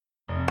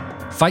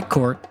Fight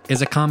Court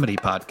is a comedy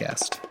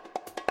podcast.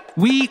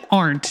 We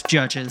aren't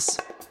judges.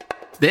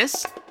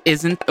 This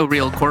isn't a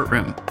real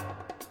courtroom.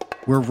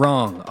 We're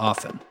wrong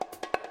often.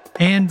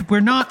 And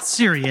we're not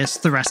serious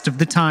the rest of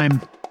the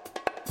time.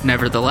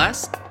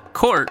 Nevertheless,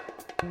 court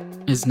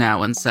is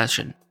now in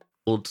session.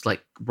 Old,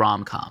 like,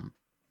 rom-com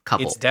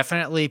couple. It's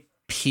definitely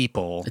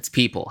people. It's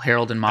people.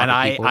 Harold and Maude And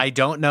are people. I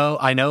don't know.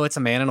 I know it's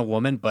a man and a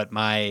woman, but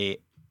my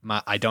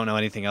I don't know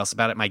anything else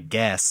about it. My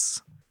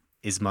guess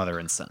is mother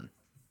and son.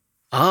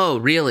 Oh,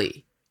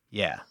 really?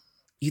 Yeah.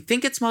 You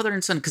think it's mother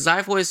and son? Because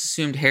I've always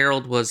assumed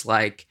Harold was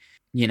like,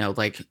 you know,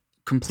 like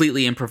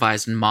completely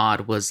improvised, and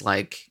Maude was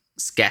like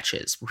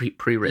sketches,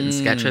 pre-written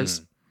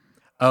sketches.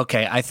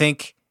 Okay, I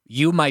think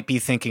you might be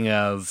thinking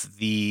of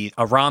a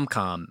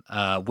rom-com,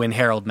 When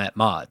Harold Met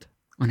Maude.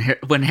 When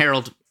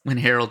Harold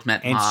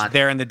met And Maude.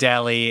 they're in the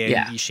deli, and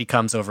Yeah. she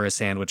comes over a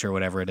sandwich or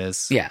whatever it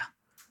is. Yeah.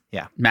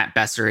 Yeah. Matt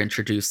Besser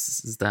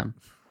introduces them.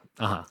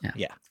 Uh-huh. Yeah.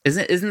 Yeah.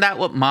 Isn't that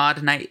what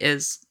Maude Night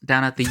is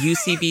down at the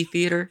UCB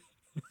theater?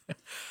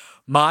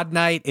 Maude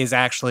Night is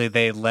actually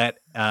they let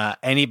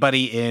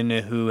anybody in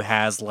who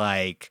has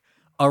like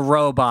a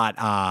robot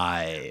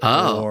eye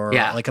or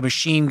yeah. like a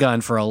machine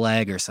gun for a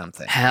leg or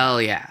something.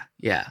 Hell yeah.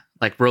 Yeah.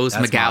 Like Rose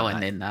That's McGowan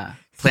Maude in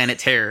Planet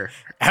Terror.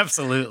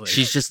 Absolutely.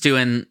 She's just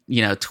doing,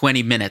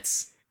 20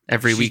 minutes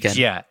every weekend.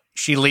 Yeah.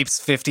 She leaps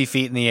 50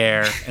 feet in the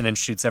air and then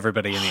shoots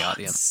everybody in the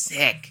audience.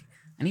 Sick.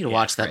 I need to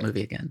watch that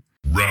movie again.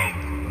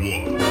 Round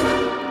one.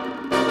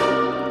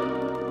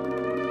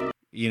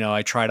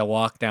 I try to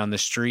walk down the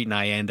street and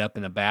I end up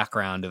in the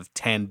background of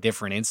 10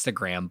 different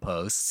Instagram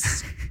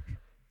posts.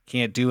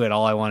 Can't do it.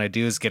 All I want to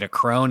do is get a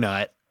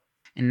cronut.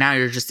 And now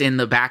you're just in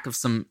the back of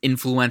some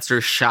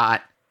influencer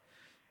shot.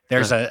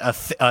 There's a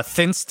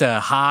Thinsta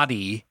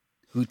hottie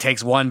who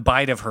takes one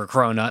bite of her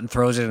cronut and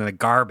throws it in the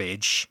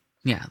garbage.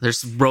 Yeah,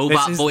 there's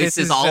robot This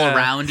voices is, all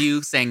around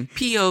you saying,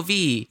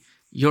 POV,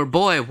 your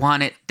boy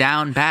want it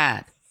down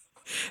bad.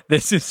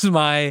 This is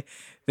my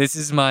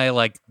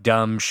like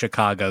dumb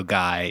Chicago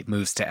guy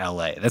moves to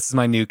LA. This is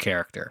my new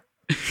character.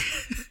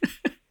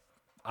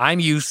 I'm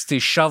used to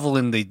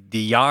shoveling the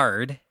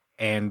yard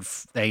and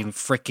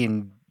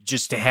freaking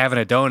just having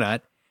a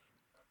donut.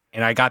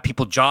 And I got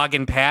people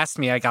jogging past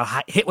me. I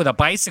got hit with a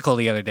bicycle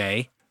the other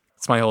day.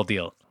 It's my whole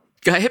deal.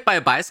 Got hit by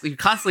a bicycle, you're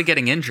constantly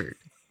getting injured.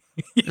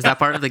 Yeah. Is that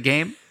part of the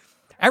game?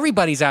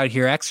 Everybody's out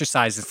here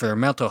exercising for their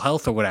mental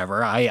health or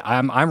whatever.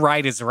 I'm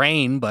right as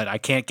rain, but I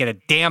can't get a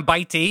damn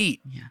bite to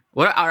eat. Yeah.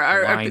 What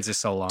are lines are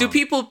so long. Do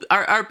people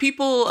are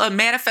people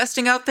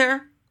manifesting out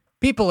there?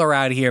 People are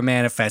out here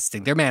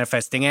manifesting. They're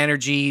manifesting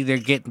energy. They're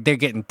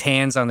getting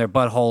tans on their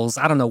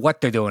buttholes. I don't know what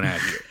they're doing out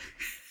here.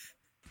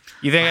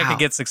 You think I could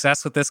get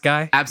success with this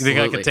guy? Absolutely.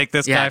 You think I could take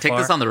this guy take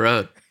far? this on the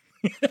road.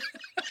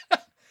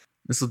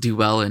 This will do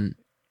well in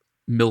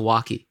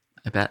Milwaukee,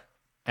 I bet.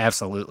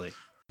 Absolutely.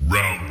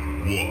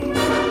 Round one.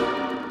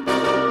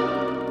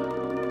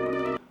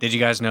 Did you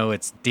guys know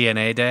it's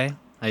DNA Day?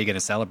 How are you going to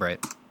celebrate?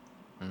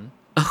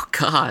 Oh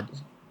God.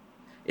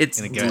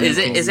 Is it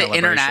Celebration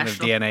international of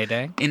DNA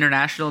Day?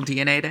 International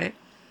DNA Day?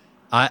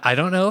 I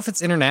don't know if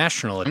it's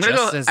international. It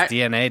just says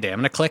DNA Day. I'm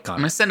going to click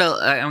on it.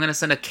 I'm gonna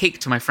send a cake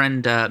to my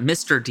friend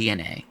Mr.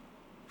 DNA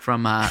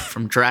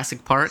from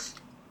Jurassic Park.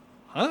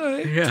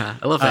 Hi. Yeah,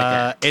 I love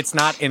that guy. It's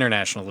not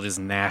international. It is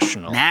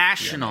national.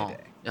 National. DNA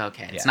Day.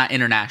 Okay, it's Yeah. not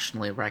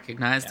internationally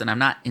recognized, and I'm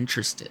not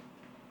interested.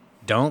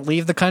 Don't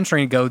leave the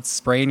country and go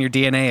spraying your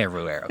DNA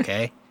everywhere,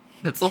 okay?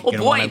 That's the whole You're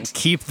gonna wanna point.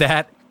 keep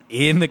that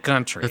in the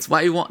country. That's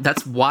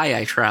why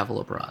I travel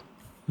abroad.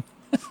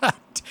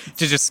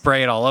 To just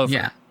spray it all over.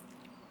 Yeah.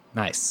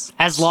 Nice.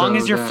 As long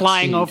as you're that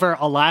flying seed- over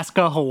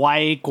Alaska,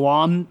 Hawaii,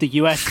 Guam, the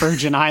U.S.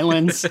 Virgin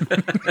Islands,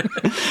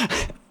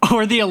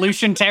 or the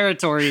Aleutian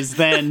Territories,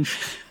 then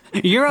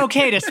you're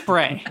okay to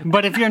spray.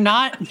 But if you're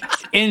not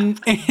in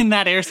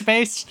that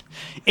airspace,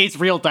 it's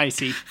real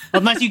dicey.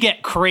 Unless you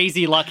get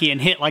crazy lucky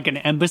and hit like an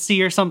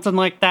embassy or something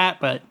like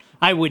that, but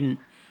I wouldn't.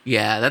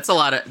 Yeah,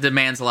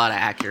 demands a lot of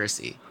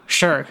accuracy.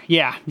 Sure,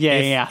 yeah.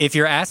 If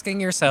you're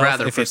asking yourself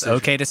Rather if it's precision.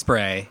 okay to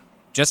spray,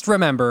 just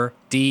remember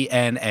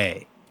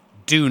DNA.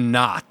 Do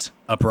not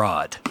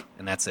abroad.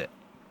 And that's it.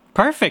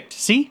 Perfect.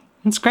 See?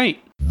 That's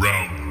great.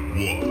 Round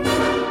one.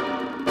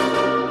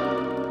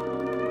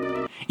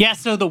 Yeah,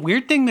 so the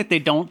weird thing that they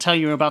don't tell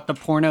you about the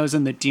pornos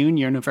in the Dune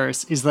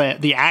universe is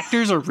that the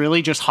actors are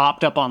really just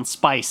hopped up on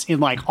spice in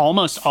like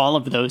almost all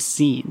of those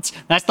scenes.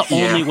 That's the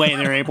only way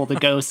they're able to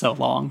go so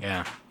long.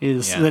 Yeah.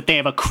 Is that they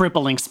have a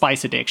crippling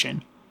spice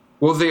addiction.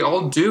 Well, they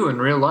all do in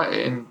real life.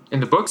 In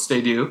the books,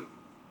 they do.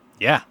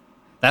 Yeah.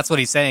 That's what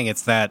he's saying.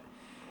 It's that,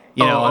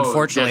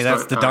 unfortunately,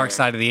 that's the dark okay.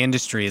 side of the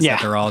industry is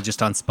that they're all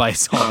just on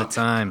spice all the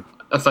time.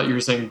 I thought you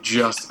were saying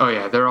just. Oh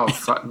yeah, they're all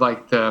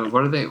like the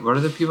what are they? What are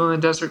the people in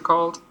the desert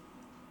called?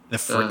 The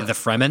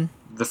Fremen?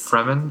 The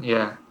Fremen.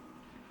 Yeah.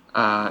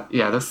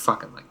 Yeah, they're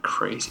fucking like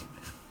crazy,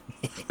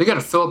 man. They got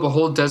to fill up a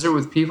whole desert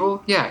with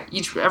people. Yeah,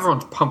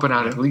 everyone's pumping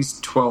out at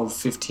least 12,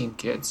 15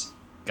 kids.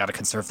 Got to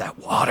conserve that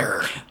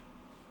water.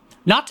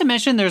 Not to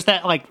mention, there's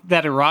that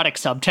erotic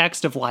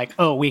subtext of like,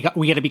 oh, we got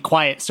to be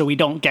quiet so we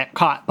don't get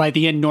caught by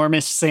the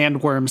enormous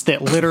sandworms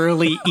that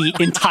literally eat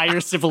entire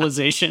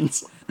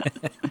civilizations.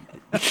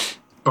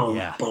 Boom,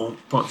 Yeah. boom,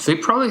 boom. They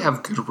probably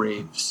have good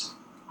raves,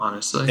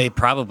 honestly. They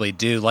probably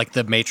do, like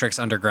the Matrix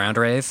Underground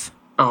rave.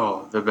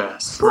 Oh, the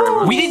best.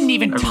 We didn't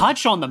even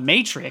touch on the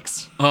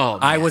Matrix. Oh,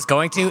 I man. was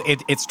going to.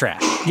 It's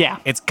trash. Yeah.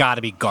 It's got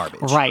to be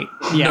garbage. Right.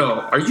 Yeah. No,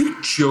 are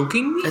you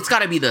joking me? It's got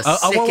to be the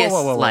Oh, sickest.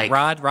 whoa. Like,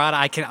 Rod,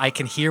 I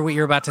can hear what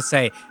you're about to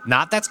say.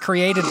 Not that's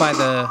created by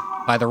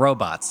the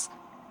robots.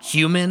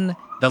 The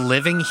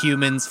living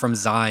humans from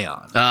Zion.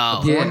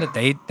 oh, The Yeah. one that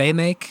they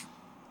make.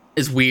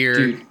 is weird,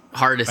 Dude.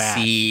 hard to Bad.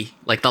 see.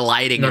 Like the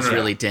lighting No, is no, no.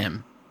 really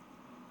dim.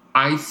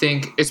 I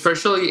think,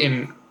 especially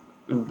in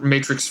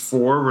Matrix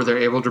 4, where they're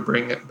able to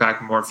bring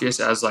back Morpheus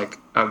as like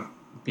a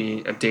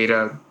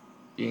data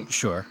being.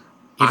 Sure.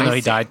 Even I though he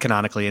think- died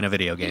canonically in a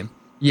video game.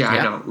 Yeah, Yeah.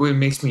 I know. It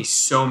makes me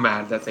so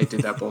mad that they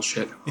did that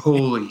bullshit.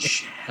 Holy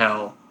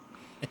hell.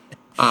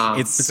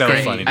 It's so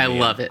great. funny. to I me.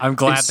 love it. I'm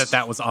glad It's-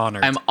 that was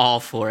honored. I'm all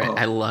for it. Oh.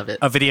 I love it.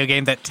 A video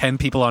game that 10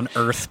 people on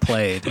Earth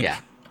played. Yeah,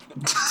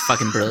 it's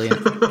fucking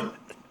brilliant.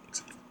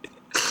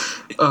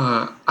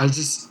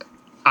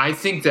 I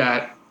think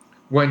that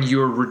when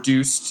you're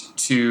reduced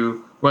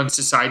to when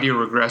society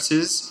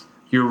regresses,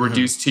 you're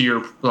reduced to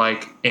your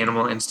like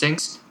animal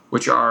instincts,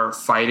 which are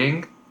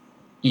fighting,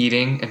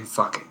 eating, and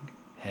fucking,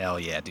 Hell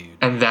yeah, dude.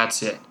 and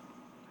that's it.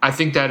 I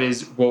think that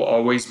will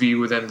always be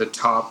within the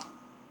top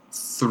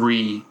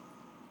 3.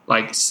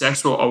 Like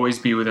sex will always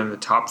be within the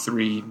top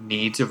 3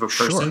 needs of a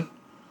person,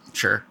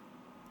 Sure.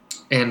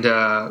 and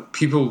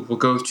people will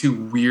go to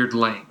weird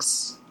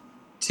lengths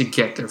to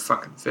get their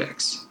fucking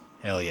fix.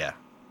 Hell yeah.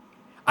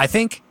 I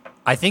think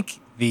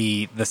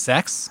the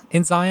sex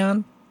in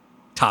Zion,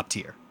 top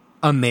tier.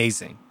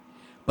 Amazing.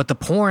 But the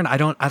porn, I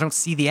don't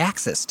see the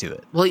access to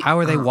it. Well, how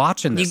are they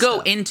watching this? You go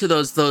stuff? into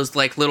those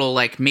like little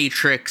like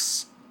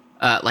Matrix,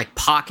 like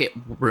pocket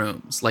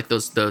rooms, like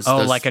those. Oh,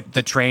 like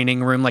the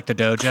training room, like the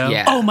dojo?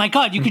 yeah. Oh my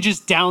God, you could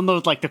just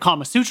download like the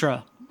Kama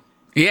Sutra.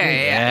 Yeah. You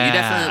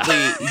Yeah.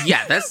 definitely.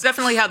 Yeah, that's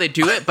definitely how they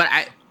do it. But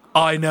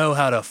I know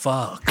how to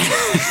fuck.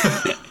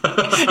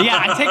 Yeah,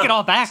 I take it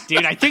all back,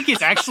 dude. I think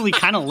it's actually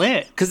kind of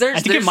lit. 'Cause I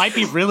think it there's- might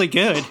be really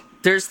good.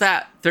 there's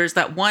that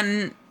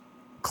one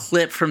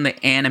clip from the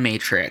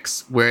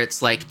Animatrix where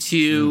it's like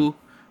two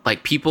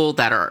like people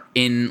that are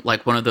in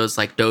like one of those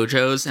like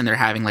dojos and they're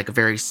having like a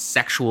very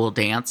sexual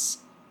dance.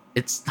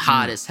 It's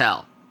hot as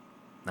hell.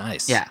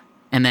 Nice. Yeah.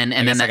 And then guess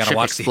I that gotta ship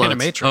watch the explodes.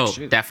 Animatrix, Oh,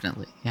 shoot.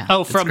 definitely. Yeah.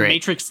 Oh, It's from great.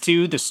 Matrix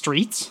 2, The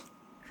Streets?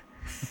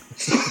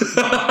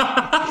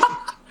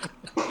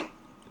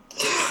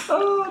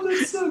 Oh,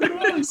 that's so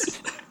gross.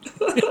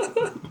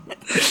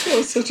 That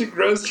was such a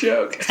gross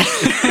joke.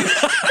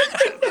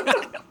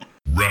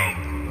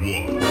 Round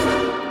 1.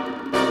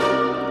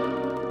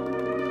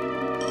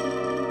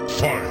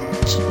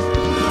 Fight.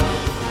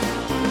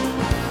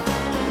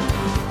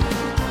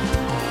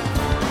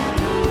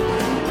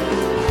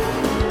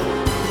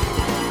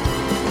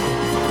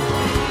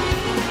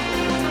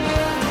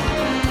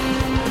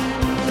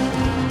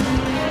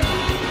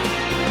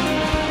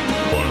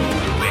 Final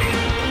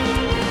round.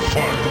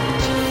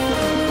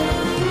 Fight.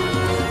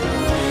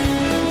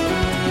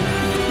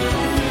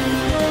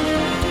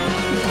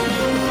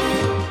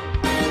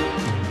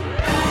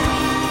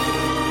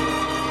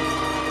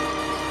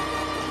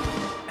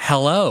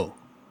 Hello,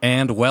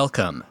 and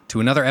welcome to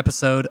another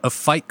episode of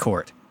Fight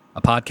Court,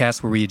 a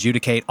podcast where we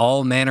adjudicate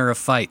all manner of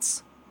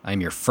fights.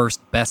 I'm your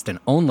first, best, and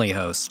only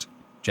host,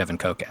 Jevin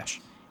Kokash.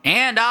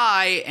 And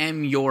I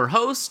am your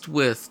host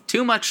with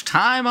too much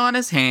time on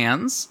his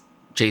hands,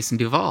 Jason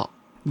Duvall.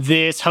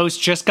 This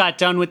host just got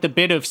done with a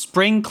bit of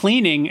spring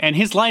cleaning, and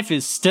his life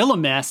is still a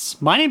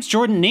mess. My name's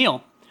Jordan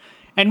Neal.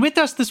 And with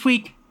us this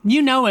week,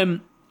 you know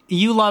him,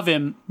 you love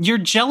him, you're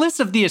jealous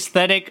of the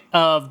aesthetic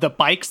of the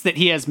bikes that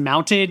he has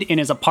mounted in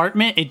his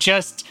apartment. It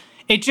just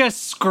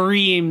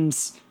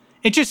screams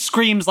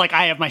like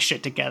I have my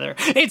shit together.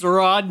 It's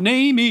Rod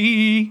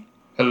Namey.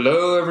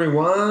 Hello,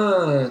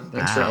 everyone.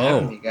 Thanks for Wow.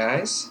 having me,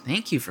 guys.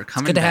 Thank you for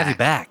coming Good to have back. you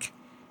back.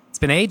 It's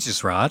been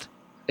ages, Rod.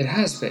 It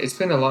has been. It's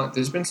been a long.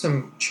 There's been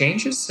some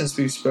changes since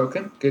we've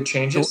spoken. Good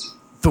changes.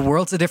 The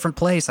world's a different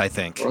place, I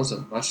think. The world's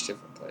a much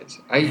different place.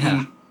 I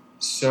eat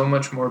so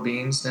much more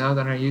beans now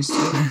than I used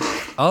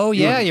to. Oh,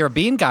 yeah, you're a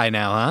bean guy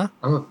now, huh?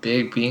 I'm a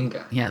big bean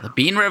guy. Yeah, the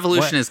bean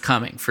revolution What? is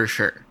coming for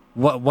sure.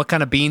 What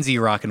kind of beans are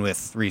you rocking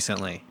with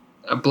recently?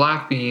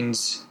 Black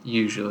beans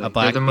usually. A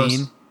black they're the bean?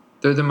 Most,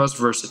 they're the most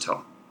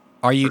versatile.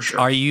 Are you For sure.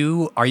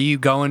 are you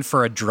going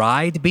for a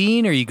dried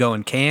bean? Or are you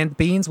going canned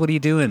beans? What are you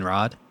doing,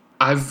 Rod?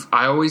 I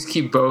always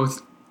keep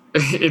both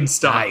in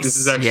stock. Nice. This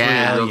is actually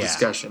Yeah. a real Yeah.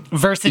 discussion.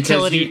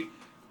 Versatility. Because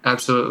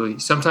absolutely.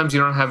 Sometimes you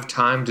don't have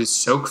time to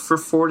soak for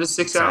 4 to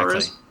 6 Exactly.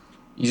 hours.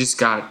 You just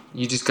got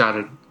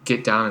to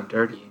get down and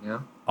dirty, you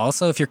know?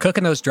 Also, if you're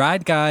cooking those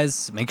dried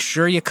guys, make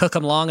sure you cook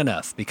them long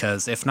enough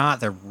because if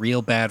not, they're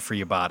real bad for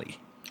your body.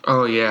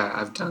 Oh yeah,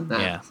 I've done that.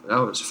 Yeah. That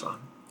was fun.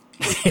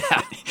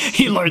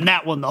 He learned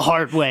that one the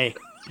hard way.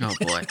 Oh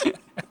boy.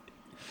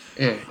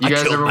 Yeah. I You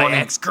guys killed ever my want to?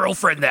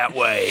 ex-girlfriend that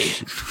way.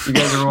 You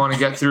guys ever want to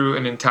get through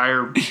an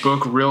entire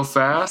book real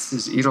fast?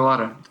 Is eat a lot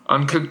of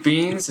uncooked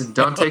beans and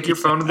don't take your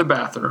phone to the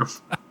bathroom.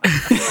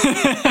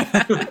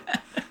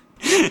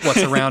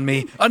 What's around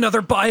me?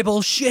 Another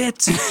Bible.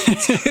 Shit.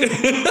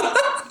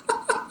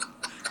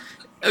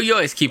 Oh, you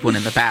always keep one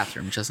in the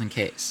bathroom just in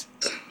case.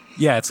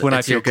 Yeah, it's when I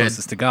That's feel your good-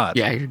 closest to God.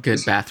 Yeah, you're a good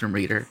bathroom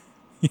reader.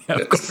 Yeah,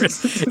 of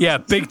course. Yeah,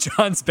 Big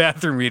John's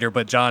bathroom reader,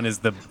 but John is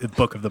the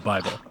book of the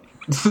Bible.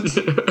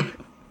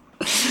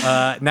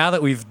 Now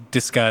that we've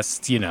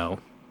discussed,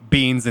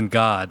 beans and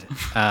God,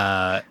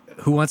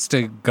 who wants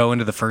to go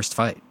into the first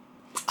fight?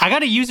 I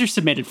got a user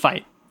submitted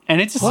fight, and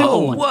it's a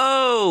simple one.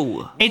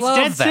 Whoa! It's Love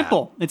dead that.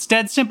 simple. It's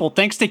dead simple.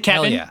 Thanks to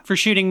Kevin yeah. for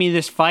shooting me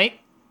this fight.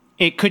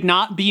 It could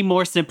not be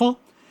more simple.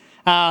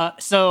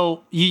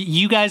 So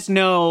you guys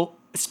know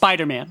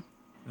Spider-Man.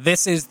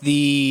 This is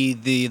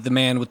the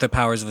man with the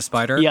powers of a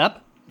spider.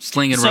 Yep.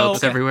 Slinging So-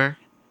 ropes everywhere.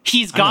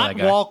 He's know got that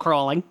guy. wall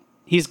crawling.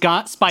 He's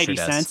got Spidey Sure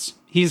does. sense.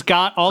 He's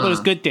got all those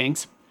good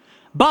things.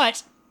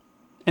 But,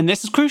 and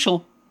this is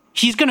crucial,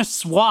 he's going to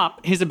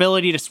swap his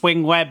ability to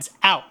swing webs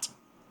out.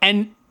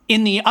 And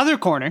in the other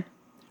corner,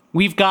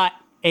 we've got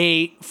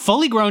a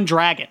fully grown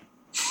dragon.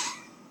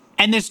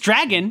 And this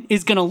dragon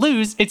is going to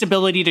lose its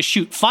ability to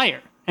shoot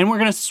fire. And we're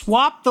going to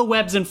swap the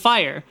webs and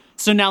fire.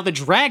 So now the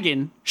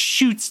dragon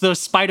shoots those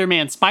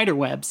Spider-Man spider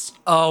webs.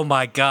 Oh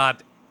my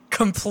God.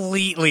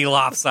 Completely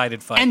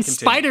lopsided fight. And Continue.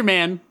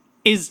 Spider-Man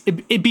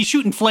it'd be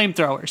shooting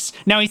flamethrowers.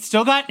 Now he's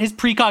still got his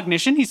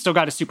precognition, he's still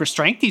got his super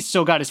strength, he's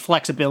still got his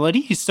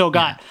flexibility, he's still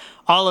got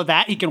all of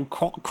that. He can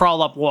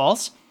crawl up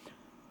walls.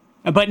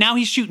 But now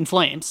he's shooting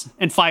flames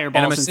and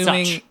fireballs and,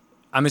 such.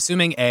 I'm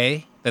assuming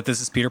A, that this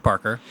is Peter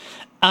Parker,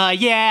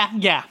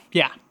 Yeah.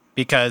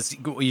 because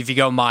if you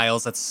go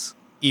Miles, that's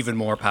even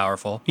more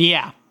powerful.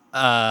 Yeah.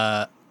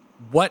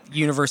 What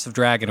universe of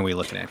Dragon are we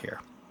looking at here?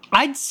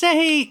 I'd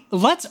say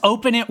let's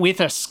open it with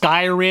a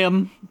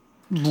Skyrim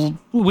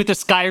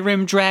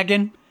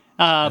dragon.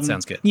 That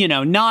sounds good.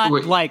 Not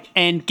Wait. like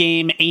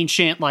endgame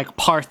ancient like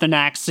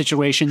Parthenax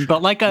situation,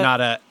 but like a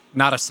Not a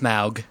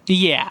Smaug.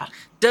 yeah.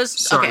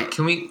 Sorry, Okay.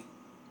 can we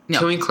No.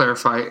 can we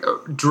clarify?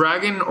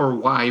 Dragon or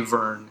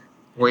wyvern?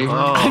 Wyvern.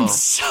 I'm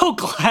so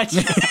glad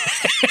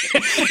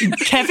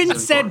Kevin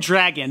said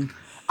dragon.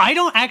 I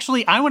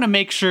want to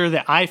make sure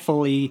that I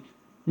fully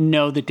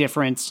know the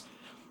difference.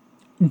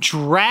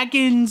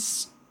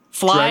 Dragons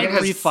fly, Dragon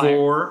breathe has fire.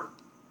 four.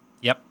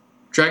 Yep.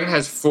 Dragon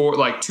has four,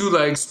 like 2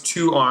 legs,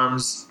 2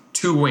 arms,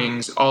 2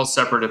 wings, all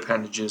separate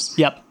appendages.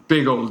 Yep.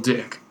 Big old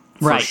dick.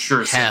 For Right.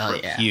 sure. Hell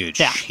separate. yeah. Huge.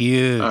 Yeah.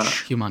 Huge.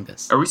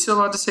 Humongous. Are we still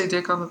allowed to say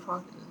dick on the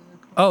podcast?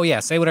 Oh,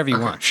 yeah. Say whatever you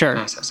want. Sure.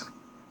 Nice.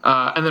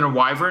 And then a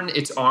wyvern,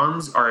 its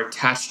arms are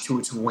attached to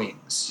its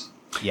wings,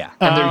 Yeah.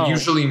 and Oh.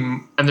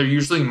 they're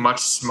usually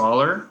much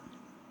smaller.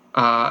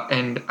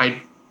 And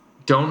I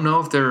don't know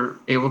if they're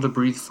able to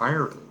breathe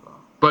fire really well.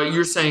 But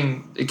you're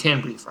saying it can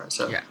breathe fire,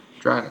 so Yeah.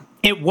 dragon.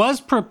 It was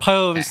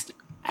proposed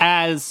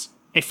as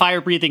a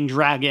fire-breathing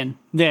dragon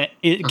that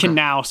it can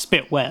now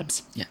spit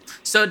webs. Yeah.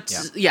 So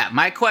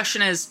my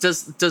question is,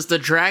 does the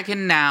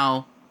dragon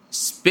now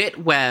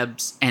spit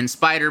webs and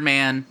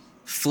Spider-Man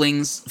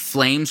flings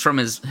flames from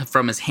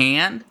his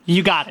hand?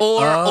 You got it.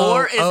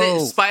 Or is Oh.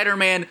 it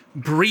Spider-Man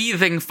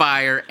breathing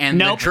fire and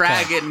Nope. the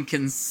dragon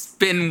can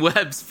spin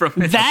webs from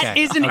his That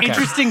Okay, is an okay,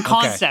 interesting okay.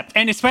 concept,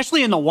 and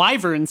especially in the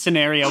wyvern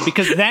scenario,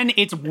 because then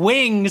its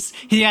wings,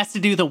 he has to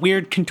do the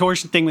weird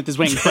contortion thing with his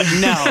wings. But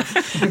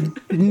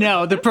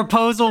no, the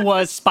proposal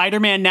was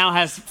Spider-Man now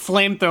has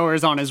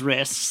flamethrowers on his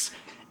wrists.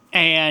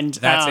 And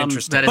That's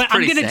interesting. That is but I'm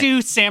pretty gonna sick.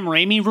 do Sam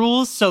Raimi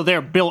rules, so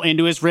they're built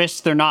into his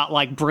wrists. They're not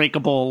like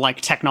breakable like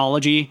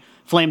technology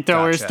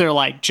flamethrowers. Gotcha. They're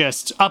like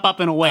just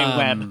up and away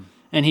web,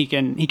 and he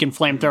can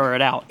flamethrower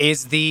it out.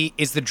 Is the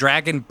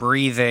dragon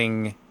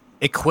breathing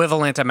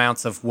equivalent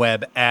amounts of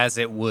web as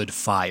it would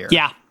fire?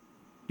 Yeah.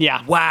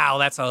 Wow,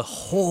 that's a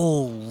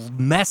whole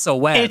mess of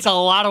web. It's a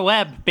lot of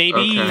web,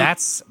 baby. Okay.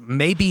 That's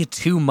maybe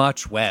too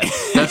much web.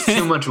 That's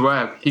too much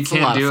web. He a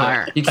can't lot of do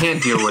fire. it. He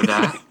can't deal with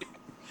that.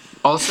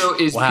 Also,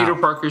 is Wow. Peter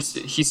Parker?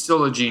 He's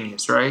still a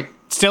genius, right?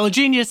 Still a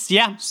genius,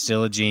 yeah.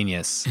 Still a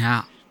genius.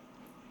 Yeah.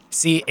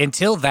 See,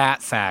 until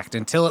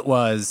it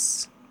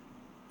was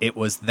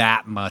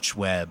that much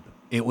web.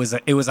 It was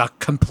a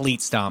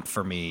complete stomp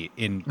for me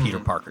in Peter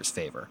Parker's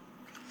favor.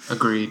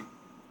 Agreed.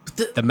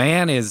 The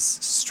man is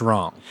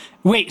strong.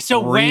 Wait,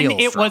 so when Real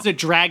it strong. was a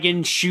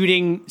dragon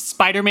shooting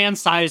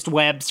Spider-Man-sized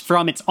webs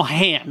from its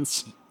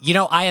hands?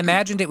 I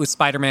imagined it was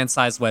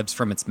Spider-Man-sized webs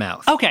from its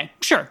mouth. Okay,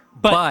 sure,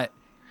 but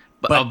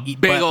A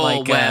big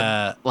old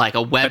web, like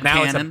a web But now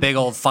cannon. it's a big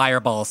old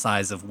fireball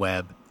size of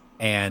web,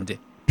 and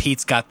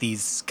Pete's got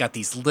these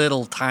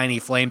little tiny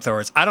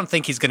flamethrowers. I don't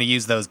think he's going to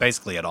use those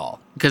basically at all,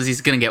 because he's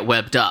gonna get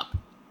webbed up.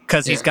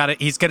 because he's going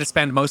to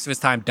spend most of his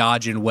time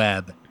dodging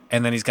web,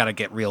 and then he's got to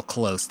get real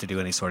close to do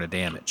any sort of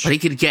damage. But he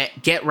could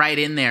get right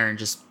in there and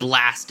just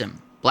blast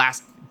him.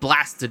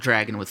 Blast the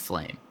dragon with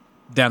flame.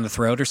 Down the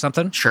throat or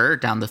something. Sure,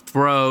 down the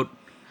throat.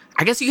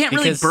 I guess you can't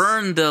really Because-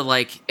 burn the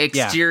like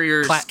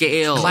exterior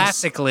scales.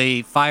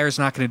 Classically, fire's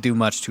not going to do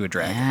much to a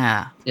dragon.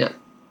 Yeah. Yeah.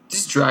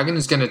 This dragon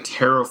is going to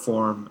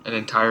terraform an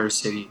entire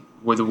city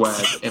with a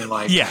web in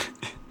like Yeah.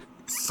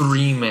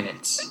 3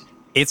 minutes.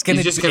 It's gonna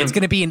He's just gonna- it's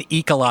gonna be an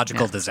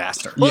ecological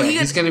disaster. Well, yeah, he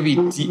he's got- going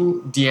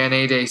to be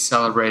DNA Day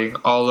celebrating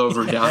all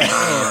over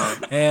downtown.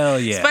 Hell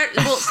yeah!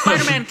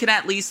 Spider-Man can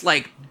at least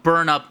like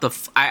burn up the.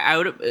 I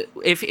would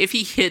if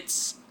he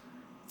hits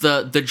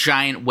the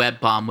giant web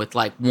bomb with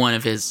like one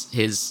of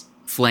his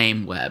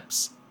flame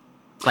webs,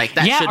 like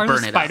that should are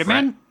burn the it up.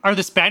 Spider-Man Right? are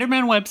the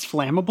Spider-Man webs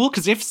flammable?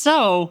 Because if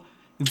so,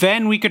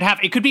 then we could have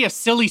it could be a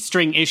silly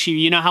string issue.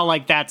 You know how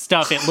like that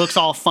stuff it looks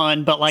all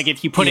fun, but like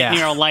if you put Yeah. it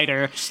near a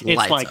lighter, it's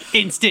lights like up.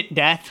 instant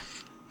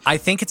death. I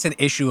think it's an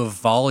issue of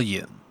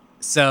volume.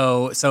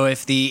 So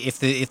if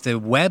the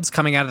webs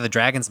coming out of the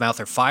dragon's mouth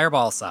are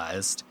fireball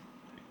sized,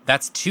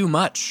 that's too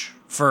much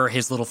for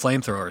his little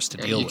flamethrowers to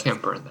Yeah, deal you with.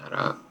 can't burn that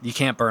up. You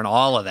can't burn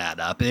all of that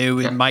up.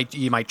 You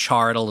might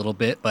char it a little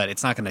bit, but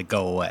it's not going to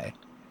go away.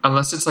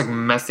 Unless it's like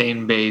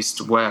methane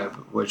based web,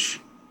 which,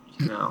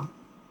 you know.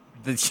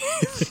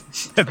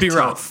 That'd be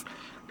rough.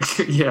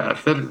 Yeah,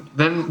 then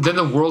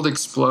the world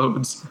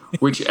explodes,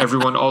 which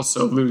everyone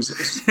also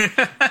loses.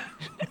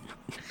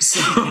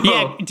 So,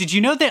 Yeah, did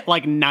you know that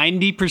like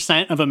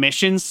 90% of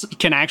emissions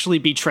can actually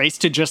be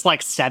traced to just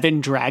like 7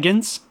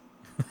 dragons?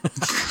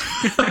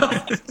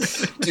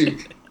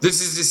 dude,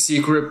 this is a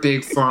secret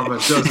Big Pharma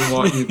doesn't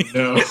want you to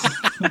know.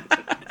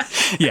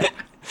 Yeah.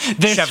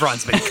 There's-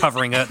 Chevron's been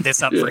covering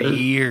this up for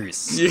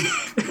years.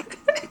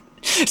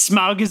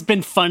 Smaug has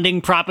been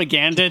funding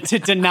propaganda to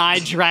deny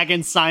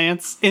dragon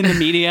science in the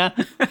media.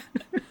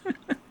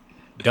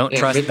 Don't Yeah,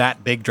 trust but-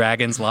 that big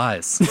dragon's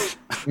lies.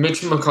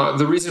 Mitch McConnell.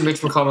 The reason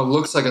Mitch McConnell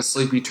looks like a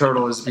sleepy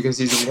turtle is because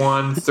he's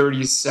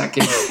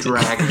 1/32nd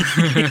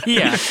dragon.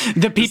 Yeah.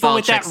 The people all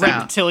with that checks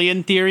out.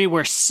 reptilian theory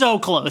were so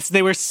close.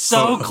 They were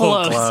so So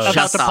close close. about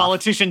Just the off.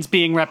 politicians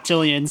being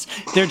reptilians.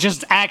 They're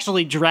just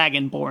actually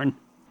dragonborn.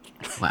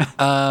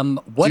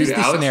 What is Dude,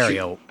 the Alex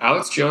scenario?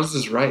 Alex Jones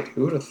is right.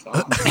 Who would have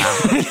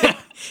thought?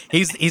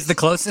 He's the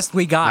closest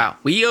we got. Wow,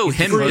 we owe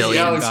him Free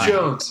billions. Alex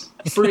Jones.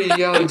 Free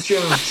Alex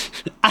Jones.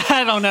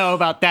 I don't know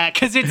about that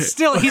because he's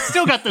still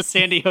got the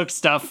Sandy Hook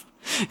stuff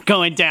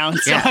going down.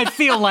 So Yeah. I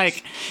feel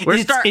like We'll-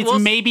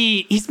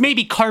 he's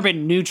maybe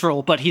carbon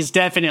neutral, but he's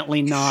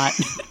definitely not.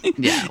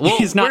 Yeah, well,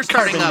 He's not we're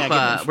starting carbon up.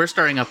 negative. We're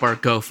starting up our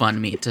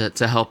GoFundMe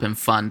to help him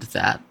fund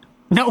that.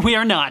 No, we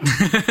are not.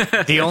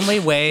 The only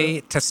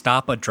way to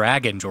stop a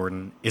dragon,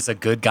 Jordan, is a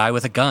good guy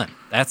with a gun.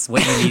 That's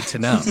what you need to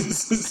know.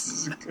 This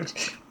is good.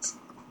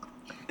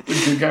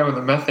 The good guy with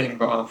a methane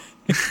bomb.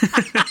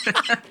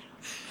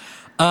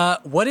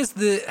 What is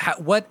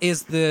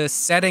the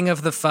setting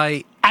of the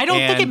fight? I don't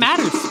think it And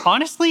matters.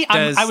 Honestly,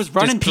 I was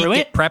running does Pete through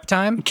get it. Prep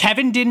time.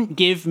 Kevin didn't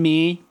give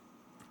me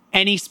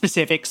any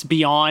specifics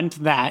beyond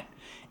that.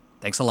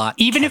 Thanks a lot.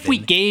 Even if we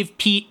Kevin. gave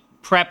Pete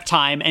prep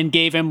time and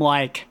gave him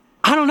like,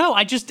 I don't know,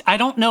 I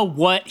don't know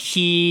what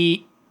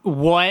he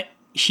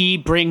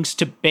brings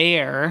to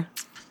bear.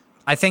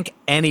 I think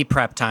any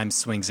prep time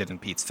swings it in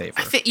Pete's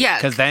favor. Yeah.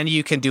 because then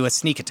you can do a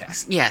sneak attack.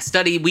 Yeah,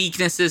 study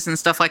weaknesses and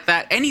stuff like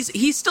that. And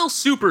he's still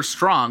super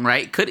strong,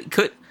 right? Could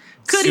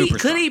Super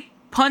strong. he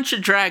punch a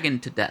dragon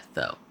to death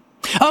though?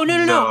 Oh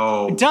no.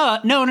 No. Duh.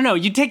 No.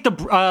 You take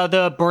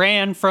the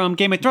Bran from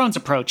Game of Thrones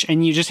approach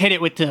and you just hit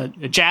it with a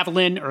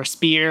javelin or a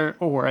spear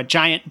or a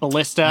giant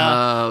ballista.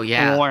 Oh,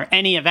 yeah. Or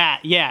any of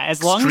that. Yeah,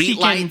 as long as Street he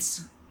can.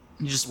 lights.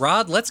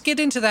 Rod, let's get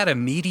into that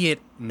immediate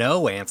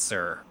no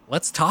answer.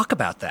 Let's talk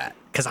about that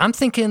because I'm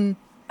thinking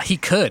he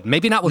could,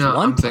 maybe not with No,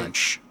 one I'm think-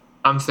 punch,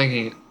 I'm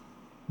thinking.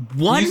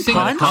 One You think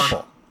but a punch.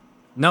 couple.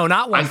 No,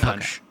 not one I-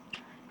 punch,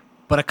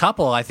 but a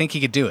couple. I think he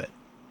could do it.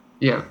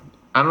 Yeah,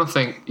 I don't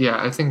think.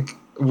 Yeah, I think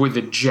with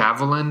a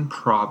javelin,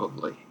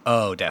 probably.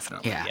 Oh,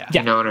 definitely. Yeah. Yeah.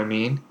 You know what I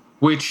mean?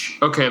 Which,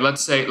 okay,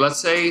 let's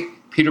say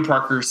Peter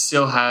Parker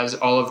still has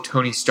all of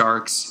Tony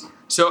Stark's.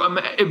 So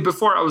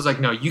before I was like,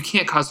 no, you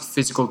can't cause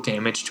physical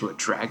damage to a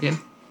dragon.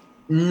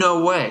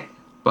 No way.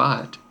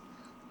 But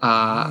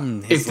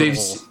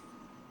his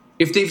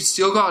if they've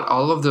still got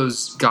all of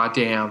those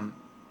goddamn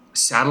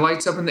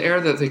satellites up in the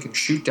air that they can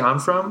shoot down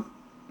from,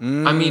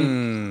 I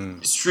mean,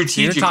 You're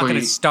strategically, talking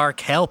to Stark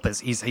help.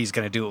 He's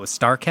going to do it with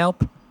Stark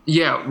help?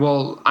 yeah.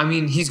 Well, I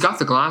mean, he's got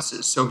the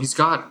glasses, so he's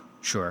got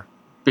Sure.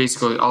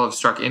 basically all of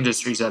Stark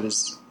Industries at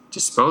his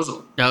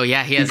disposal. Oh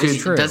yeah, he has.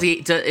 Because- His, does he?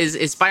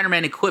 Is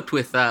Spider-Man equipped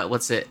with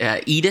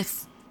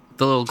Edith,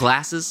 the little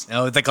glasses?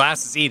 Oh, the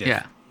glasses eat it.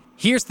 Yeah.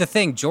 Here's the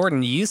thing,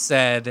 Jordan. You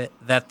said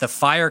that the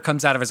fire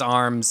comes out of his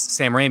arms,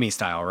 Sam Raimi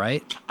style,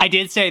 right? I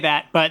did say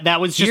that, but that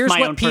was just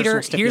my own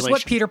personal stipulation. Here's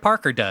what Peter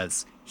Parker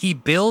does. He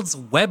builds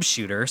web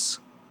shooters.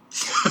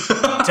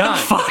 Done.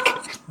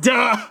 Fuck.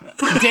 Duh.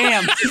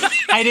 Damn.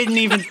 I didn't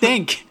even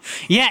think.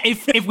 Yeah,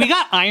 if we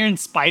got Iron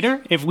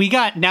Spider,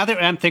 now that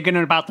I'm thinking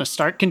about the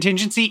Stark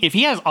contingency, if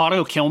he has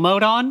auto kill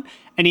mode on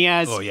and he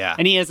has Oh, yeah.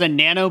 and he has a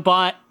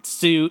nanobot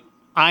suit,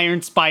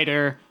 Iron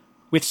Spider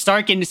with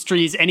Stark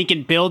Industries and he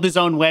can build his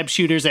own web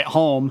shooters at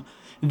home,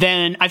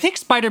 then I think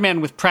Spider-Man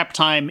with prep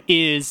time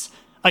is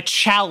a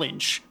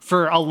challenge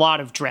for a lot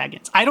of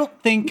dragons. I don't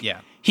think Yeah.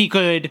 he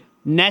could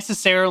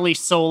necessarily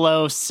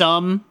solo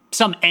some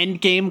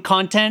end game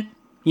content,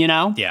 you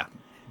know? Yeah.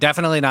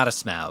 Definitely not a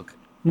Smaug.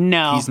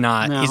 No. He's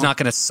not no. he's not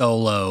going to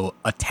solo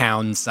a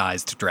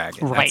town-sized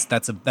dragon. Right.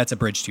 That's a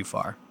bridge too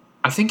far.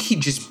 I think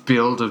he'd just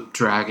build a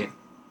dragon.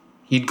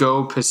 He'd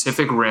go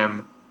Pacific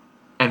Rim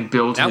and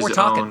build Now his we're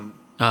talking.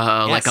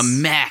 own. Like a Yes.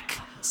 mech.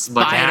 Now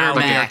Spider we're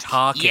mech.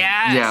 talking.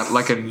 Yes. Yeah,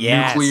 like a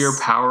Yes.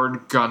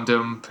 nuclear-powered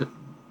Gundam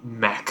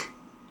mech,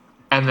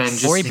 and then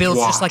just Or he builds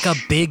just watch. like a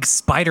big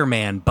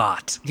Spider-Man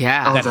bot.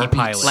 Yeah. Oh, that he that'd be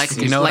pilots. like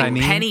You know what like I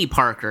mean? Penny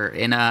Parker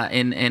in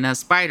a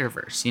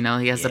Spider-Verse. You know,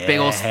 he has the big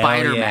old hell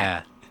Spider-Man.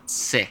 yeah.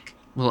 Sick.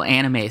 Little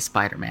anime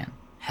Spider-Man.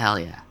 Hell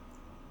yeah.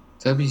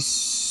 That'd be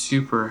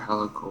super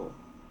hella cool.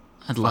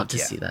 I'd love to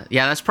yeah. see that.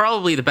 Yeah, that's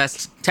probably the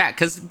best tech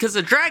because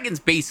the dragon's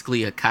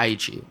basically a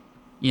kaiju,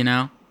 you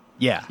know.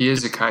 Yeah. He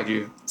is a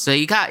kaiju. So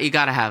you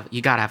gotta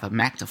have a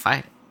mech to fight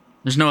it.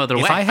 There's no other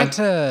way.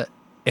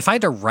 If I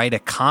had to write a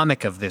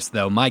comic of this,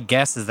 though, my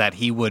guess is that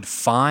he would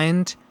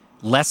find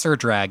lesser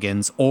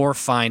dragons or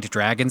find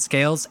dragon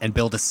scales and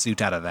build a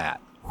suit out of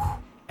that,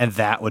 and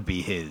that would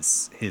be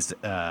his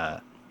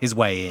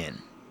way in.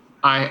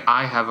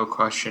 I have a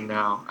question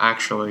now,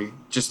 actually,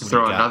 just to What do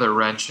throw you got? another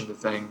wrench into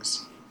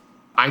things.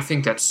 I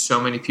think that so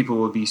many people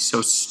will be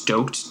so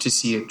stoked to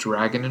see a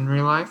dragon in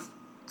real life.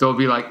 There'll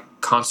be like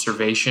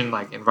conservation,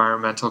 like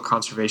environmental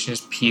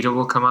conservationists. PETA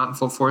will come out in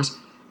full force,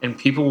 and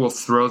people will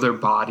throw their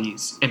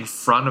bodies in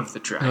front of the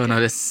dragon oh no,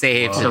 to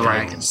save to the like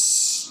dragon.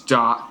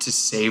 stop to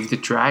save the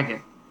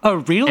dragon. A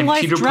real And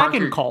life Peter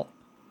dragon Parker- cult.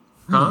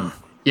 Huh?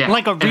 Yeah.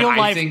 Like a And real I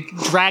life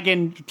think-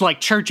 dragon,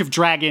 like Church of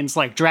Dragons,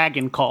 like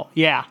dragon cult.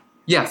 Yeah.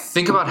 Yeah,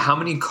 think about how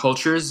many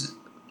cultures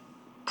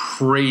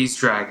praise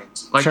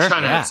dragons. Like Sure,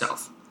 China yeah.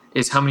 itself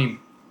is how many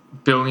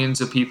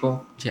billions of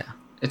people. Yeah.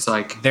 It's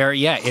like They're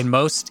in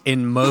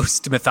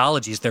most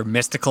mythologies, they're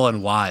mystical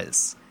and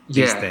wise. These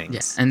Yeah. things.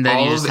 Yeah. And then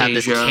All you just of have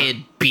this Asia- kid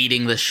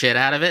beating the shit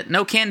out of it.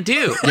 No can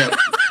do. yeah,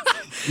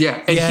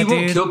 yeah, and Yeah, he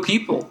won't dude. kill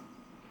people.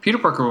 Peter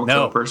Parker won't kill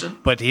No, a person.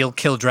 but he'll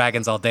kill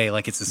dragons all day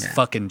like it's his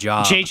fucking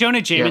job. J.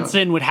 Jonah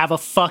Jameson would have a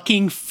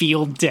fucking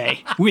field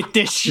day with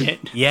this shit.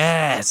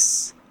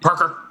 Yes.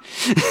 Parker.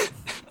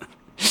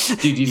 Dude,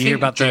 do you You hear think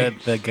about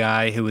the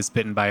guy who was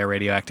bitten by a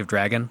radioactive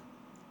dragon?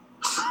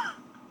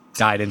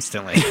 Died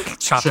instantly.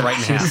 Chopped right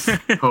in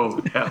half.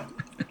 Holy hell.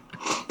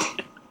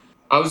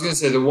 I was going to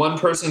say the one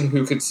person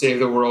who could save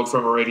the world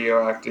from a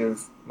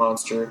radioactive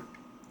monster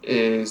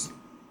is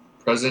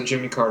President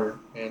Jimmy Carter.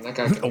 Man, that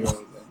guy can do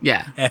anything.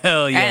 Yeah.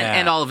 Hell yeah.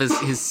 And all of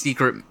his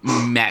secret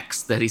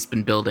mechs that he's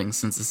been building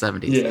since the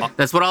 70s. Yeah.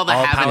 That's what all the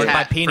All powered by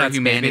Habitat for peanuts,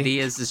 Humanity baby.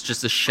 is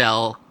just a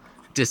shell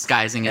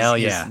disguising Hell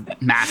his yeah.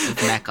 massive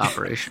mech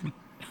operation.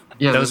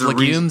 Yeah, Those there's a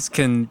reason. legumes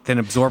can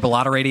absorb a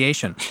lot of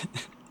radiation.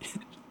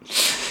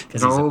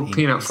 'Cause An he's a old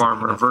peanut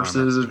farmer peanut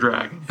versus a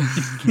dragon.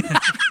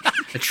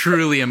 A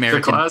truly The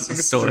American classic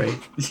story.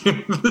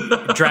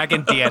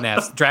 Dragon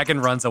DNFs. Dragon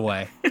runs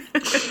away.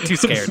 Too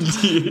scared.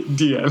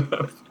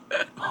 DNF.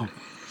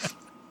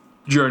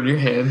 Jordan, your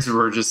hands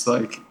were just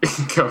like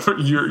covered.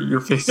 Your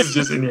face is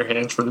just in your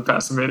hands for the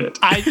past minute.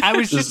 I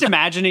was just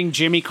imagining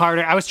Jimmy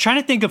Carter. I was trying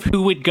to think of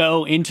who would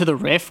go into the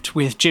rift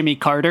with Jimmy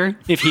Carter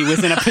if he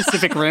was in a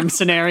Pacific Rim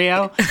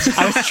scenario.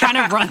 I was trying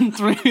to run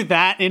through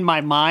that in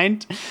my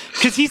mind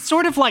because he's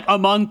sort of like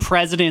among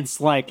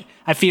presidents. Like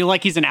I feel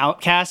like he's an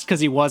outcast because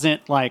he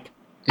wasn't like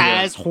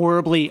Yeah. as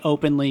horribly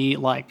openly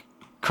like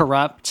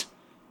corrupt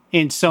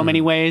in so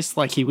many ways.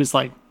 Like he was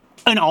like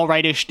an all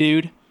rightish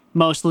dude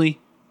mostly.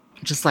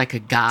 Just like a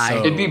guy.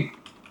 So-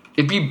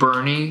 It'd be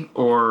Bernie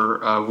or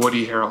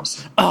Woody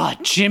Harrelson.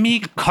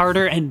 Jimmy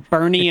Carter and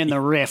Bernie in the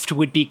rift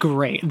would be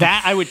great.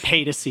 That I would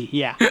pay to see.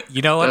 Yeah.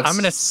 You know what? That's- I'm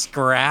going to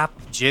scrap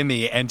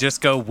Jimmy and just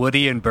go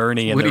Woody and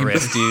Bernie in Woody the and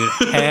rift, dude.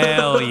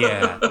 Hell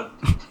yeah.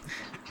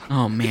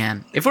 Oh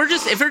man. If we're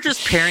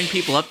just pairing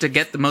people up to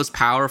get the most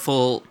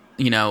powerful,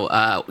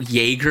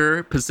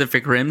 Jaeger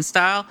Pacific Rim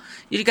style,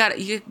 you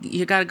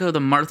gotta go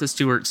the Martha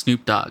Stewart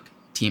Snoop Dogg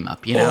team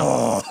up, you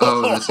know?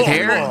 Oh, that's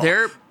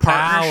Their partnership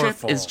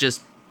Powerful. is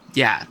just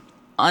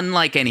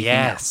unlike anything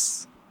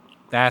else. Yes.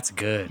 That's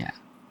good. Yeah.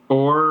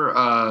 Or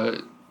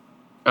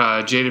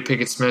Jada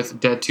Pinkett Smith,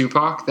 Dead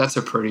Tupac. That's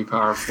a pretty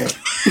powerful.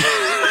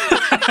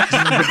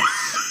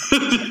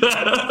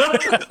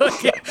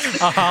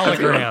 A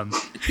hologram.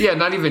 Yeah,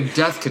 not even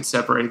death could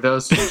separate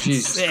those two.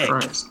 Jesus Sick.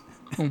 Christ.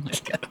 Oh my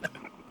god.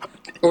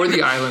 Or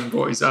the Island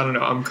Boys. I don't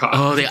know. I'm caught.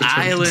 Oh, the between two.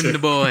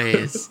 Island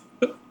Boys.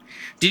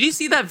 Did you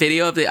see that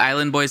video of the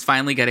Island Boys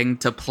finally getting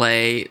to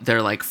play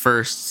their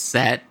first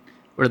set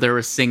where they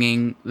were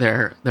singing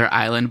their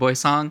Island Boy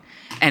song?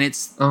 And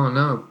it's Oh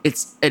no.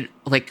 it's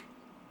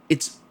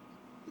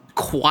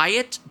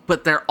quiet,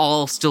 but they're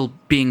all still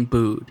being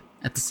booed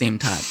at the same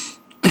time.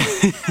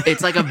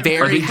 It's like a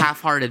very they-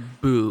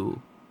 half-hearted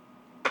boo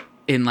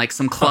in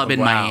some club in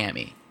wow.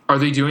 Miami. Are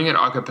they doing it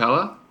a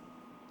cappella?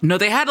 No,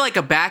 they had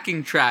a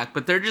backing track,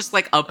 but they're just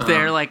up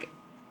there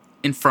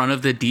in front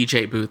of the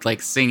DJ booth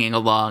singing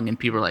along, and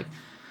people are like,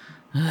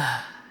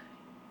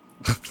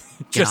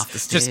 off the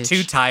stage. Just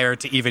too tired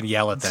to even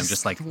yell at them.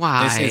 Just like,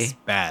 why? this is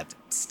bad.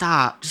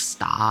 Stop. Just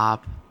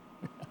stop.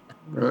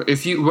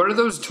 What are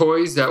those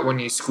toys that when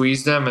you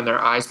squeeze them and their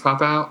eyes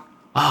pop out?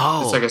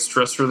 Oh. It's like a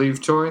stress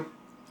relief toy.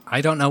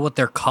 I don't know what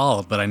they're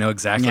called, but I know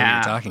exactly what Yeah.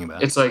 you're talking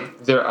about. It's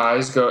like their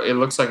eyes go. It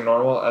looks like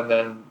normal, and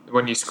then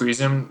when you squeeze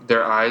them,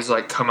 their eyes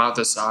like come out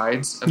the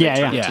sides and Yeah,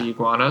 they turn yeah. into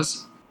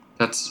iguanas.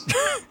 That's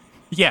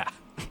yeah.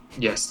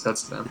 yes,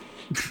 that's them.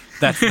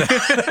 That's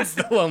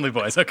the Lonely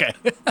Boys. Okay.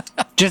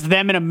 Just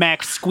them in a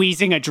mech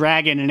squeezing a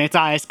dragon, and its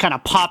eyes kind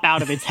of pop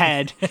out of its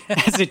head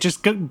as it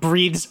just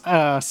breathes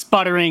a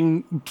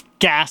sputtering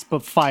gasp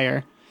of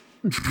fire.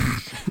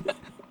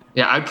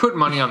 Yeah, I'd put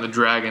money on the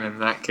dragon in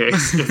that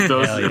case. If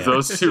those Hell yeah. if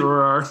those two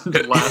are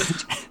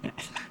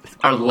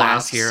our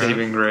last hero.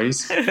 saving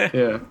grace.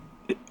 Yeah.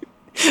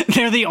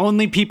 They're the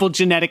only people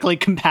genetically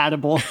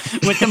compatible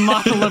with the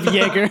model of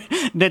Jaeger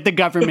that the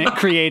government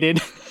created.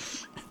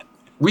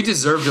 We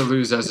deserve to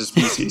lose as a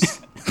species.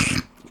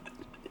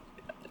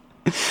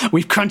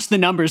 We've crunched the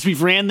numbers,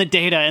 we've ran the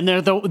data, and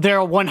they're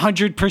a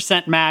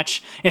 100%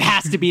 match. It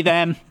has to be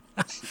them.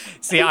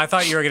 See, I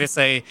thought you were going to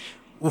say,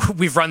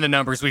 we've run the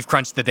numbers, we've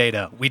crunched the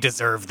data, we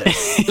deserve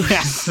this.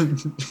 Yeah.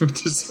 We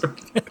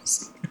deserve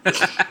this.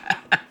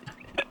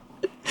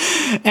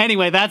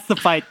 Anyway, that's the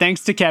fight.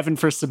 Thanks to Kevin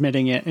for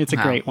submitting it. It's a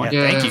Wow. great one.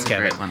 Yeah, thank you, That's a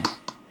great Kevin. one.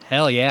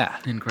 Hell yeah.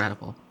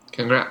 Incredible.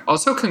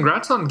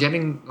 Congrats on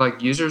getting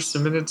like user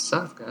submitted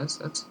stuff, guys.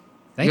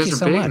 Thank you guys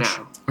so are big much.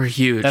 now. We're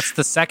huge. That's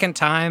the second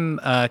time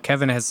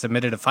Kevin has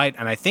submitted a fight,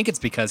 and I think it's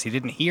because he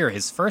didn't hear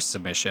his first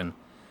submission,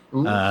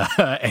 Ooh.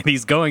 and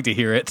he's going to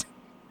hear it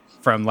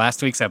from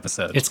last week's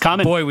episode. It's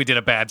coming. Boy, we did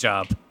a bad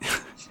job.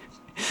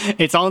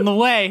 It's on the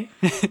way.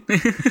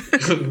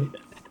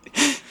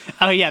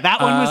 Oh yeah,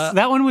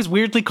 that one was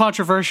weirdly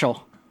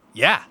controversial.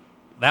 Yeah,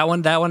 that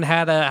one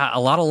had a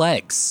lot of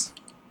legs.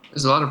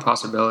 There's a lot of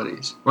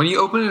possibilities. When you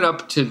open it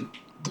up to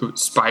the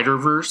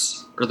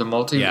Spider-Verse or the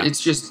multi, Yeah.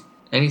 it's just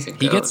anything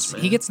He goes,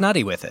 gets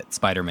nutty with it,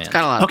 Spider-Man.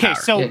 got a lot of Okay, power.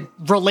 so Yeah.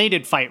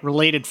 related fight.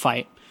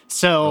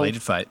 So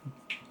Related fight.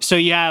 So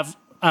you have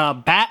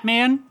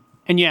Batman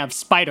and you have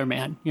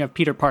Spider-Man. You have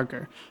Peter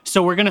Parker.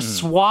 So we're gonna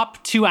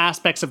swap two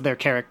aspects of their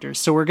characters.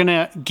 So we're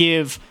gonna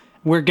give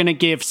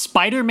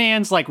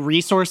Spider-Man's like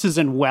resources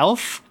and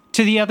wealth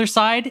to the other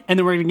side, and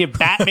then we're gonna give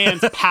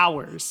Batman's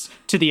powers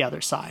to the other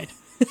side.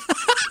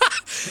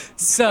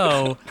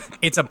 So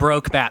it's a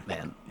broke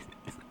Batman.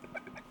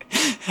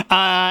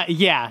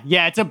 Yeah,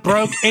 it's a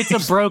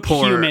broke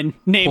human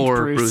named poor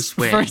Bruce, Bruce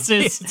Wayne.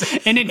 versus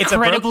an It's a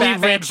broke incredibly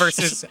Batman rich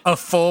versus a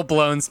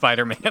full-blown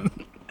Spider-Man.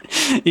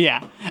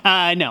 Yeah,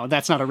 no,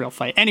 that's not a real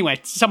fight. Anyway,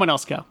 someone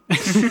else go.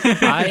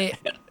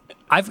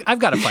 I've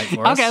got a fight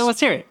for us. Okay, let's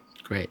hear it.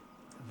 Great.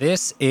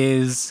 This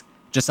is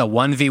just a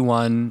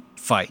 1v1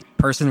 fight,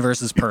 person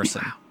versus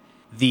person.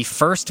 The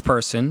first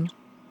person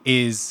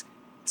is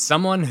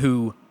someone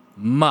who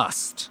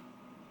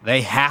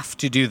they have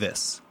to do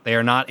this. They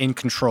are not in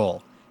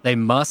control. They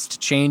must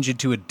change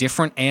into a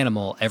different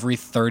animal every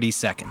 30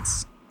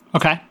 seconds.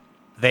 Okay.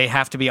 They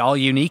have to be all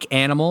unique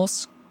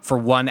animals for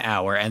 1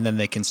 hour, and then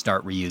they can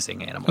start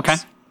reusing animals. Okay.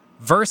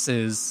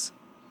 Versus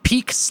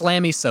peak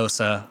Slammy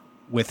Sosa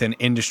with an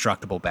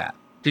indestructible bat.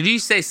 Did you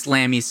say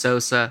Slammy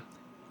Sosa?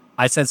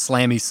 I said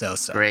Slammy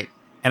Sosa. Great.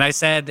 And I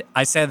said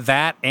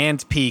that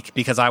and peak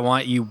because I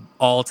want you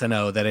all to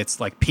know that it's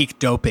like peak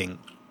doping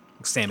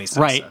Sammy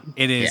Sosa. Right.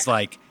 It is Yeah.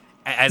 like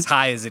as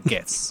high as it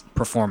gets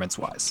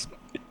performance-wise.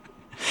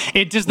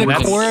 Does the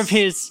That's- core of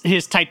his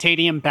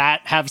titanium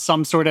bat have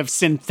some sort of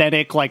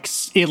synthetic, like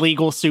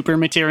illegal super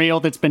material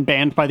that's been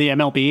banned by the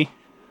MLB?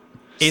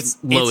 It's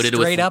loaded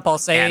with straight up, I'll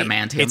say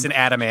adamantium. it's an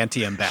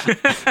adamantium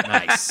bat.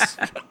 Nice.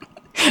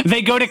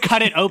 They go to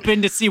cut it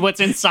open to see what's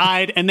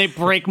inside, and they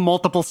break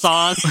multiple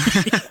saws.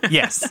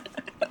 Yes.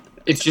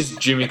 It's just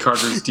Jimmy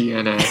Carter's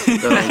DNA.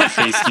 That old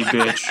tasty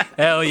bitch.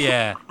 Hell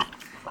yeah.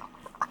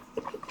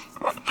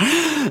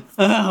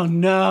 Oh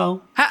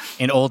no!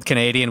 An old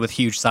Canadian with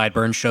huge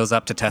sideburns shows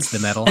up to test the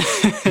metal.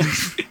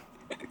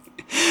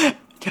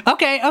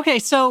 Okay.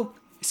 So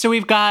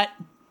we've got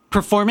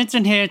performance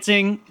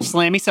enhancing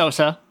Slammy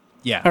Sosa.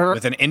 Yeah, Er-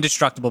 with an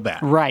indestructible bat.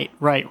 Right.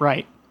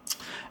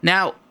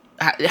 Now,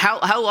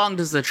 how long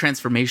does the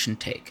transformation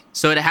take?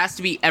 So it has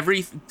to be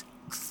every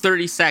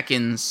 30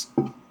 seconds.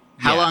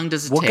 How Yeah. long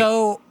does it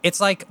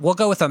take? We'll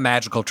go with a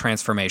magical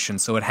transformation,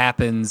 so it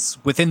happens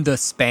within the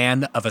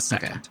span of a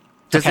second.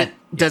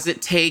 Does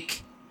it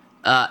take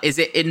is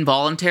it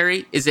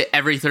involuntary? Is it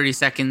every 30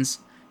 seconds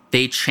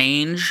they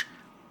change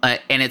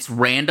and it's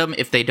random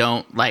if they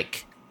don't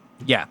like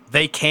Yeah,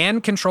 they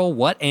can control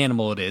what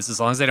animal it is as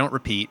long as they don't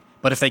repeat.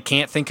 But if they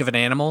can't think of an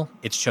animal,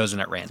 it's chosen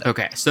at random.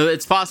 Okay, so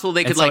it's possible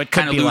they could so like it could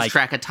kind of be lose like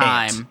track of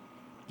time. ant.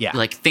 Yeah,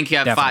 Like think you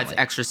have 5 definitely.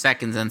 extra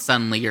seconds and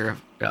suddenly you're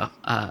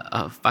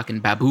a fucking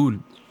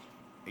baboon.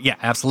 Yeah,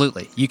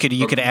 absolutely. You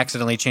could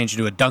accidentally change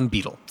into a dung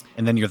beetle,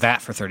 and then you're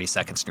that for 30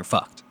 seconds, and you're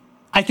fucked.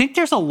 I think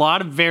there's a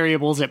lot of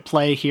variables at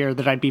play here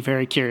that I'd be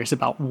very curious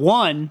about.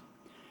 One,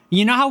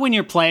 you know how when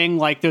you're playing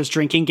like those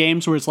drinking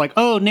games where it's like,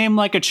 oh, name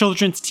like a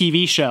children's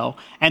TV show,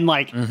 and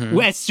like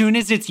as soon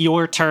as it's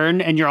your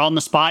turn and you're on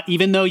the spot,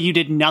 even though you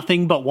did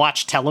nothing but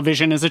watch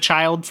television as a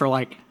child for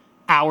like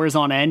hours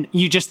on end,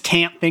 you just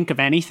can't think of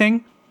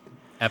anything.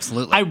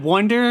 Absolutely. I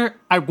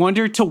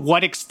wonder to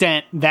what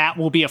extent that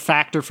will be a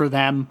factor for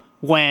them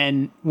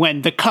when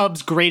the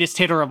Cubs' greatest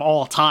hitter of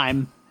all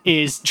time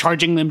is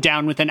charging them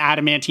down with an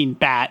adamantine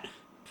bat.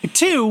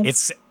 Two,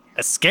 it's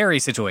a scary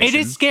situation. it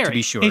is scary. To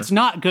be sure. It's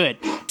not good.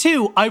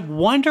 Two, I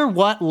wonder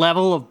what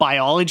level of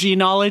biology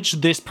knowledge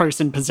this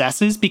person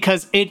possesses,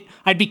 because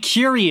I'd be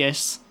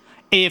curious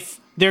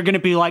if they're going to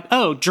be like,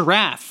 oh,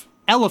 giraffe,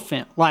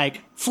 elephant,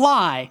 like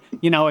fly,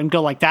 and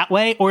go like that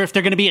way, or if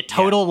they're going to be a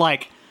total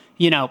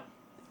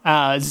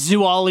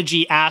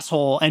zoology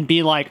asshole and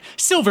be like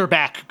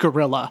silverback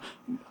gorilla.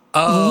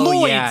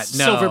 Lloyd's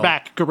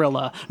silverback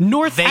gorilla.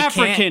 North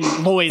African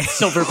Lloyd's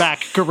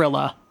silverback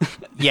gorilla.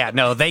 Yeah,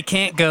 no, they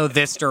can't go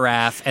this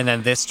giraffe and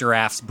then this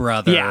giraffe's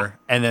brother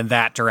and then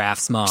that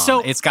giraffe's mom.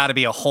 So it's got to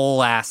be a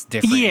whole ass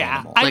different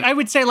animal. I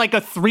would say like a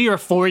 3 or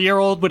 4 year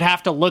old would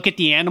have to look at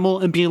the animal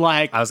and be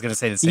like, I was going to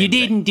say the same you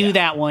didn't thing. do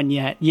that one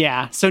yet.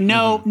 Yeah. So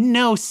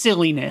no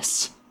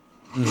silliness.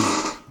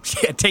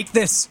 Yeah, take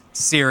this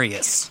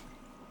serious.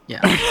 Yeah.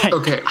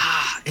 Okay.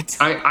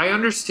 I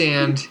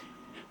understand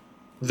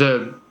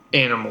the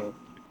animal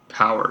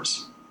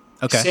powers.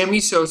 Okay. Sammy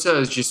Sosa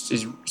is just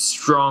a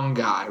strong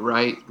guy,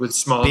 right? With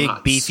small Big,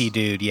 nuts. beefy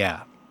dude,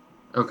 yeah.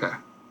 Okay.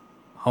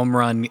 Home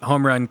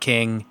run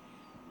king,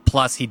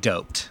 plus he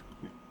doped,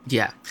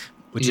 Yeah.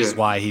 which is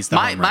why he's the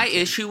home run My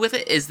king. issue with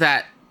it is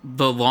that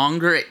the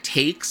longer it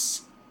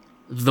takes,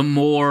 the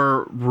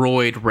more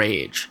roid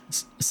rage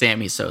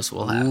Sammy Sosa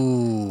will have.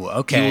 Ooh,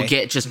 okay. You will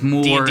get just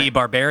more D&D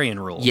barbarian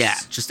rules. Yeah,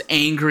 just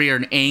angrier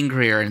and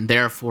angrier, and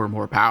therefore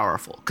more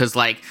powerful. Because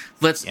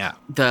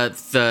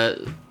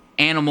the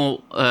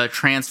animal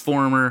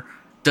transformer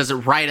does it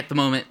right at the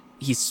moment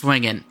he's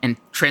swinging and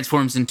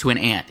transforms into an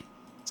ant.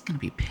 It's gonna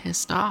be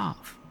pissed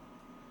off,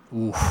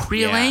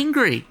 real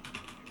angry.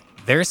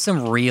 There's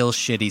some real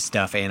shitty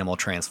stuff Animal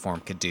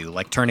Transform could do,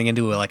 like turning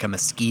into like a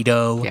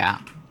mosquito. Yeah,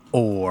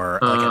 Or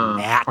like a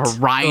gnat. a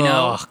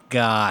rhino. Oh,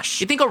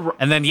 gosh. You think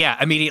And then,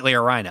 immediately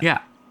a rhino. yeah.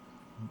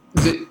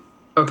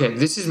 Okay,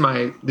 this is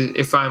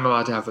if I'm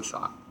allowed to have a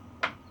thought.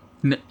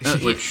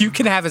 You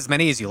can have as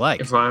many as you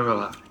like. If I'm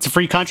allowed. It's a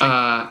free country.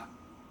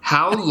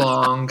 How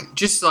long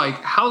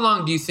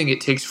do you think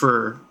it takes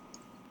for,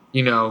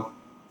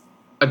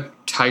 a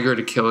tiger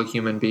to kill a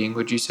human being,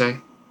 would you say?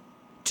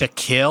 To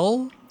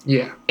kill?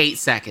 Yeah. 8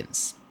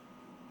 seconds.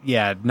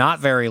 Yeah, not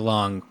very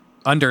long.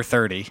 Under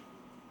 30.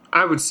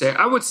 I would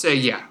say,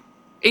 yeah.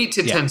 8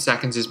 to 10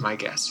 seconds is my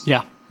guess.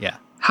 yeah. Yeah.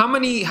 How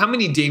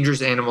many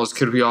dangerous animals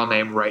could we all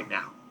name right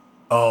now?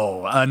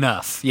 Oh,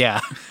 enough.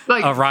 Yeah.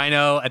 Like- a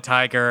rhino, a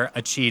tiger,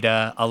 a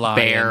cheetah, a lion.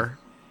 Bear.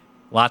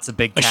 Lots of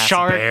big A cats.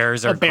 shark,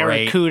 Bears are a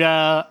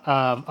barracuda,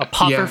 a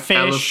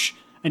pufferfish,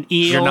 an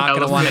eel. You're not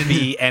going to want to Elephant.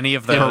 be any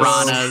of those.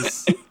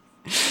 Piranhas.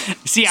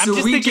 See, I'm So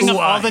just we thinking of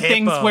do all a the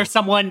things hippo. where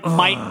someone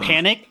might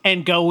panic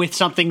and go with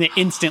something that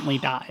instantly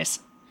dies.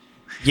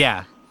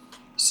 Yeah.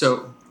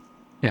 So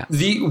Yeah.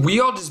 we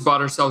all just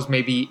bought ourselves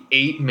maybe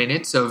 8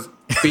 minutes of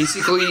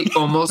basically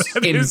almost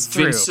That is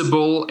true.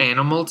 invincible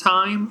animal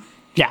time.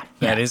 Yeah.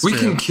 That is We true.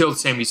 can kill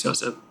Sammy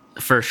Sosa.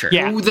 For sure.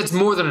 Yeah. Ooh, that's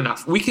more than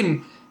enough. We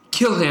can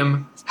kill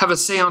him, have a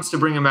seance to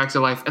bring him back to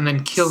life, and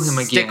then kill him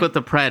again. Stick with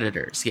the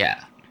predators.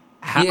 Yeah.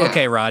 Yeah.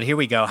 Okay, Rod, here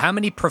we go. How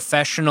many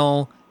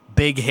professional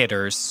big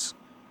hitters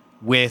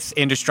with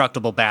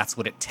indestructible bats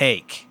would it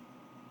take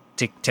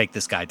to take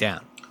this guy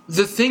down?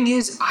 The thing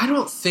is, I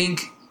don't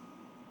think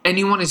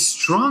anyone is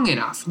strong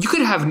enough. You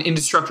could have an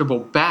indestructible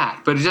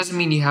bat, but it doesn't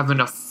mean you have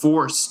enough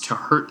force to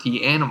hurt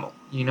the animal.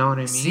 You know what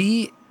I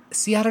mean?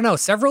 See, I don't know.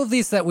 Several of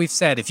these that we've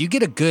said, if you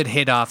get a good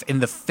hit off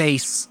in the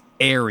face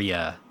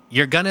area,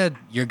 you're gonna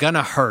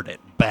hurt it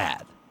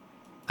bad.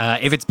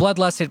 If it's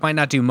bloodlust, it might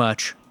not do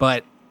much,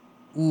 but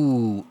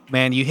ooh,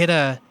 man, you hit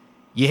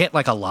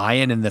like a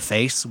lion in the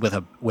face with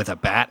a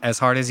bat as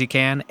hard as you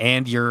can,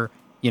 and you're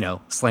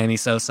Slaney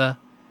Sosa.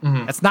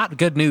 Mm-hmm. That's not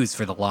good news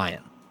for the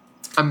lion.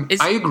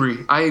 I agree.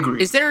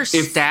 Is there a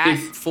stat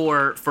if-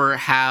 for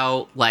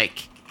how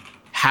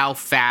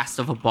fast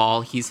of a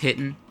ball he's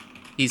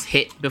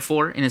hit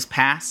before in his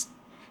past?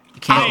 You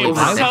I am over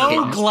so 10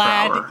 miles per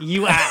glad hour.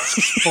 you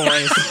asked,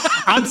 boys.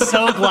 I'm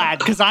so glad,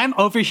 because I'm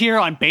over here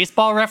on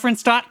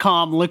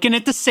baseballreference.com looking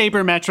at the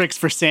sabermetrics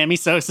for Sammy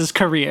Sosa's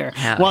career.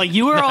 Yeah. While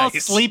you were all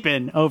Nice.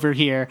 sleeping over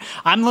here,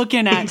 I'm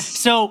looking at...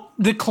 So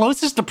the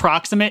closest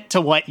approximate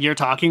to what you're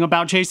talking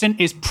about, Jason,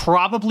 is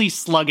probably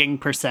slugging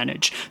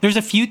percentage. There's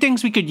a few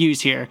things we could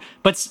use here,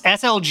 but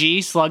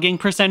SLG, slugging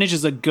percentage,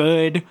 is a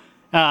good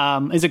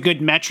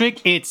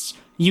metric. It's...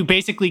 You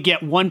basically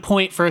get 1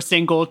 point for a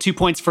single, 2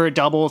 points for a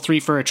double, 3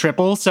 for a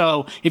triple.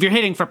 So if you're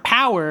hitting for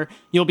power,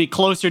 you'll be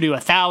closer to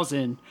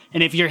 1,000.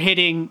 And if you're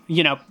hitting,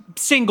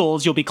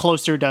 singles, you'll be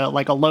closer to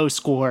like a low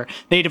score.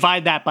 They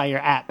divide that by your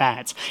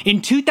at-bats. In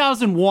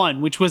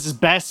 2001, which was his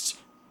best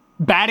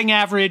batting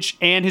average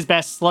and his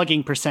best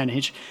slugging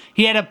percentage,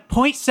 he had a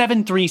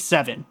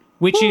 .737,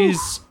 which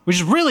is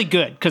really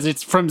good because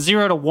it's from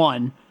 0 to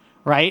 1,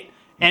 right?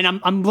 And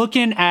I'm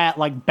looking at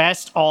like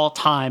best all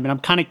time, and I'm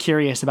kind of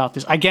curious about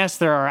this. I guess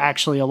there are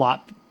actually a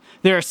lot.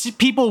 There are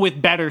people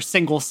with better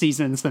single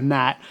seasons than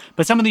that,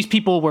 but some of these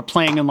people were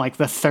playing in like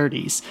the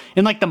 30s.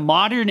 In like the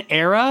modern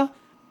era,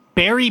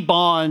 Barry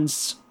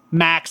Bonds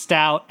maxed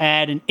out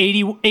at an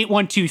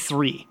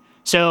 8123.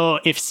 So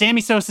if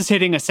Sammy Sosa's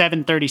hitting a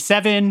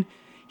 737,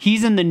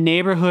 he's in the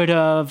neighborhood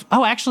of,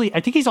 actually,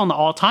 I think he's on the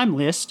all-time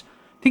list.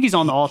 I think he's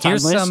on the all-time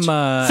Here's list.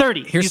 some,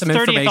 30. here's He's some 30th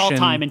information.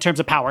 all-time in terms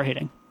of power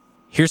hitting.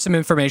 Here's some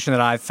information that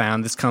I've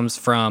found. This comes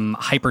from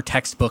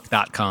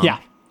hypertextbook.com. Yeah.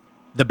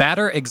 The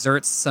batter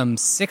exerts some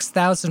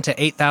 6,000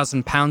 to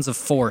 8,000 pounds of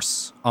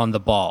force on the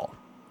ball.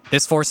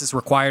 This force is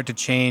required to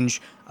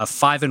change a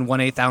 5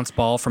 1/8 ounce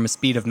ball from a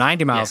speed of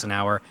 90 miles an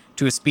hour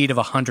to a speed of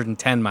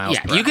 110 miles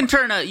per hour.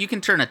 you can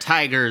turn a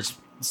tiger's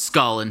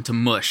skull into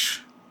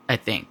mush, I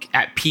think,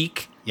 at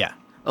peak. Yeah.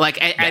 Like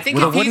I think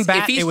With a if wooden he's, bat,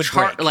 if he's it would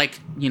break. like,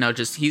 you know,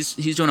 just he's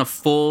doing a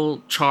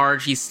full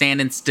charge, he's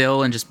standing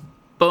still and just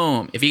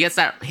boom. If he gets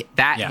that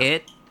Yeah.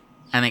 hit,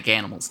 I think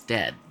Animal's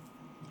dead.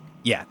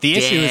 Yeah. The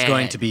issue is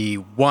going Dead. to be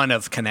one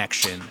of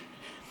connection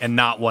and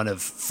not one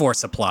of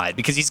force applied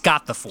because he's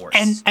got the force.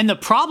 And the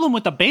problem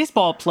with the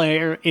baseball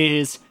player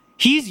is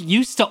he's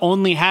used to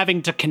only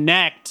having to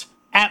connect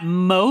at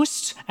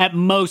most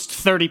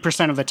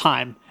 30% of the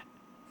time.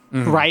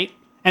 Right?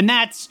 And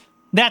that's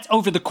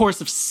over the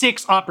course of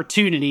 6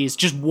 opportunities.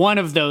 Just one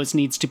of those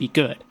needs to be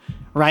good,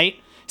 right?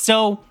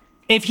 So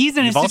if he's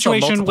in You've a also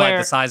situation multiplied where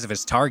the size of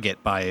his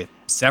target by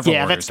several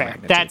orders of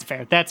magnitude.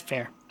 That's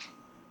fair.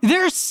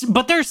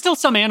 But there's still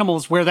some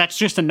animals where that's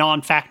just a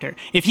non-factor.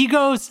 If he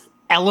goes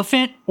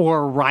elephant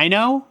or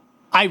rhino,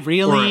 Or a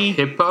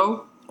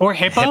hippo. or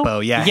hippo. Hippo,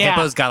 yeah.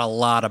 Hippo's got a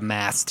lot of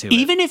mass to it.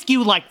 Even if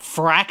you like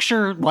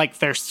fracture like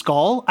their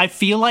skull, I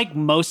feel like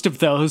most of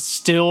those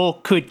still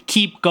could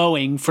keep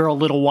going for a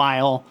little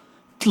while.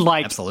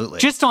 Like Absolutely.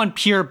 just on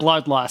pure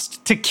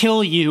bloodlust to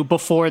kill you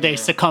before they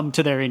succumb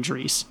to their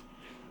injuries.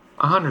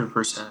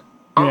 100%.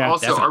 Yeah,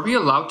 Also, definitely. are we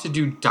allowed to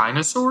do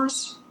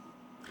dinosaurs?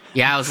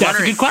 Yeah, I was That's a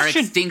wondering, good question.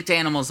 are extinct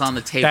animals on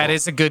the table? That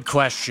is a good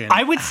question.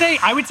 I would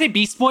say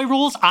Beast Boy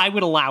rules, I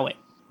would allow it.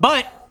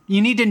 But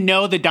you need to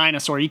know the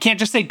dinosaur. You can't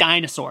just say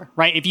dinosaur,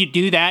 right? If you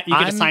do that, you get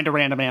I'm- assigned a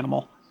random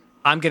animal.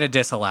 I'm going to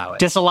disallow it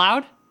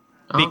Disallowed?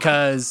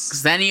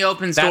 because Then he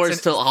opens That's doors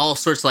an- to all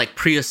sorts of like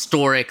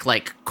prehistoric,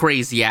 like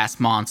crazy ass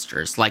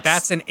monsters, like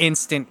that's an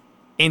instant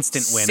win, I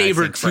think, for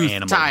saber-toothed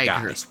animal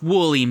tigers, guy.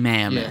 woolly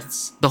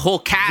mammoths, the whole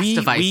cast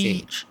of Ice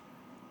Age.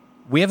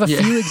 We have a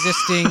few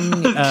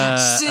existing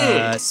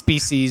Sick.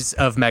 species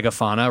of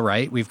megafauna,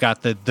 right? We've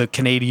got the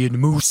Canadian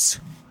moose.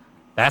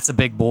 That's a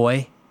big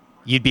boy.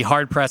 You'd be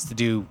hard pressed to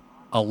do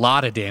a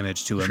lot of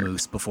damage to a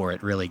moose before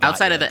it really got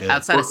Outside you of the good.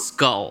 outside of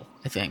skull,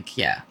 I think.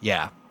 Yeah,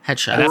 Yeah,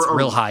 headshot. and that's Or-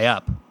 real high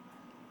up.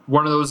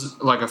 One of those,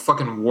 like a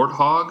fucking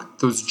warthog,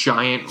 those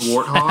giant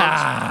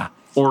warthogs,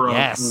 or a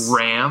Yes.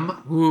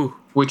 ram, Ooh.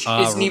 which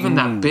isn't even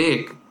that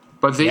big.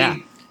 But they, Yeah.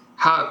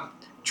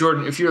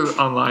 Jordan, if you're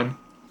online,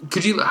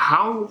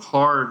 how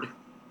hard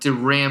do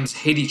rams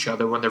hit each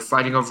other when they're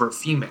fighting over a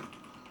female?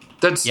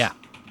 That's, Yeah.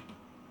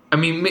 I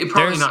mean, probably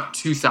There's- not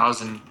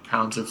 2,000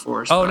 pounds of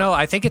force. Oh but- no,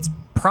 I think it's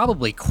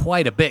probably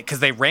quite a bit because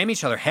they ram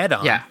each other head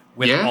on Yeah.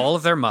 with Yeah. all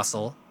of their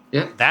muscle.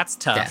 Yeah. That's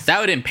tough. Yeah, that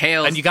would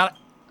impale and you got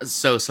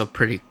so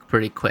pretty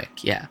quick.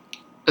 Yeah.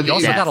 you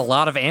also Yeah. got a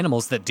lot of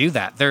animals that do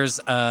that. There's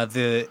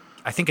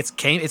I think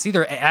it's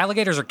either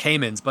alligators or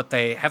caimans, but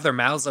they have their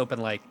mouths open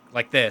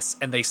like this,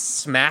 and they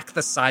smack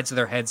the sides of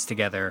their heads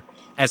together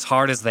as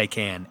hard as they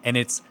can, and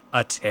it's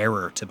a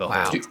terror to behold.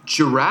 Wow. Dude,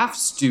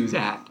 giraffes do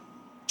that.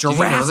 you know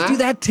Giraffes that? do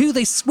that too.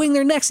 They swing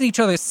their necks at each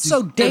other. It's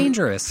so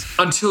dangerous.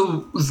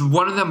 Until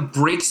one of them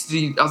breaks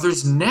the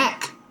other's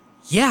neck.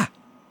 Yeah.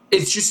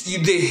 It's just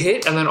they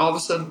hit, and then all of a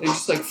sudden they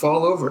just like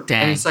fall over,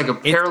 Dang. and it's like a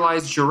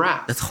paralyzed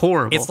giraffe. That's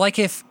horrible. It's like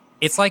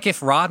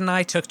if Rod and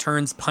I took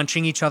turns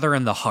punching each other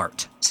in the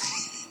heart.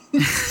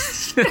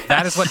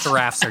 That is what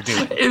giraffes are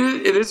doing.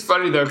 It is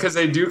funny though because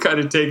they do kind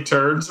of take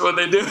turns when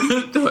they do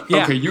it.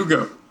 Yeah. Okay, you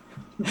go.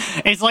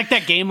 It's like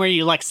that game where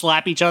you like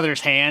slap each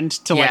other's hand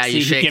to like see you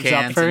who shake gives up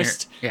hands and you're-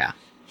 first. Yeah.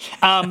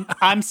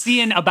 I'm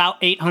seeing about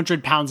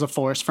 800 pounds of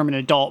force from an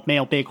adult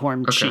male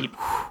bighorn sheep,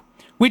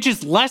 which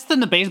is less than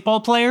the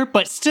baseball player,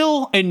 but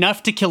still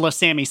enough to kill a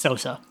Sammy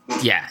Sosa.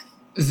 Yeah.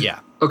 Yeah.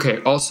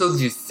 Okay. Also,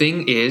 the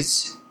thing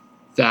is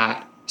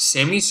that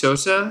Sammy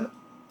Sosa,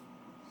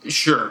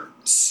 sure,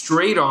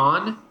 straight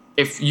on.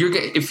 If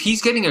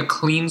he's getting a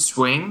clean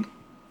swing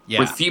Yeah.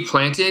 with feet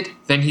planted,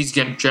 then he's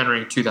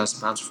generating 2,000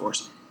 pounds of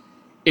force.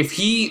 If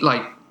he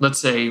let's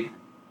say,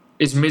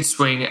 is mid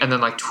swing and then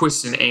like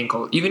twists an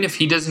ankle, even if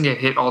he doesn't get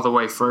hit all the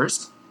way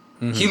 1st,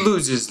 he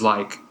loses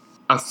like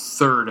a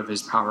third of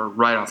his power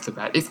right off the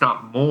bat, if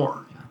not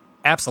more.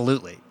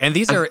 Absolutely. And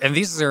these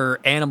are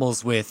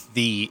animals with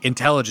the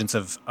intelligence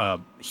of a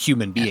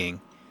human being.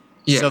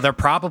 Yeah. So they're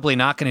probably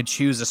not going to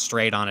choose a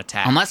straight on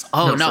attack. Unless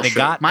they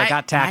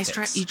got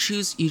tactics. You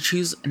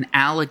choose an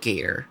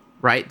alligator,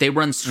 right? They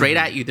run straight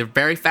at you. They're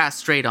very fast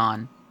straight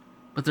on.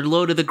 but they're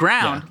low to the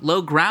ground,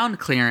 low ground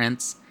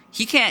clearance.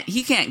 He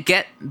can't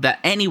get that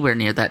anywhere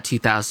near that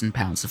 2,000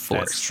 pounds of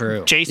force. That's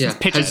true. Jason's Yeah,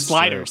 pitching that's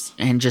sliders.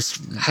 And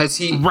just Has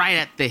he? right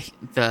at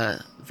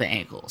the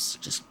ankles.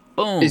 Just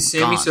boom. Is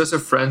Sammy gone. Sosa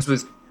friends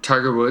with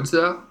Tiger Woods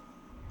though?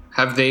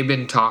 Have they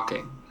been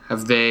talking?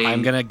 Have they?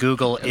 I'm gonna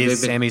Google they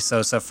is been- Sammy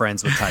Sosa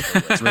friends with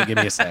Tiger Woods? Really, give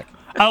me a sec.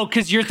 Oh,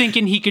 because you're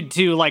thinking he could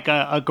do like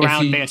a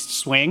ground-based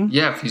swing?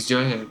 Yeah, if he's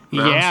doing a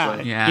ground Yeah.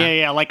 swing.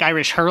 Yeah. like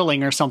Irish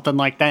hurling or something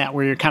like that,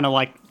 where you're kind of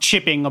like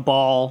chipping a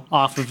ball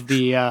off of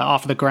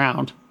the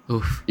ground.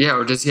 Oof. Yeah,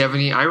 or does he have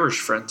any Irish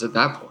friends at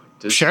that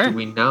point? Sure. Do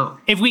we know?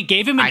 If we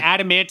gave him an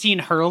adamantine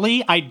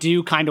hurley, I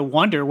do kind of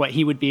wonder what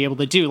he would be able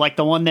to do. Like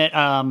the one that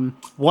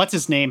what's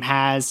his name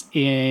has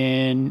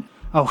in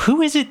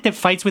who is it that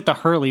fights with the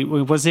hurley?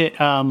 Was it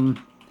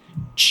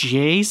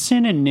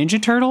Jason and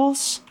Ninja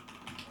Turtles?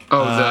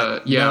 Oh,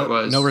 no, it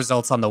was. no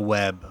results on the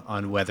web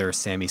on whether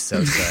Sammy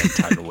Sosa and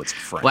Tiger Woods are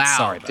friends. Wow.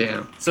 Sorry about that.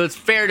 Damn. So it's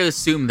fair to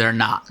assume they're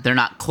not. They're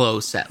not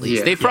close, at least.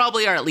 Yeah. They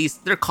probably are. At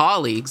least they're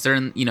colleagues. They're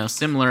in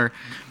similar.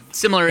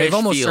 They've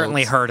almost fields.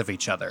 certainly heard of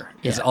each other.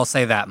 Yeah. I'll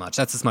say that much.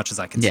 That's as much as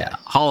I can Yeah, say.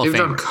 Hall of They've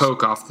done Famers.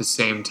 coke off the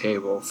same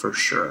table for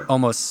sure.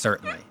 Almost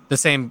certainly. The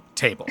same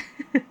table.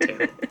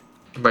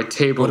 By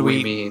table, What do we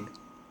we- mean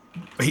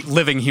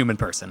Living human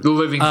person. the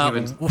living Uh,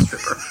 human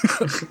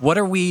stripper. What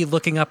are we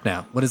looking up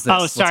now? What is this? Oh,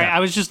 What's sorry. I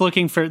happening? was just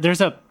looking for.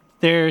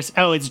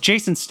 It's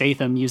Jason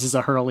Statham uses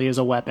a hurley as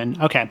a weapon.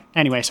 Okay.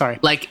 Anyway, sorry.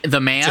 Like the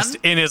man. Just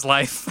in his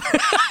life.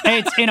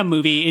 It's in a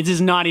movie. It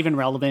is not even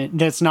relevant.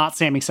 That's not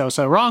Sammy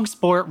Sosa. Wrong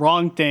sport,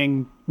 wrong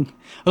thing.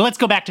 Let's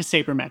go back to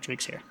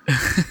sabermetrics here.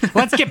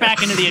 Let's get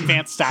back into the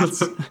advanced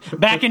stats.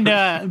 Back into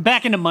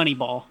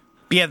Moneyball.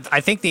 Yeah, I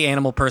think the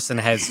animal person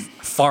has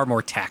far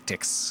more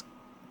tactics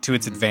to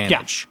its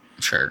advantage.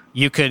 Sure.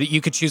 You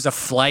could choose a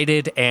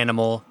flighted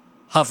animal,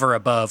 hover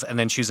above, and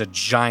then choose a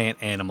giant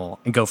animal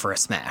and go for a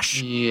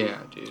smash. Yeah,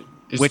 dude.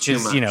 It's Which too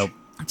is, much.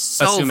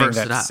 So assuming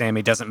versatile. that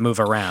Sammy doesn't move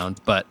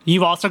around, but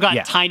You've also got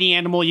Yeah. tiny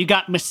animal. You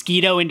got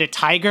mosquito into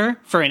tiger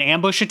for an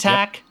ambush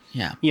attack.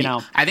 Yeah. You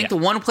know. I think the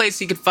one place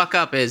he could fuck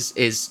up is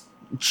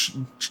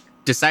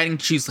deciding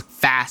to choose a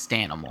fast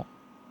animal,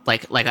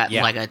 like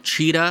Yeah. a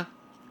cheetah,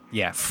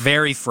 yeah,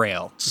 very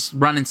frail. just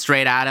running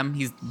straight at him.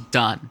 He's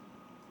done.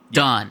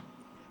 Done.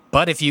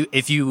 But if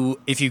you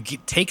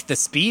take the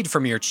speed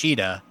from your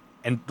cheetah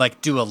and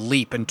like do a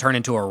leap and turn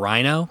into a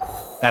rhino,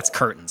 that's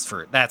curtains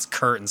for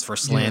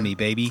Slammy,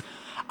 baby.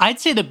 I'd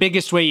say the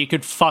biggest way you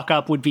could fuck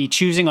up would be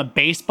choosing a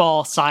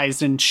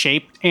baseball-sized and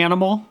shaped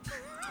animal.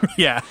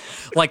 Yeah,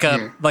 like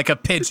a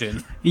pigeon.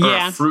 Or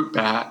Yeah. a fruit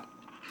bat.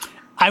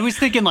 I was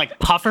thinking like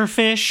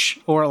pufferfish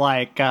or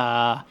like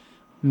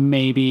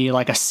maybe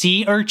like a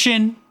sea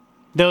urchin.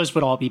 Those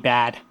would all be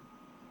bad.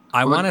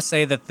 I want to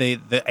say that the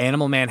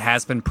animal man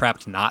has been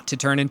prepped not to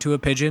turn into a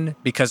pigeon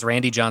because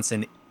Randy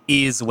Johnson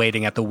is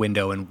waiting at the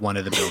window in one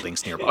of the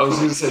buildings nearby. I was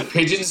going to say,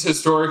 pigeons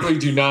historically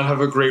do not have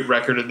a great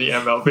record in the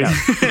MLB.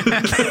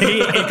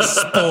 They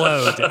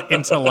explode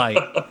into light.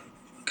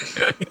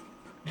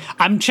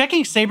 I'm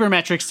checking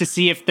sabermetrics to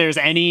see if there's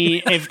any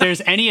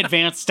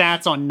advanced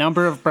stats on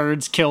number of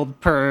birds killed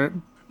per.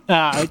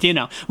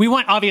 We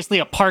want obviously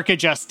a park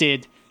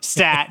adjusted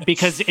stat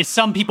because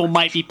some people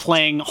might be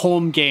playing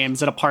home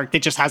games at a park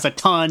that just has a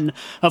ton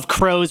of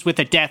crows with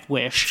a death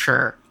wish.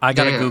 Sure. I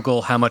gotta Yeah.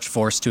 Google how much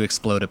force to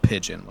explode a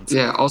pigeon. One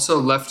second. Yeah, also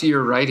lefty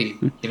or righty,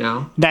 you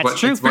know? That's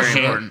true. What Very hand,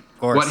 important. Of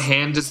course. what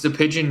hand does the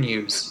pigeon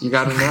use? You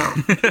got to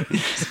know.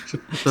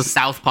 Those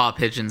southpaw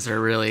pigeons are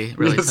really,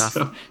 really tough.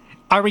 So-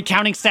 Are we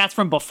counting stats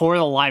from before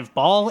the live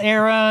ball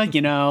era?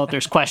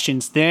 There's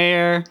questions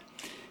there.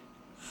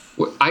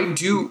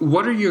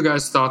 What are your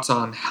guys' thoughts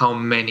on how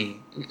many?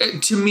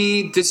 To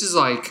me, this is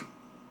like,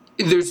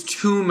 there's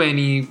too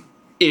many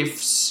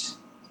ifs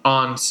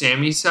on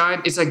Sammy's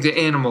side. It's like the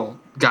animal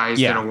guy is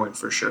Yeah. going to win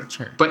for sure.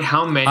 Sure. But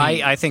how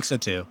many? I think so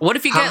too. What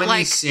if you how get many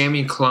like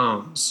Sammy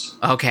clones?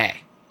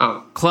 okay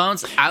Oh,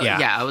 clones?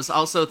 Yeah. I was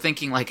also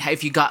thinking like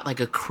if you got like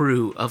a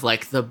crew of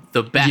like the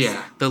best,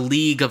 Yeah. the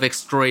League of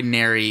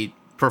Extraordinary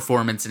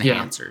Performance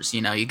Yeah. Enhancers.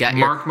 You got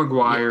Mark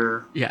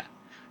McGuire. your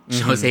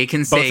Jose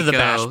Canseco, Both of the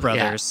Bash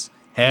brothers.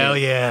 Hell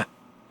yeah.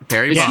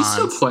 Barry Is he Bonds.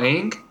 still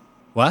playing?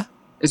 What?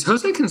 Is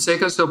Jose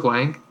Canseco still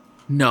playing?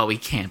 No, he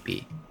can't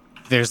be.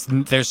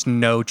 There's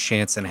no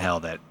chance in hell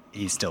that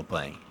he's still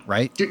playing,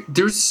 right?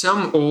 There was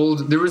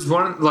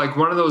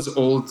one of those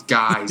old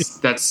guys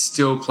that's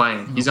still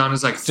playing. He's on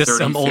his like 30, Just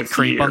some old 50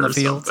 creep on the or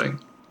field? something.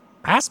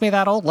 Pass me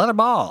that old leather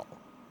ball.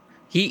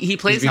 He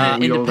plays in being an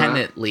wheeled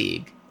independent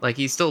league. Like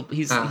he's not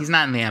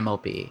in the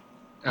MLB.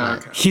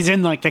 Okay. He's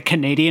in like the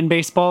Canadian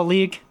Baseball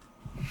League,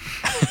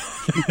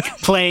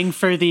 playing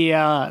for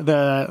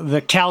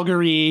the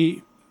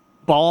Calgary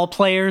Ball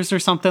Players or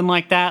something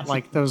like that.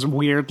 Like those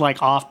weird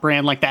like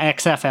off-brand like the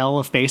XFL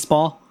of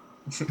baseball.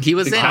 He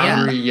was The in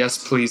Calgary,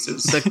 yes,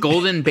 pleases. the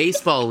Golden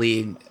Baseball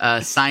League.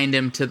 Signed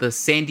him to the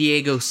San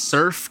Diego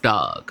Surf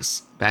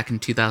Dogs back in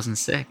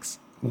 2006.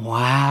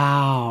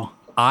 Wow.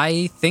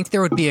 I think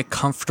there would be a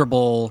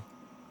comfortable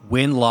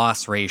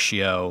win-loss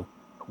ratio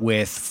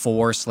with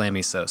 4 Slammy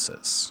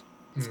Sosas.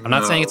 I'm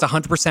not saying it's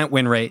 100%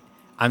 win rate.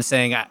 I'm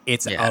saying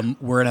it's Yeah.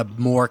 we're in a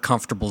more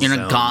comfortable In a zone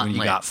when gauntlet.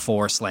 you got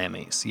 4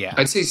 slammies. Yeah,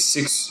 I'd say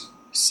six.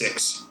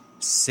 6.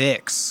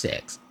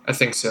 6. I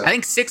think so. I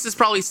think 6 is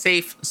probably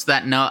safe. So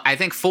that I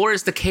think 4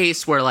 is the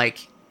case where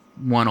like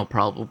one will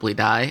probably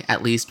die.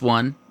 At least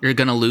one. You're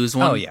gonna lose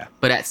one. Oh, yeah.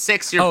 But at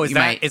 6,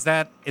 Is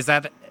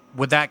that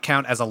would that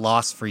count as a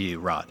loss for you,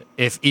 Rod?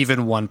 If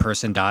even one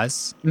person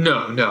dies, no.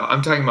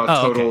 I'm talking about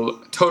Oh,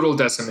 okay. total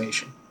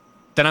decimation.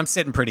 then I'm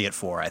sitting pretty at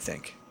 4. I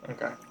think.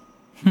 Okay.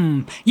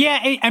 Yeah,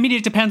 I mean,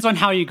 it depends on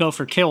how you go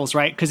for kills,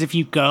 right? Because if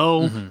you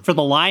go for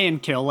the lion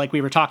kill, like we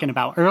were talking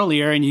about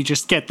earlier, and you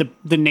just get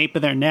the nape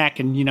of their neck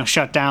and,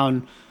 shut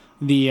down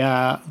the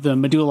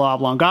medulla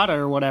oblongata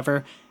or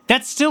whatever,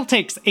 that still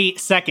takes 8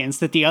 seconds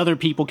that the other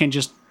people can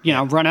just,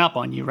 run up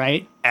on you,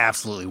 right?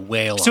 Absolutely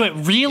wail. So on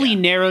it really Yeah.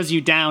 narrows you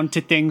down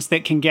to things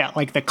that can get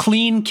like the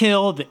clean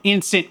kill, the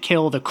instant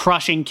kill, the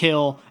crushing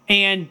kill,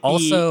 and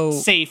Also- be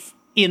safe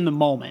in the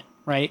moment,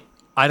 right?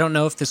 I don't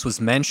know if this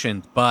was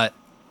mentioned, but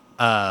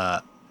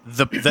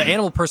the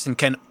animal person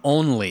can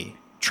only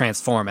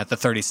transform at the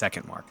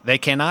 30-second mark. They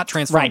cannot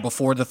transform Right.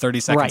 before the 30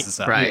 seconds Right. is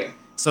up. Right. Yeah.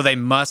 So they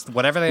must,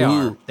 whatever they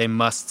Ooh. are, they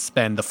must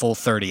spend the full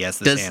 30 as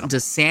this animal.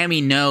 Does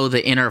Sammy know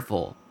the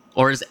interval,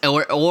 does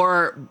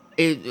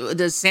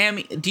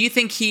Sammy? Do you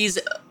think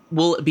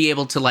will be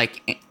able to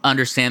like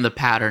understand the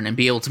pattern and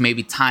be able to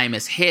maybe time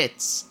his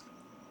hits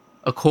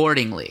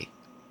accordingly?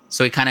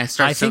 So he kind of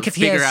starts think to if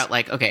he figure has- out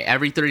like, okay,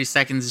 every 30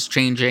 seconds is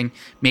changing.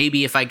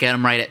 Maybe if I get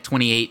him right at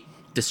 28,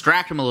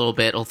 distract him a little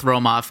bit, it'll throw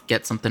him off,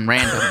 get something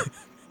random.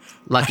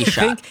 Lucky I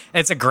shot. think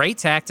it's a great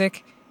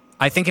tactic.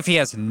 I think if he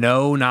has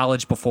no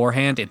knowledge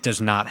beforehand, it does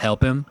not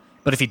help him.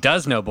 But if he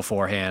does know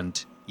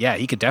beforehand, yeah,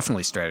 he could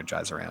definitely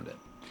strategize around it.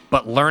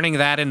 But learning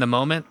that in the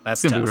moment,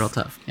 that's It's gonna tough. be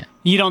real tough. Yeah.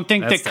 You don't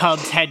think That's the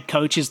Cubs head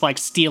coach is like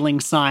stealing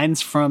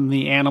signs from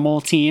the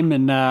animal team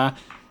and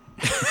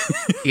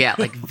Yeah,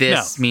 like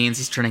this means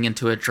he's turning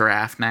into a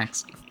giraffe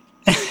next.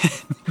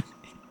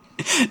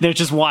 they're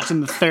just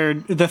watching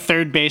the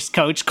third base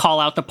coach call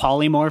out the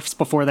polymorphs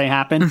before they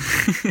happen?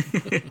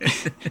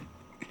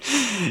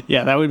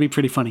 Yeah, that would be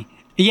pretty funny.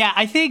 Yeah,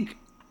 I think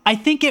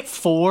at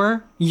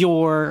 4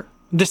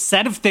 the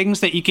set of things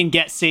that you can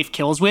get safe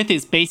kills with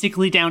is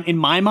basically down, in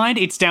my mind,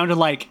 it's down to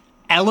like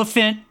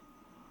elephant,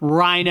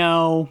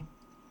 rhino,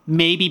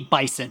 maybe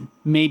bison.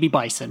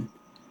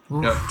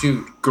 No,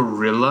 dude,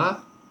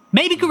 gorilla.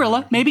 Maybe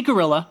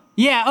gorilla.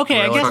 Yeah,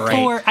 okay,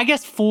 Gorilla, I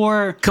guess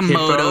 4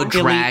 Komodo Hippo?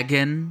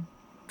 dragon.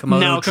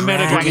 No, Komodo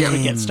dragons would get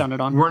Dragon.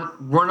 stunted on.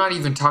 We're not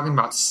even talking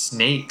about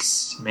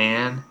snakes,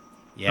 man.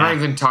 We're not Yeah,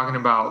 even talking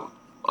about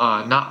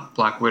not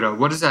Black Widow.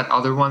 What is that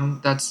other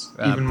one that's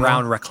even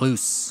brown more?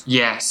 recluse.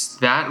 Yes,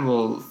 that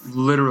will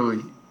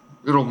literally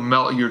it'll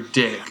melt your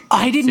dick.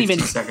 I didn't 15 even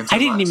seconds I or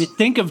didn't less. even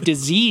think of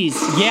disease.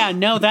 Yeah,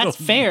 no, that's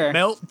fair.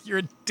 Melt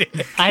your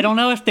dick. I don't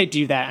know if they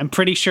do that. I'm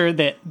pretty sure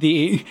that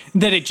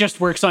that it just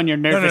works on your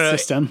nervous no.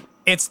 system.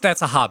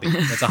 That's a hobby.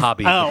 That's a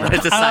hobby. Oh,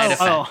 It's a side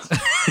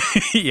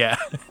effect. Yeah.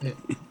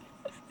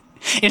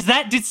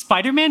 Did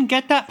Spider-Man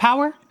get that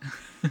power?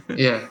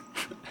 Yeah.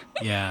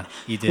 Yeah,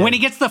 he did. When he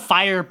gets the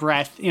fire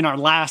breath in our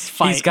last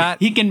fight,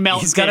 he can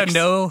melt He's got dicks.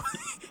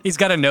 he's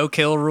got a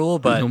no-kill rule,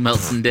 but He'll melt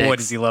some dicks. boy,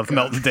 does he love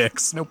melting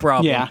dicks. No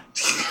problem. Yeah.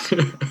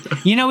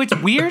 It's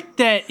weird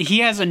that he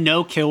has a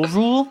no-kill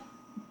rule,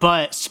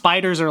 but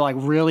spiders are like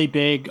really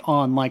big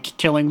on like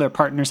killing their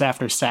partners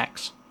after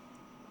sex.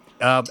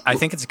 I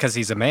think it's because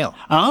he's a male.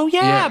 Oh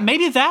yeah, Yeah.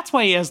 maybe that's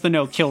why he has the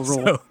no-kill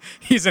rule. So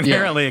he's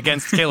inherently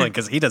against killing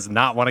because he does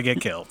not want to get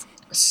killed.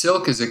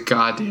 Silk is a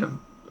goddamn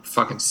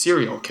fucking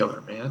serial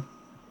killer, man.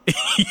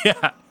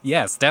 Yeah.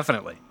 Yes,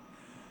 definitely.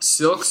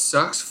 Silk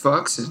sucks,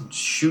 fucks, and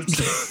shoots.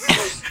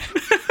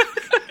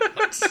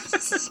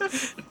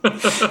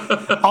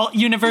 All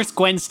Universe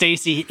Gwen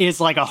Stacy is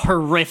like a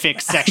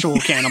horrific sexual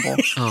cannibal.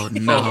 Oh Oh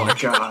no. my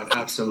god,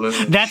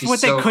 absolutely. That's She's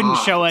what they so couldn't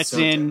hot, show us so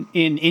in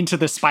Into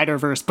the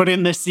Spider-Verse, but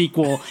in the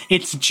sequel,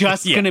 it's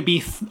just Yeah. going to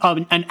be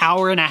an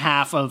hour and a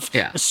half of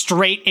Yeah.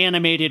 straight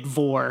animated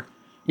vor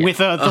with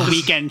the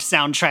Weekend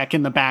soundtrack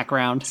in the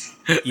background.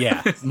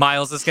 Yeah.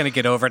 Miles is going to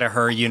get over to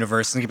her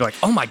universe and he'll be like,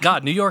 oh my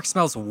God, New York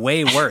smells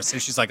way worse.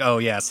 And she's like, oh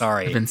yeah,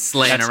 sorry. I've been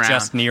slaying That's around.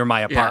 just near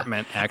my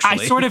apartment,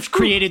 actually. I sort of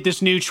created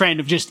this new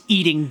trend of just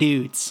eating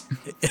dudes.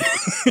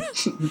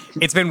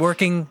 It's been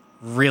working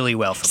really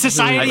well for me.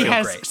 Society I feel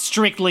has great.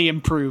 strictly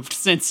improved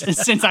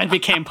since I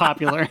became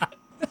popular.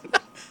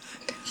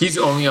 He's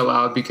only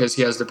allowed because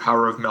he has the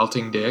power of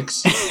melting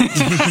dicks.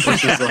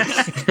 Which is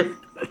like,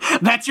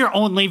 That's your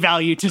only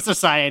value to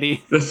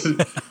society.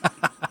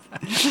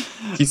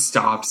 he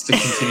stops the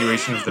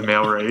continuation of the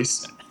male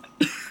race.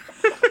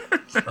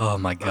 Oh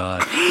my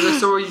God.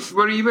 So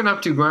what have you been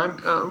up to, Grime?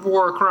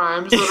 War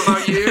crimes. What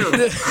about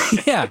you?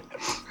 Yeah.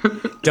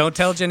 Don't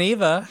tell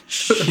Geneva.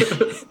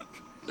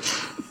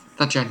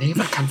 The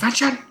Geneva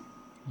Convention.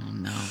 Oh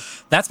no.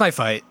 That's my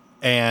fight,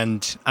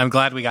 and I'm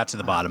glad we got to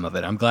the bottom of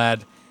it. I'm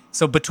glad.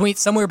 So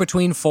somewhere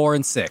between 4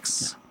 and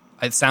 6.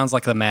 It sounds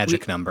like the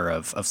magic number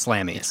of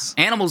slammies.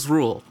 Animals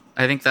rule.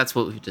 I think that's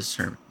what we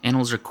determined.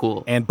 Animals are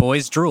cool. And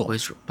boys drool.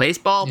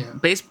 Baseball,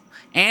 Yeah.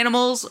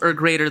 animals are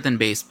greater than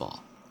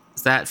baseball.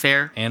 Is that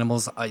fair?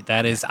 Animals, I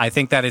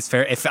think that is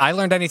fair. If I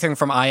learned anything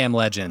from I Am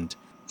Legend,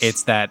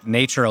 it's that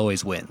nature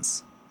always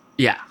wins.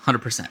 Yeah,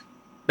 100%.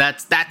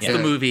 That's Yeah. the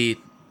movie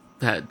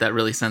that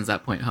really sends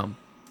that point home,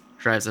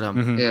 drives it home.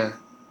 Mm-hmm. Yeah.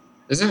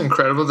 Isn't it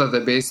incredible that they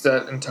based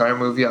that entire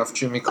movie off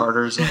Jimmy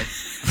Carter's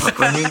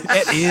upbringing?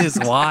 It is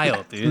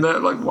wild, Isn't dude.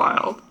 that like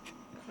wild?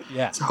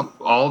 Yeah. It's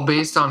all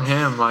based on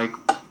him, like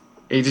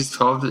ages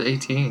 12 to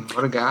 18.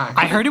 What a guy.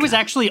 I heard it was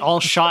actually all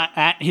shot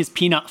at his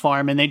peanut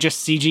farm, and they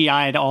just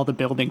CGI'd all the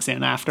buildings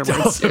in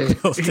afterwards.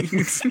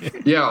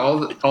 Yeah,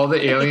 all the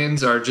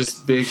aliens are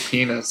just big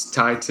peanuts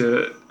tied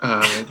to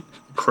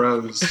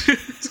crows.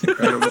 It's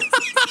incredible.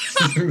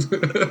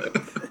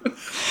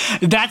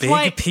 That's Big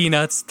why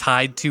peanuts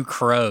tied to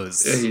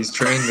crows. Yeah, he's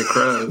trained the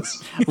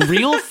crows.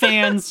 real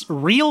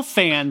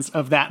fans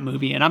of that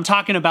movie, and I'm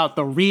talking about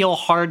the real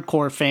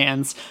hardcore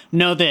fans,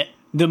 know that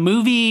the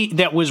movie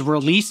that was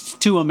released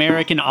to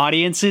American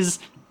audiences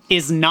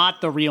is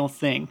not the real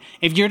thing.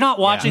 If you're not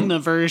watching the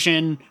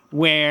version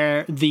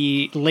where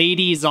the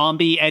lady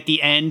zombie at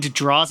the end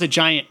draws a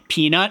giant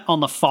peanut on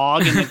the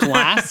fog in the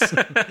glass,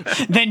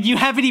 then you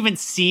haven't even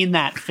seen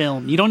that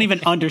film. You don't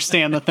even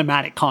understand the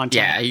thematic content.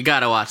 Yeah, you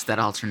gotta watch that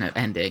alternate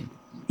ending.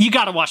 You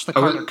got to watch the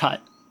Carter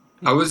cut.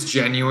 I was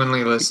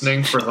genuinely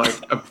listening for like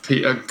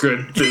a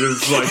good bit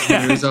of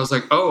like news. I was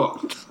like,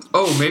 oh,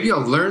 maybe I'll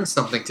learn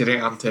something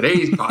today on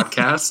today's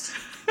podcast.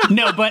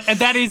 No, but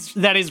that is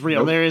real.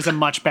 Nope. There is a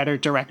much better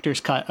director's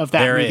cut of that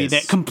There movie is.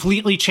 that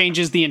completely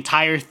changes the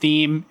entire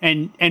theme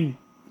and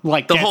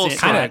like The gets whole it.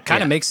 kind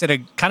Kind of Yeah. makes it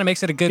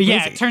a good Yeah,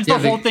 movie. it turns Yeah,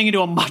 the whole they- thing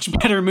into a much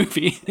better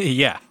movie.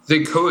 Yeah.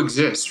 They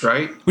coexist,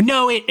 right?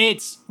 No,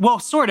 it's well,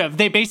 sort of.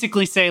 They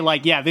basically say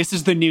like, yeah, this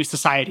is the new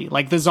society.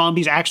 Like the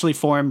zombies actually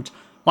formed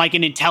like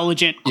an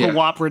intelligent, Yeah.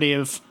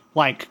 cooperative,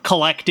 like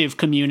collective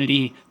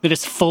community that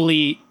has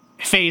fully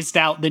phased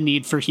out the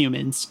need for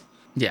humans.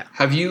 Yeah.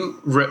 Have you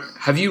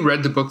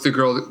read the book The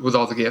Girl with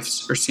All the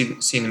Gifts or seen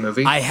the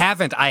movie? I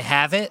haven't. I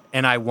have it,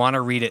 and I want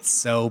to read it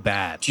so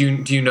bad. do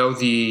you know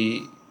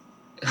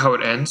how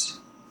it ends?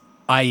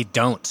 I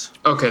don't.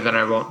 Okay, then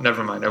I won't.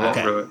 Never mind. I won't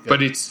Okay, ruin it.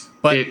 good.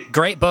 But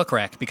Great book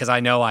rec, because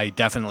I know I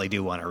definitely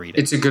do want to read it.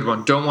 it's a good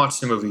one. Don't watch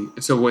the movie.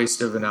 It's a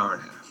waste of an hour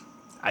and a half.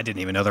 I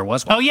didn't even know there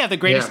was one. Oh yeah, the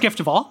greatest Yeah. gift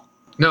of all.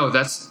 No,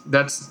 that's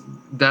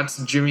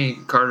Jimmy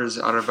Carter's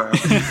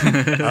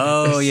autobiography.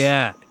 Oh,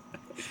 yeah.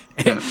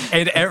 Yeah.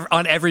 And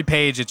on every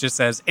page, it just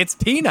says, it's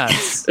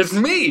peanuts. It's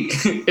me.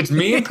 It's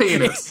me and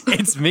penis.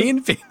 It's me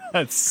and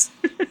peanuts.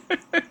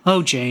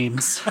 Oh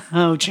James.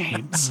 Oh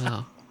James.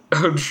 Oh.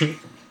 Oh,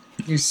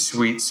 you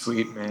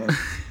sweet man.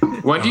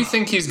 When do you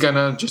think he's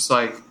gonna just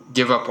like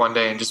give up one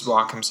day and just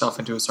walk himself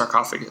into a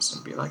sarcophagus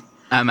and be like,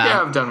 I'm "Yeah,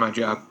 out. I've done my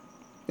job."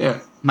 Yeah.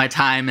 My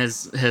time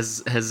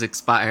has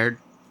expired.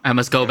 I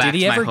must go back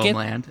he to my ever get-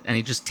 homeland. And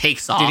he just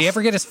takes off. Did he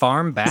ever get his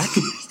farm back?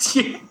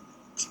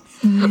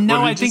 No,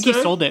 What I did think you he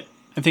say? sold it.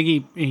 I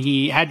think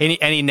he had.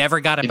 And he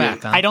never got it He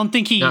back, did. huh? I don't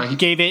think he No, he-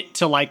 gave it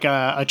to like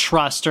a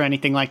trust or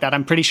anything like that.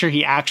 I'm pretty sure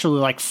he actually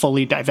like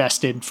fully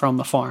divested from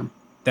the farm.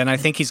 Then I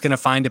think he's going to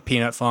find a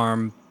peanut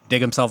farm,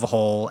 dig himself a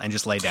hole, and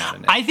just lay down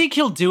in it. I think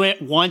he'll do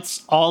it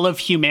once all of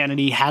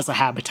humanity has a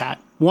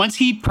habitat. Once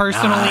he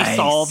personally Nice.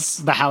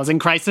 solves the housing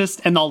crisis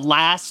and the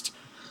last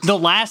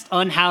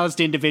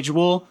unhoused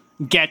individual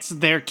gets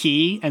their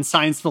key and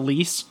signs the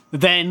lease,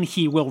 then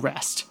he will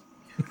rest.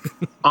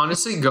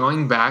 Honestly,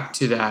 going back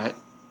to that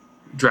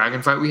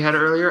dragon fight we had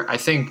earlier, I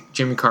think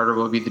Jimmy Carter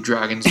will be the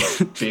dragon's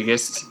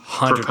biggest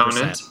 100%.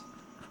 proponent.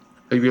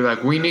 He'd be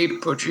like, "We need to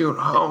put you at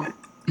home."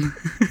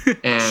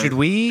 And Should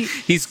we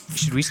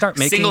start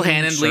making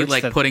single-handedly shirts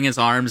like that- putting his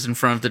arms in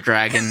front of the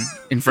dragon,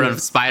 in front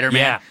of Spider-Man.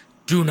 Yeah.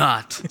 Do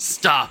not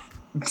stop.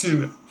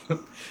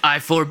 I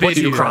forbid Once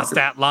you you. cross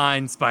that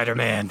line,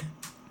 Spider-Man.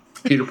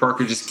 Peter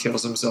Parker just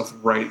kills himself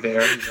right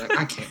there. He's like,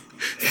 "I can't be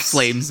this."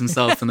 Flames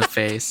himself in the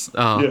face.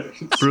 Oh, Yeah.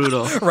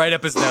 brutal. Right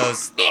up his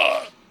nose.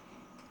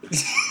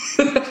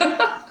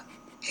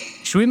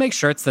 Should we make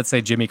shirts that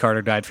say Jimmy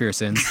Carter died for your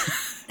sins?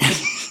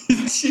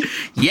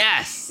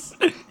 Yes.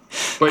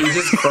 But you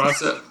just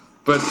cross it,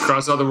 but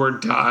cross out the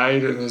word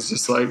 "died" and it's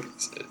just like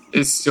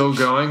it's still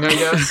going. I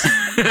guess.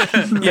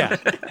 Yeah.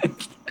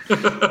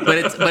 But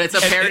it's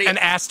a parody An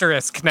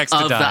asterisk next to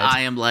of the died. I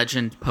Am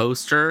Legend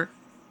poster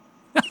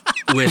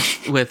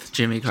with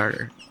Jimmy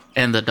Carter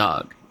and the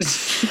dog.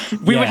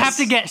 We would Yes. have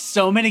to get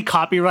so many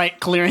copyright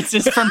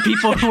clearances from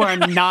people who are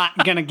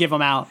not going to give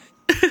them out.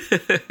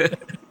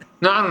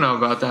 No, I don't know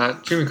about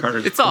that. Jimmy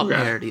Carter's It's all cool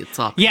guy. parody. It's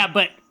all Yeah,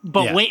 but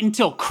Yeah. wait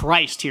until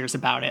Christ hears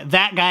about it.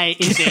 That guy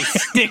is a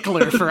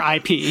stickler for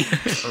IP.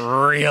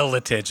 Real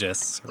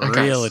litigious.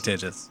 Okay. Real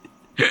litigious.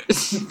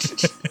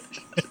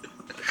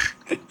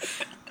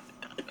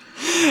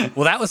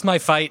 Well, that was my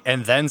fight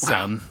and then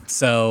some.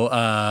 So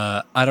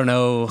I don't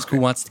know who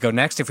wants to go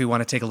next. If we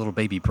want to take a little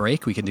baby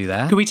break, we can do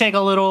that. Could we take a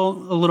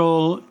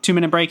little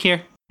 2-minute break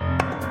here?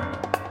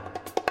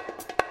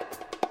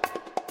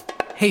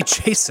 Hey,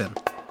 Jason,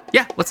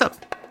 Yeah, what's up?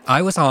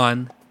 I was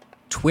on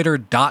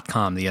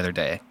twitter.com the other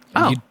day.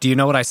 Oh. Do you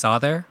know what I saw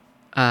there?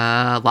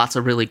 Lots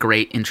of really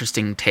great,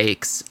 interesting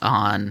takes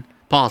on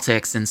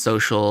politics and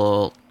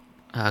social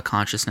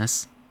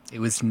consciousness. It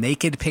was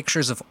naked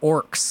pictures of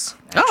orcs,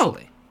 Oh.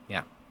 actually.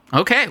 Yeah.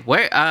 Okay,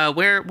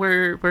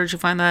 where'd you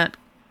find that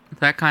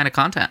kind of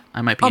content?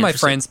 I might be On my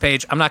interested. friend's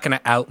page. I'm not going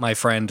to out my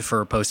friend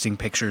for posting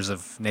pictures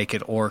of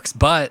naked orcs,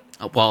 but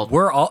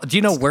Well, do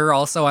you know we're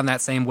also on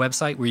that same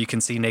website where you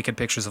can see naked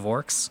pictures of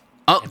orcs?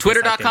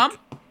 Twitter.com?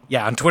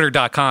 Yeah, on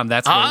twitter.com.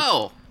 That's where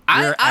Oh,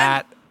 we're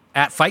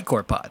at Fight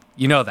Court Pod.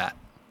 You know that.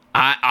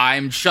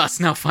 I'm just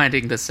now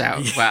finding this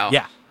out. Wow.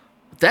 Yeah.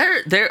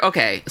 There.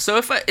 Okay. So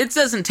if it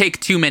doesn't take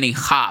too many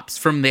hops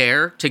from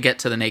there to get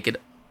to the naked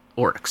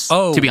orcs.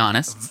 Oh, to be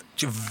honest,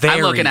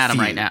 I'm looking at them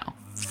right now.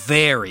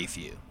 Very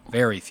few.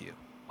 Very few.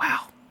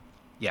 Wow.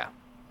 Yeah.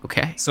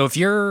 Okay. So if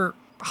you're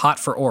hot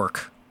for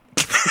orc,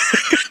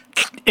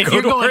 If Go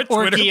you're to going our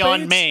Twitter Orky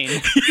on page.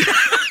 Maine,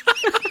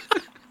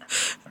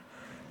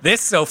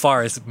 this so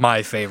far is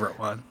my favorite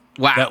one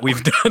Wow. that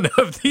we've done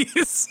of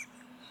these.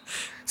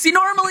 See,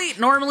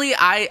 normally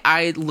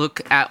I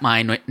look at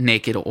my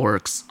naked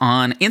orcs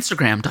on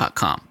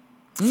Instagram.com.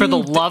 for the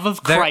love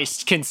of they're-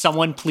 Christ, can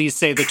someone please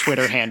say the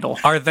Twitter handle?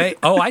 Are they?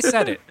 Oh, I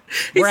said it.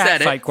 He We're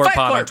said at Fight Court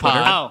Pod on Twitter.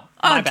 Oh,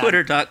 my on bad.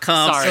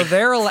 Twitter.com. Sorry. So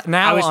they're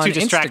now I was on too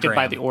distracted Instagram.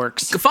 by the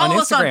orcs. Follow on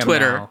us on Instagram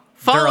Twitter. now,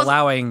 Follow they're us.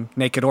 allowing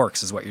naked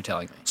orcs, is what you're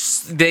telling me.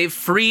 They've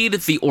freed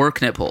the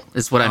orc nipple,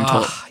 is what I'm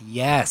told. Ah,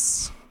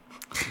 yes.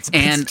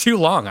 And It's too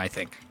long, I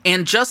think.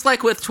 And just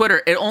like with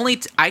Twitter,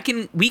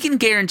 we can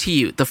guarantee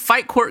you the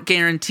Fight Court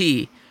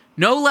guarantee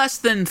no less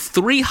than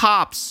 3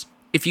 hops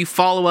if you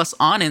follow us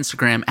on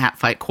Instagram at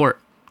Fight Court.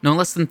 No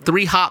less than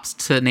 3 hops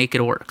to naked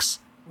orcs.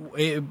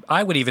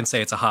 I would even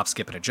say it's a hop,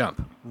 skip, and a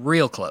jump.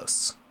 Real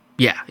close.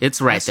 Yeah,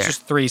 it's right That's there.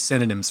 just 3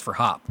 synonyms for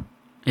hop.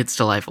 It's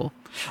delightful.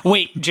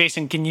 Wait,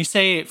 Jason, can you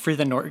say it for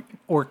the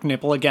orc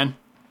nipple again?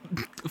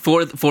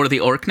 For the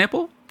orc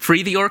nipple?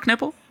 Free the orc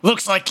nipple?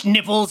 Looks like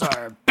nipples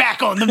are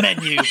back on the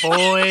menu,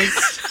 boys.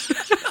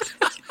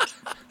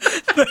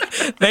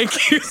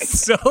 Thank you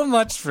so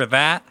much for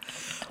that.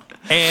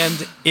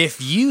 And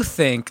if you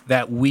think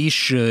that we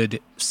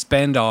should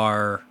spend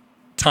our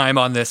time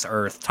on this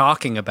earth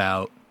talking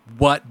about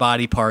what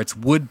body parts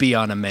would be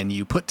on a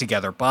menu put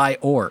together by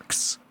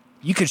orcs,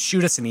 you could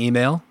shoot us an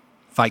email,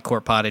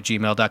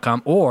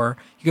 fightcourtpod@gmail.com, or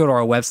you go to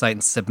our website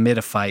and submit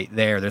a fight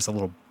there. There's a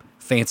little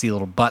fancy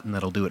little button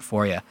that'll do it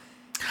for you.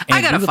 And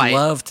I got we a would fight.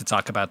 love to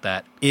talk about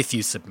that if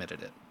you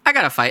submitted it. I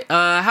got to fight.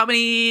 How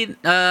many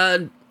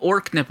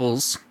orc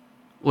nipples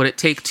would it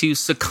take to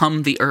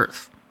succumb the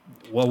earth?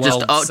 Well,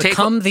 Just,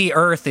 succumb the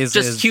earth is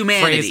just a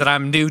humanity. phrase that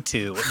I'm new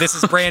to. This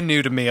is brand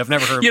new to me. I've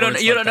never heard. You don't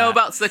words know like that.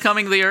 about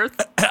succumbing the earth?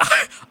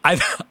 I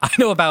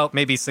know about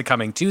maybe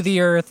succumbing to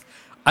the earth.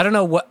 I don't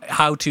know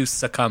how to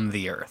succumb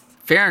the earth.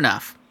 Fair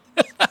enough.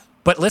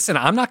 But listen,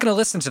 I'm not going to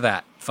listen to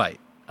that fight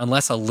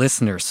unless a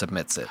listener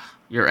submits it.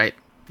 You're right.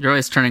 You're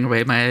always turning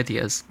away my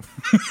ideas.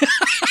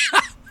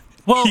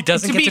 Well, He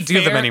doesn't get be to do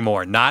them fair,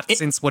 anymore. Not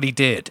since what he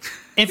did.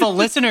 If a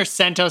listener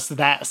sent us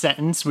that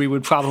sentence, we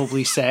would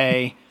probably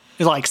say,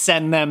 like,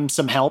 send them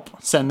some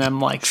help, send them,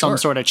 like, some Sure.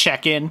 sort of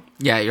check-in.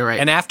 Yeah, you're right.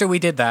 And after we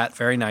did that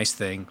very nice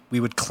thing, we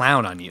would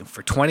clown on you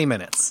for 20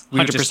 minutes. We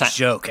would 100%. just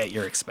joke at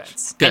your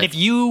expense. Good. And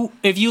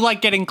if you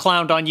like getting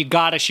clowned on, you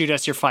gotta shoot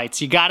us your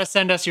fights. You gotta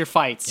send us your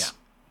fights. Yeah.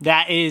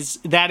 That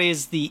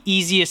is the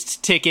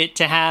easiest ticket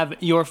to have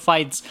your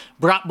fights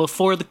brought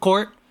before the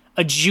court,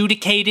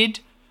 adjudicated,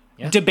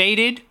 Yeah.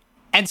 debated,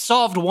 and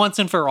solved once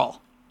and for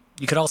all.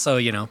 You could also,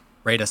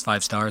 rate us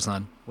 5 stars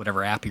on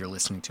whatever app you're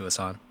listening to us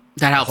on.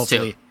 that helps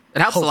Hopefully, too.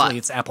 It helps a lot. hopefully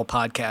it's Apple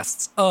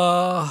Podcasts.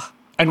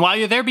 And while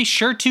you're there, be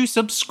sure to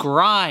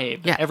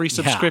subscribe. Yeah. Every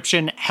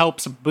subscription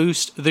helps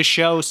boost the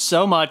show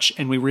so much,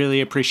 and we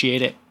really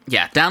appreciate it.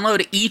 Yeah,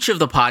 download each of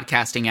the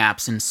podcasting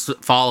apps and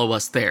follow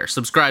us there.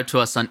 Subscribe to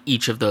us on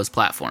each of those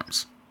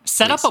platforms.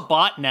 Set up a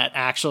botnet,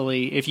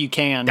 actually, if you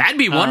can. That'd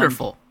be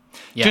wonderful.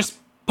 Yeah. Just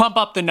pump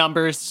up the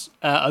numbers,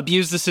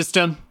 abuse the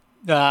system.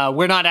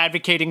 We're not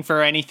advocating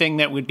for anything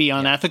that would be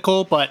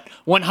unethical, but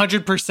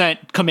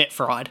 100% commit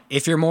fraud.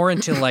 If you're more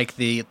into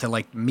the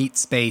meat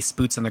space,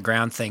 boots on the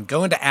ground thing,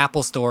 go into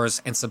Apple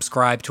stores and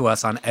subscribe to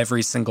us on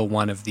every single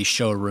one of the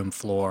showroom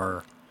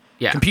floor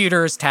Yeah.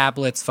 computers,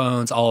 tablets,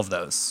 phones, all of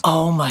those.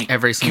 Oh my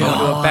Every single Go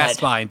to one. a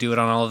Best Buy and do it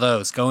on all of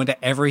those. Go into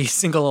every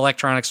single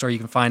electronic store you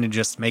can find and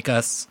just make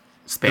us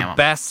Spam the 'em.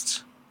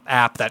 best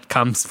app that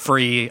comes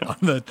free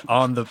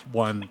on the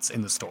ones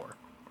in the store.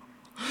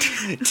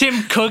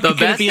 Tim Cook The is going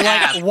to best be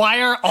app. like,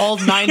 why are all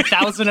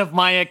 9,000 of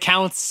my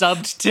accounts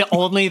subbed to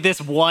only this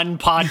one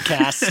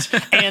podcast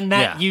and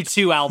that Yeah.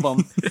 U2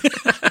 album?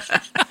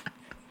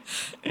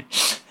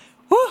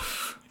 Whew.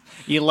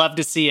 You love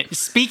to see it.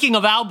 Speaking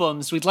of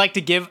albums, we'd like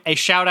to give a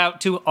shout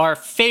out to our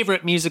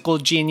favorite musical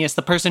genius,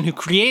 the person who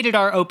created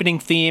our opening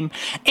theme,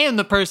 and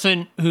the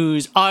person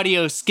whose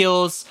audio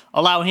skills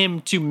allow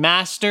him to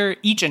master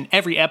each and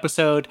every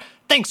episode.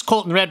 Thanks,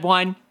 Colton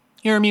Redwine.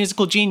 You're a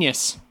musical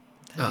genius.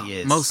 He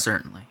is. Most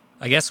certainly.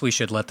 I guess we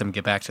should let them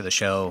get back to the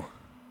show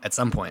at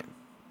some point.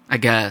 I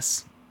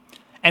guess.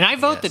 And I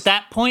vote Yes.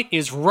 that point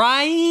is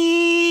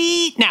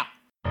right now.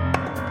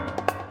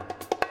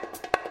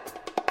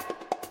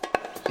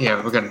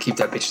 Yeah, we're gonna keep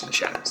that bitch in the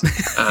shadows.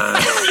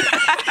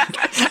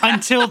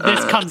 Until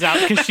this comes out,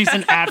 because she's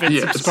an avid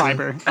Yes.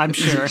 subscriber, I'm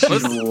sure. She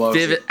loves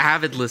it.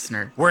 Avid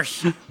listener.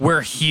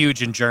 We're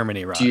huge in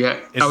Germany, Rob. Do you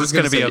It's I was just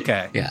going to be say,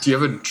 okay. Yeah. Do you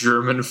have a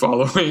German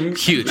following?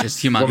 Huge.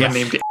 It's humongous. Woman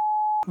named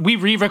We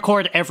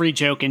re-record every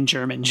joke in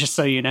German, just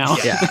so you know.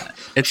 Yeah.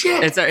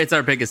 It's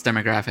our biggest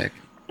demographic.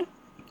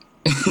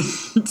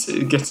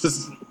 It gets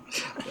us.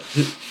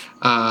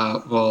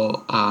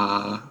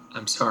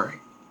 I'm sorry.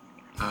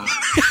 I'm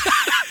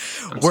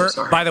so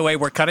sorry. By the way,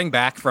 we're cutting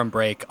back from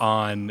break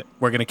on.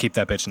 We're going to keep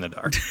that bitch in the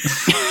dark.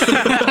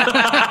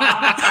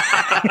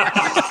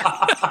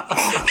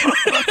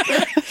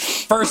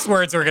 First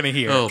words we're going to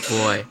hear. Oh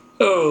boy.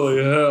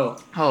 Holy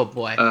hell. Oh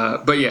boy.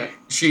 But yeah,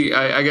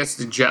 I guess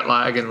the jet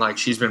lag and like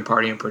she's been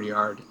partying pretty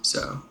hard.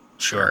 So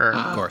Sure,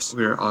 of course.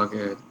 we're all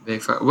good.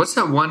 What's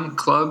that one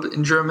club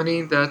in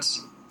Germany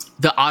that's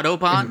The in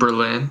Autobahn.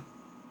 Berlin?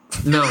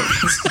 No.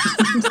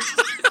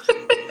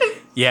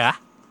 Yeah.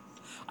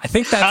 I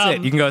think that's it.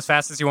 Um, You can go as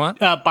fast as you want.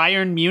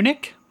 Bayern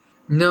Munich?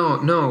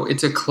 No,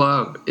 it's a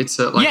club. It's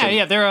a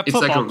They're a it's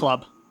like football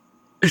club.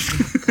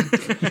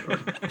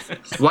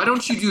 Why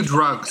don't you do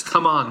drugs?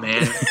 Come on,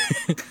 man.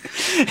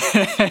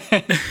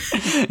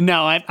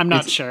 No, I'm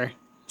not sure.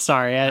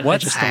 Sorry, I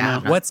What's just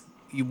don't know.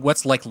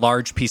 what's like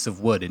large piece of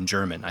wood in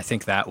German? I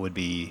think that would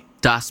be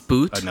Das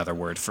Boot. another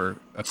word for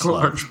a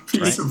club. Large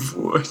piece of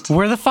wood.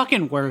 We're the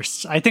fucking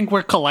worst. I think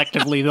we're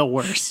collectively the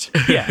worst.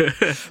 Yeah,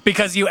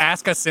 because you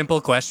ask a simple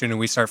question and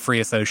we start free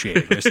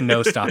associating. There's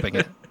no stopping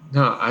it.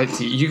 No,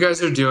 you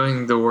guys are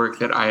doing the work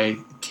that I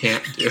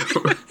can't do.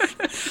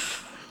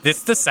 This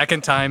is the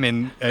second time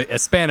in a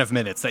span of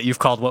minutes that you've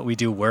called what we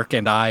do work,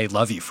 and I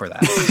love you for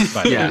that.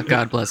 by the way. Yeah.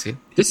 God bless you.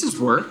 This is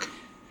work.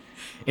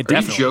 It Are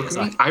you definitely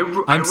joking is. me? I'm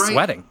write,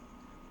 sweating.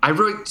 I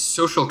wrote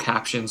social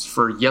captions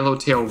for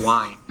Yellowtail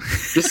Wine.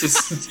 This is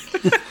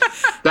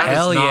that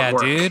Hell is not yeah,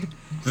 work. dude.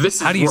 This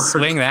is How do you work.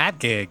 swing that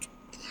gig?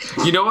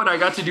 You know what I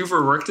got to do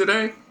for work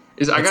today?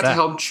 Is I got that? to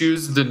help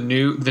choose the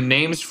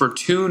names for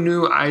 2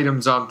 new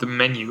items on the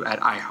menu at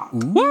IHOP.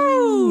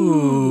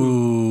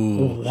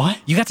 Ooh. What?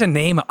 You got to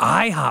name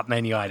IHOP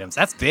menu items.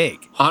 That's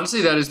big.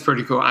 Honestly, that is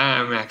pretty cool. I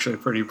am actually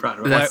pretty proud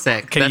of it. That's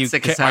sick. Can That's you,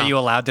 sick as are hell. you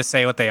allowed to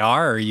say what they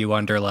are, or are you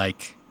under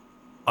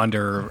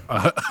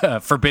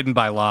forbidden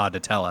by law to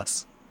tell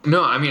us?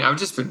 No, I mean I've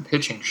just been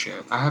pitching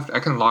shit. I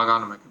can log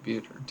on to my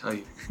computer and tell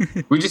you.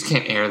 We just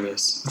can't air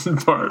this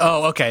part.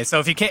 Oh, okay.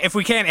 So if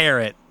we can't air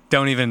it,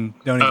 don't even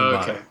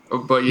bother. okay.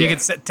 But yeah, You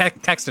can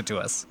text it to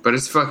us. but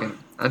it's fucking.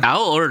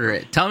 I'll order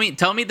it. Tell me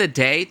the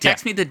day.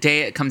 Text me the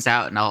day it comes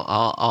out, and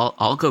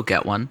I'll go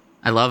get one.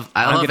 I love.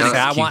 I'm love gonna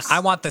say excuse. I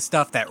want the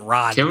stuff that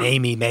Rod Can and we-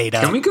 Amy made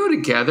up. Can we go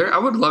together? I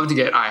would love to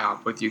get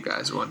IHOP with you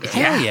guys one day.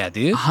 Hell yeah,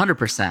 dude.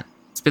 100%.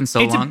 It's been so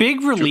It's long. a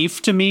big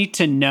relief to me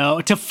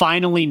to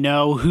finally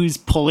know who's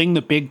pulling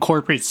the big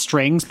corporate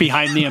strings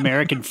behind the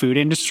American food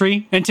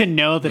industry, and to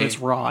know that it's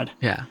Rod.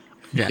 Yeah.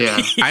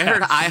 Yeah. I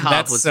heard IHOP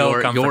That's was so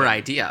your comforting.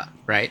 idea,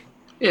 right?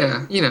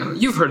 Yeah,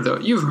 you've heard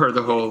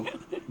the whole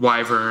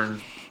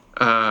wyvern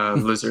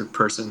lizard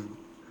person,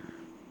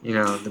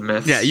 the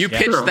myths. Yeah, you They're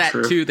pitched all that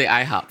true. to the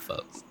IHOP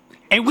folks.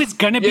 It was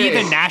gonna be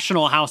Yeah. the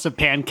National House of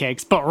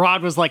Pancakes, but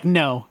Rod was like,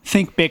 "No,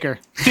 think bigger.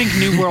 Think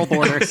New World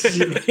Order."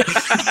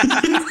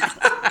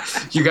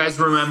 You guys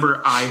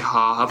remember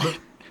IHOB?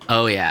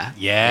 Oh yeah.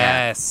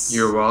 Yes.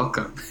 You're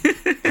welcome.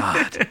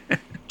 God.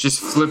 Just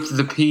flipped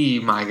the P,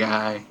 my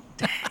guy.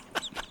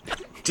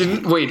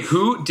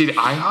 Who did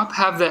IHOP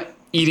have that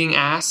eating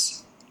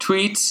ass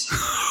tweets?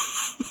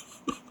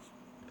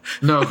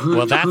 No, who?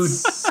 Well, that's who,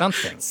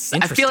 something.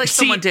 I feel like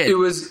someone did. it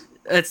was.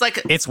 It's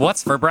like It's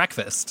what's for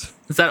breakfast.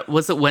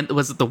 was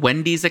it the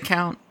Wendy's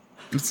account?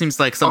 It seems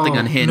like something Oh,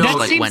 unhinged. no. That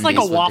like seems Wendy's like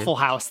a would do. Waffle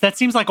House. That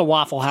seems like a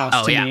Waffle House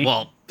Oh to yeah, me.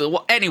 well,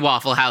 any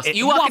Waffle House.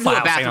 You walk into Waffle a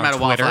House bathroom ain't at a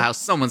on Waffle Twitter. House,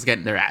 someone's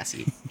getting their ass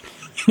eaten.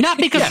 Not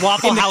because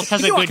Waffle House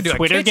has a You walk good into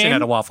Twitter kitchen game.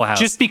 at a Waffle House.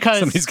 Just because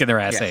somebody's getting their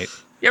ass Yeah. ate.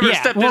 You ever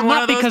yeah, stepped well, in one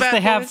not of those because bad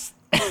they have.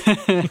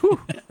 boys?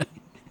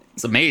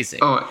 It's amazing.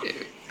 Oh,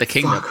 the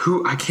kingdom. fuck.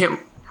 Who? I can't.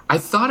 I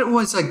thought it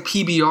was like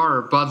PBR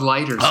or Bud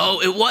Light or something.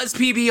 Oh, it was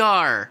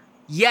PBR.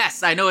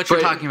 Yes, I know what you're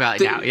But talking about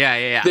they- now.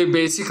 Yeah. They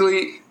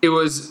basically, it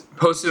was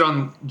posted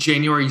on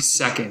January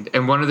 2nd,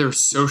 and one of their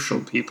social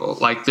people,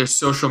 like their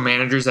social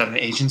managers at an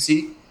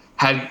agency,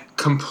 had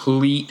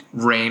complete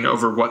reign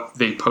over what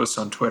they post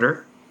on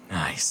Twitter.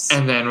 Nice.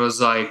 And then was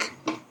like,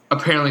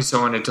 apparently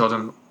someone had told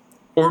him,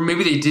 or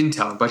maybe they didn't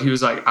tell him, but he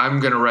was like, I'm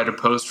going to write a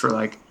post for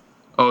like,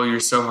 oh, you're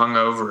so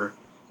hungover.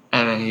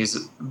 And then he's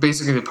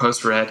basically the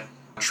post read,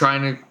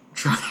 trying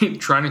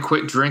to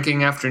quit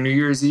drinking after New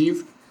Year's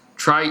Eve.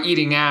 Try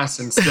eating ass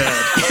instead.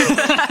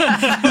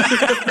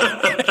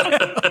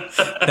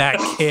 That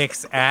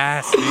kicks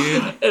ass,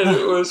 dude. And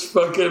it was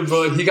fucking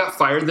bullet. He got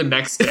fired the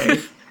next day,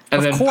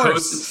 and then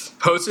course.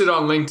 posted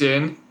on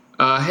LinkedIn.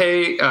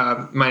 Hey,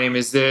 my name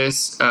is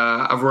this.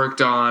 I've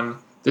worked on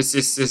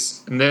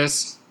this, and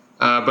this.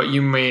 but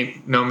you may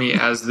know me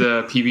as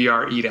the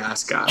PBR eat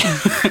ass guy.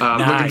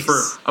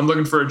 Nice. I'm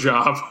looking for a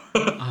job.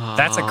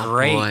 That's a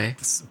great boy.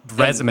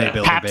 resume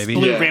builder, Pabst baby.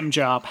 Blue Yeah. Rim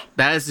job.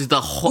 That is that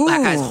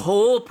guy's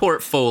whole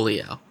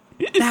portfolio.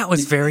 That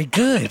was very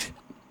good.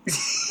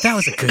 That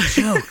was a good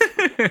joke.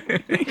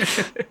 I've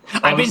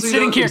been Honestly,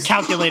 sitting though, here it's-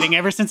 calculating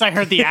ever since I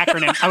heard the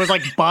acronym. I was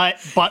like,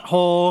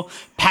 butthole,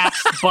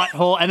 Pabst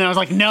butthole. And then I was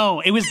like, no,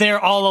 it was there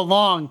all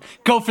along.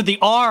 Go for the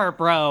R,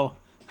 bro.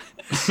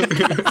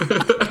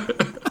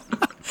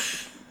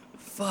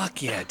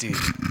 Fuck yeah, dude.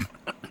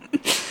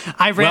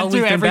 I ran Well, through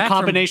we've been every back from-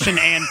 combination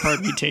and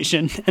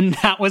permutation, and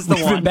that was the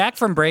We've been one. back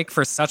from break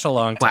for such a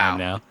long time Wow.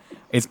 now.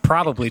 It's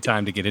probably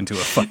time to get into a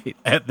fight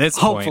at this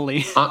point.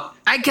 Hopefully.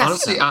 I guess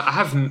Honestly, so. I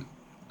haven't.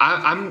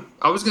 I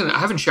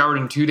haven't showered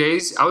in 2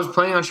 days. I was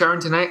planning on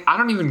showering tonight. I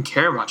don't even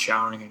care about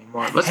showering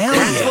anymore. Let's Hell push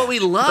That's yeah. what we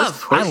Let's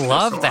love. push I this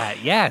love along.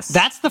 that. Yes.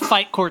 That's the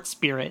fight court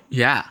spirit.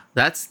 Yeah,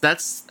 that's the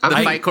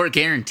I- fight court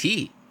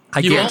guarantee. I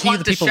You won't guarantee you want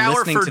the to people shower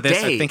listening for to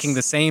this are days. thinking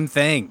the same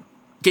thing.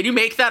 Can you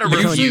make that a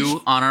You know,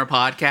 review on our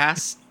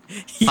podcast?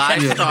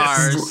 5 Yes.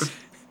 stars.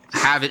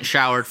 Haven't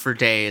showered for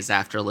days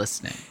after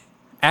listening.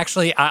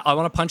 Actually, I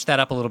want to punch that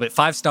up a little bit.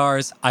 5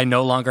 stars. I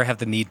no longer have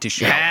the need to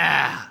shower.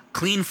 Yeah,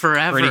 clean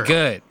forever. Pretty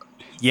good.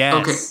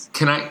 Yes.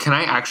 Okay, can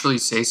I actually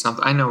say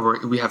something? I know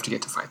we have to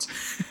get to fights.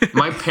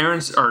 My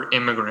parents are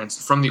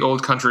immigrants from the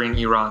old country in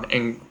Iran,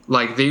 and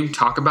like they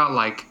talk about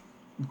like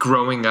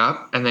growing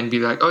up, and then be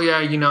like, oh yeah,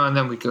 and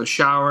then we go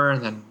shower,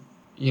 and then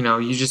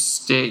you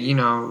just stay,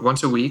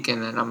 once a week,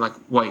 and then I'm like,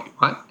 wait,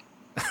 what?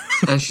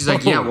 And she's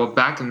like, yeah, well,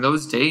 back in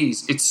those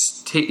days,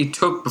 it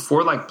took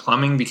before like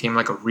plumbing became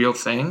like a real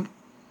thing.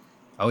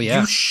 Oh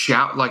yeah. You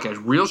shower like a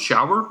real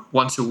shower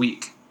once a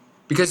week,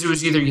 because it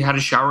was either you had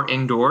to shower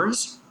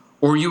indoors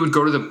or you would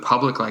go to the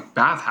public like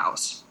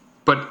bathhouse.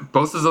 But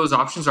both of those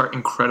options are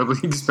incredibly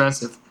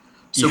expensive.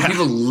 So Yeah.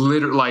 people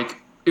literally like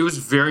it was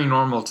very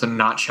normal to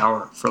not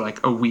shower for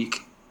like a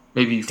week,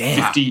 maybe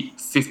Damn.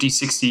 50,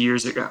 60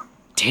 years ago.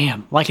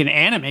 Damn, like an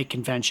anime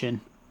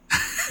convention.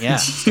 Yeah. I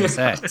was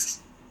gonna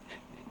say.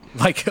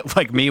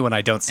 Like me when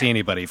I don't see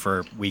anybody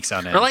for weeks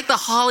on end. Or like the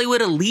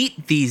Hollywood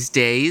elite these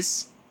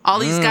days. All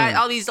these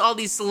guys, all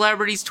these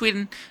celebrities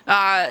tweeting,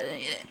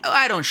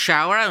 I don't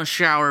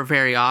shower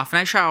very often.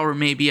 I shower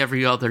maybe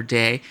every other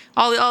day.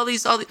 All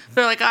these,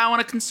 they're like, I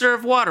want to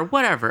conserve water,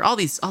 whatever. All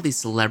these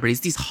celebrities,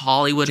 these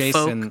Hollywood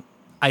Jason, folk.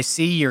 I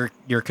see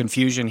your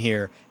confusion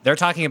here. They're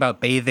talking about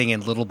bathing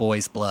in little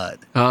boys' blood.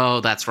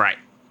 Oh, that's right.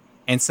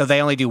 And so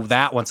they only do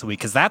that once a week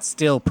because that's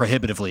still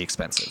prohibitively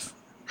expensive.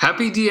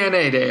 Happy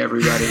DNA Day,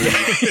 everybody.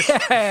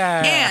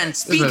 And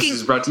This message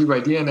is brought to you by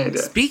DNA Day.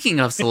 speaking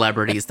of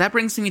celebrities, that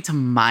brings me to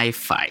my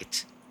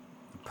fight.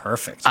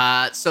 Perfect.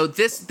 So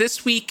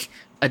this week,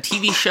 a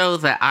TV show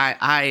that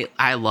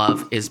I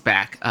love is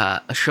back.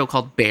 A show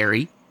called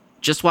Barry.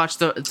 Just watched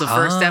the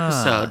first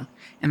episode,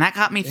 and that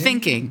got me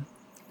thinking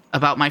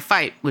about my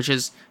fight, which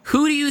is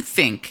who do you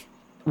think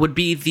would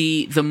be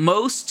the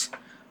most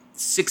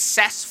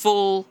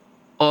successful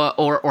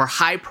or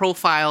high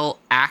profile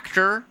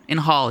actor in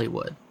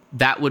Hollywood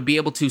that would be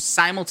able to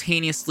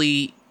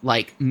simultaneously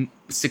like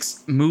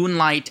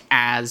moonlight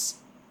as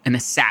an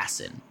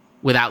assassin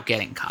without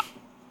getting caught?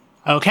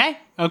 Okay,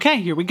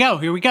 here we go.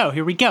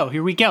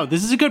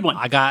 This is a good one.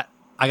 I got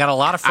a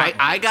lot of front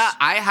runners.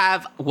 I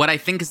have what I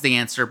think is the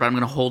answer, but I'm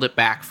going to hold it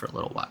back for a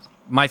little while.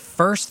 My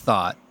first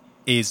thought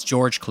is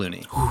George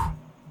Clooney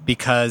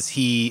because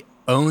he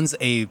owns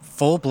a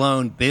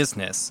full-blown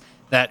business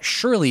that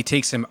surely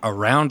takes him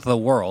around the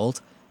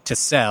world to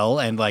sell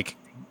and like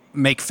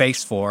make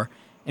face for.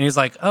 And he's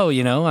like, oh,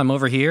 I'm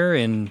over here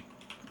in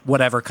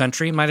whatever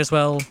country. Might as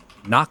well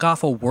knock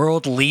off a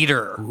world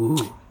leader.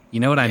 Ooh. You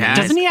know what I mean? Yeah.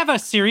 Doesn't he have a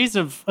series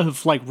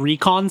of like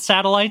recon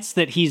satellites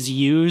that he's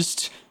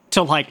used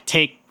to like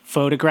take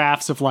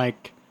photographs of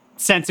like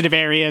sensitive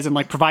areas and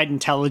like provide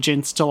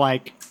intelligence to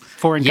like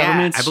foreign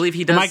governments? I believe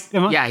he does.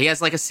 Yeah, he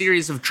has like a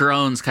series of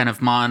drones kind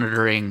of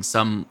monitoring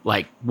some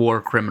like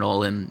war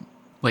criminal in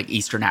like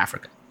Eastern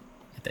Africa,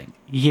 I think.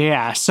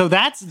 Yeah, so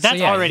that's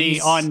yeah, already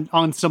he's-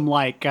 on some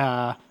like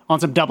on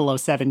some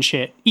 007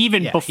 shit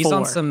even Yeah, before.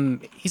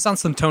 he's on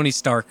some Tony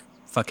Stark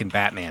fucking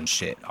Batman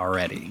shit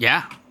already.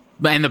 Yeah,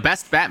 and the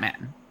best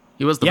Batman.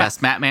 He was the Yeah.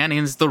 best Batman.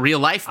 He's the real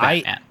life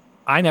Batman.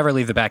 I never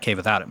leave the Batcave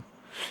without him.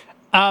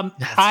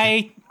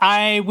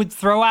 I would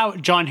throw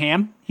out John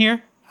Hamm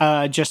here,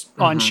 just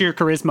on sheer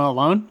charisma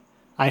alone.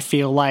 I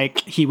feel like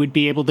he would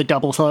be able to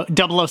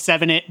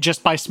 007 it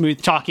just by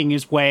smooth talking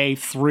his way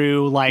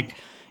through, like,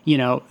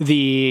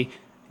 the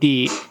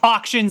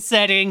auction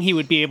setting. He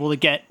would be able to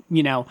get,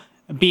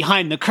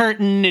 behind the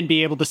curtain and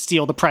be able to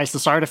steal the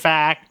priceless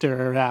artifact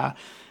or,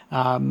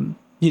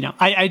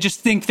 I just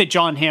think that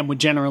John Hamm would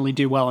generally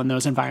do well in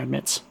those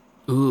environments.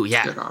 Ooh,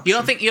 yeah. Good option.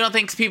 You don't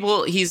think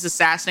people he's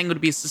assassinating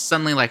would be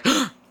suddenly like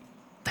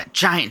that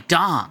giant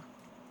dong?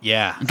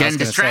 Yeah, I Getting was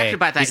gonna distracted say,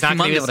 by that he's not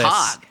gonna be humongous able to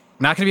hog.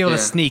 Not going to be able to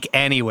Yeah. sneak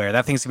anywhere.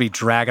 That thing's going to be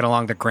dragging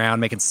along the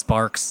ground, making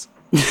sparks.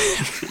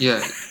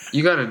 Yeah,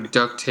 you got to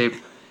duct tape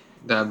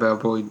that bad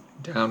boy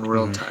down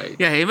real tight.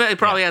 Yeah, he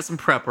probably has some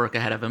prep work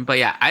ahead of him. But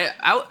yeah,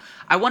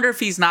 I wonder if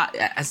he's not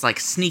as like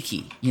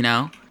sneaky, you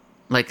know?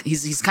 Like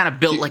he's kind of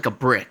built like a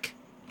brick.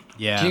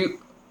 Yeah.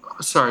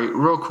 Sorry,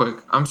 real quick.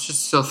 I'm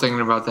just still thinking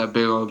about that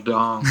big old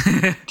dong.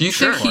 Do you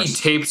Sure. think he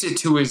tapes it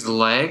to his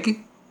leg?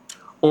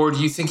 Or do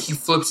you think he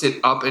flips it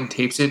up and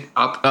tapes it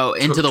up? Oh,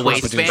 into the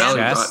towards waistband? belly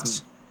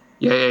Chest?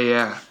 button?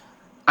 Yeah.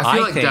 I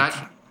feel like think-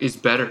 that is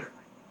better.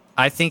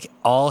 I think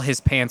all his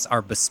pants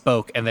are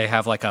bespoke, and they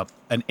have like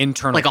an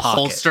internal Like a pocket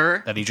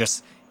holster? that he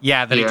just he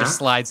just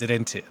slides it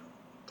into.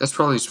 That's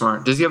probably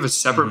smart. Does he have a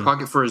separate Mm-hmm.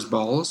 pocket for his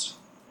balls?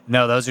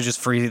 No, those are just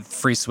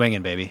free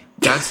swinging, baby.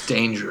 That's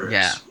dangerous.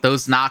 Yeah,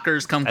 those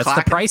knockers come That's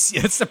clacking. the price.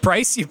 It's the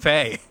price you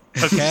pay.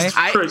 Okay.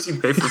 Price you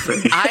pay for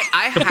face.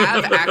 I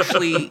have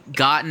actually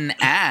gotten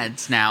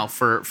ads now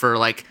for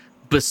like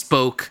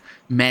bespoke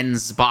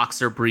men's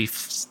boxer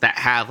briefs that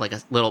have like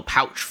a little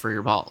pouch for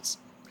your balls.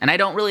 And I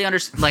don't really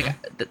understand. Like,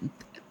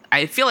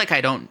 I feel like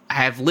I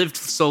have lived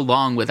so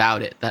long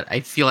without it that I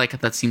feel like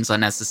that seems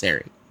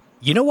unnecessary.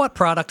 You know what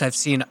product I've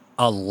seen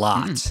a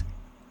lot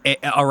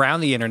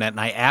around the internet, and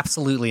I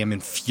absolutely am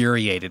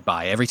infuriated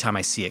by every time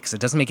I see it because it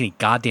doesn't make any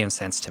goddamn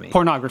sense to me.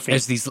 Pornography.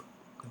 There's these.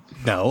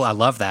 No, I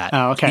love that.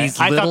 Oh, okay.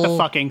 These I thought the little-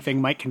 fucking thing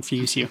might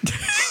confuse you.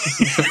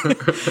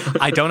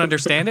 I don't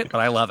understand it,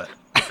 but I love it.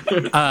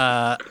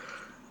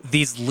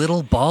 These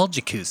little ball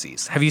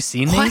jacuzzis. Have you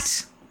seen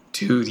these?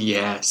 Dude,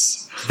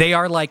 yes. They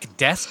are like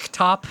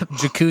desktop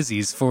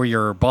jacuzzis for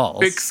your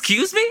balls.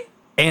 Excuse me?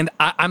 And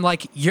I'm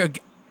like, you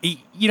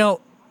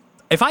know,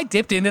 if I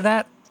dipped into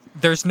that,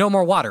 there's no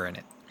more water in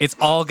it. It's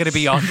all going to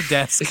be on the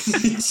desk.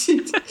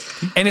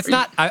 And it's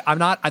not, I'm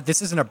not,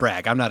 this isn't a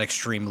brag. I'm not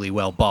extremely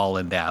well ball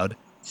endowed.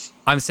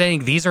 I'm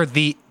saying these are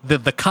the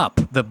cup,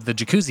 the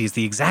jacuzzi is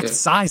the exact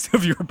size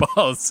of your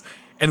balls.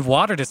 And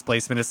water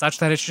displacement is such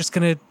that it's just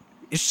going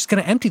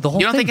to empty the whole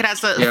You don't thing. think it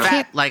has the Yeah.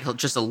 fat, like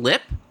just a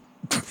lip?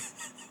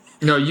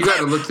 No, you got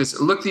to look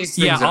these things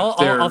Yeah, up.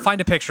 I'll find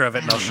a picture of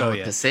it and I'll show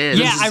you. This is.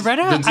 Yeah, I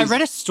this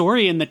read a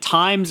story in the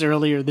Times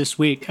earlier this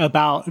week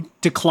about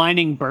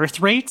declining birth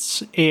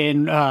rates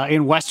in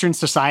Western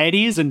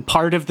societies, and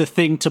part of the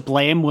thing to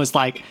blame was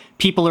like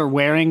people are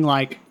wearing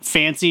like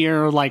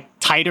fancier, like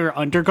tighter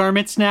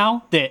undergarments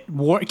now that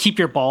keep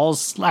your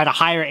balls at a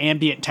higher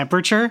ambient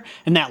temperature,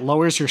 and that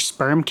lowers your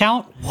sperm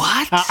count.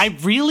 What? I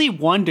really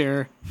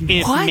wonder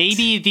if What?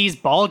 maybe these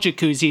ball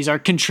jacuzzis are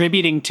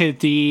contributing to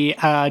the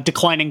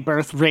declining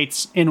birth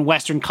rates in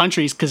Western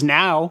countries, because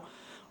now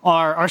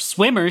our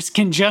swimmers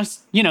can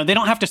just, they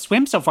don't have to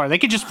swim so far. They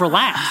could just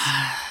relax.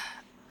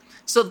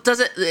 So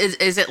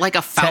is it like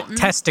a fountain?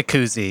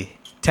 Testicuzzi.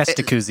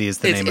 Testicuzzi is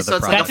the name of the it's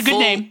product. like That's a good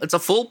name. It's a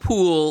full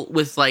pool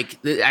with like,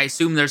 I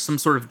assume there's some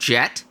sort of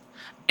jet.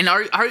 And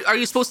are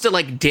you supposed to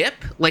like dip?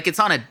 Like it's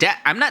on a desk.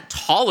 I'm not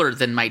taller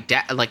than my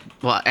desk. Like,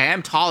 well, I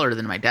am taller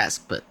than my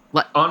desk, but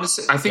like,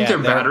 Honestly, I think Yeah, they're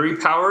they're- battery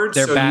powered.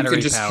 they're so battery you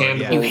can just powered,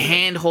 handhold. yeah. you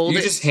handhold You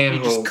it. just You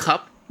handhold. just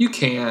cup. You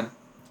can,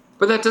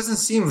 but that doesn't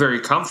seem very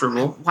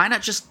comfortable. Why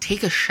not just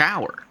take a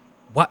shower?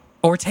 What?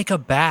 Or take a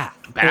bath.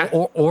 Bath?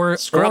 Or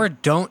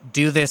Scrub. don't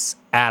do this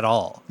at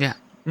all. Yeah.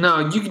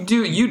 No, you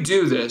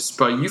do this,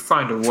 but you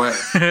find a way.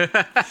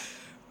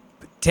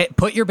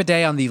 Put your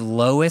bidet on the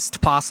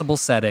lowest possible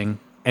setting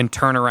and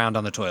turn around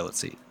on the toilet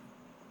seat.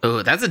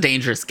 Oh, that's a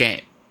dangerous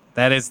game.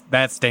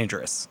 That's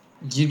dangerous.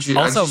 I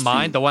Also, just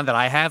mine, feel- the one that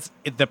I have,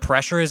 the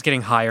pressure is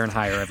getting higher and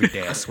higher every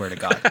day. I swear to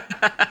God,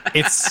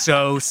 it's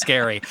so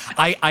scary.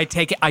 I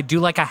take it. I do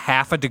like a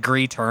half a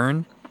degree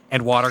turn,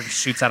 and water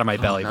shoots out of my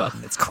belly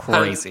button. It's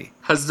crazy.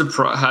 Has your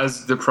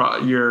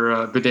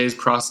bidet's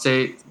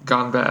prostate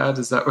gone bad?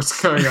 Is that what's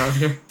going on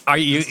here? Are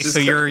you? just So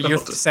you're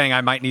got- saying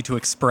I might need to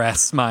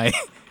express my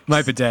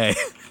bidet?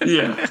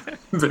 Yeah.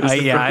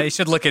 Yeah, I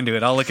should look into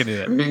it. I'll look into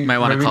it. You might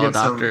want to Maybe call a get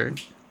some- doctor.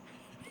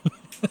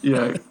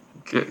 Yeah,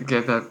 get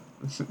that.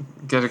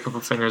 Get a couple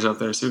fingers up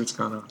there. See what's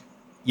going on.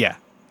 Yeah,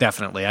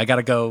 definitely. I got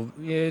to go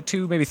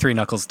 2, maybe 3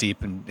 knuckles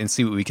deep and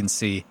see what we can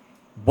see.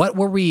 What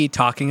were we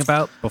talking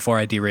about before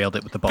I derailed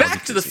it with the ball?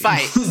 Back to the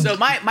fight. So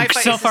my fight.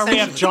 So is far, we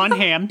have essentially- John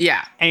Hamm.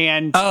 Yeah.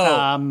 And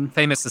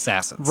Famous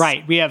Assassins.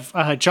 right, we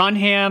have John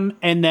Hamm,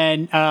 and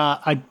then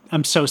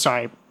I'm so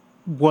sorry.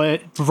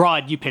 What,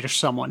 Rod? You pitched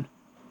someone.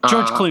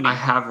 George Clooney. I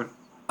haven't.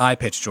 I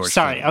pitched George.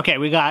 Sorry. Clooney. Okay,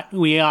 we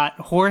got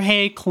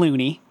Jorge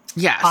Clooney.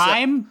 Yeah, so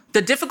I'm-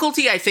 the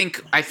difficulty. I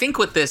think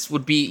with this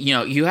would be,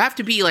 you have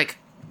to be like,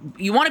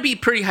 you want to be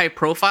pretty high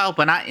profile,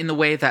 but not in the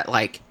way that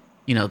like,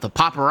 the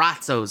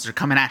paparazzos are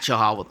coming at you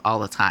all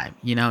the time.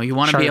 You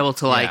want to be Sure. able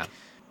to like,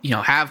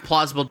 have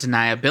plausible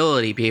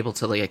deniability, be able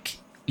to like,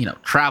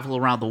 travel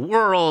around the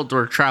world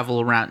or travel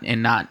around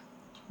and not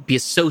be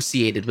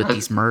associated with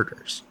these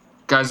murders.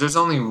 Guys, there's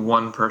only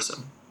one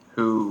person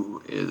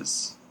who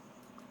is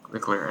the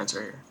clear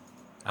answer here.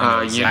 I know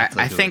Yeah,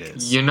 exactly I who think it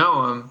is. You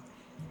know him.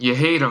 You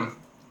hate him.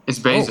 It's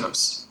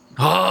Bezos.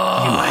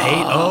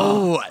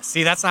 Oh,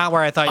 see, that's not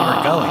where I thought you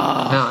were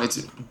going. No, it's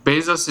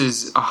Bezos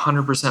is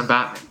 100%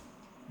 Batman.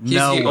 He's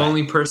No the way.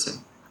 only person.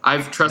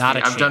 Trust Not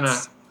me. a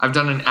chance. I've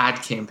done an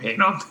ad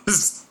campaign on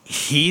this.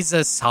 He's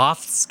a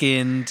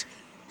soft-skinned,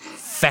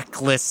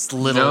 feckless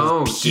little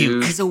No, puke.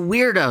 dude. He's a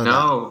weirdo. Though.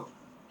 No,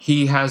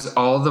 he has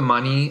all the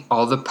money,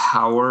 all the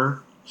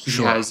power. He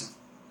Sure. has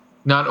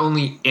not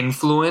only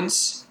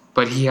influence,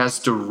 but he has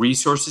the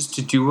resources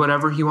to do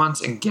whatever he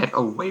wants and get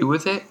away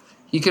with it.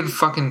 He could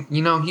fucking,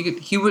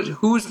 he would.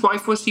 Whose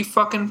wife was he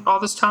fucking all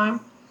this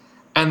time?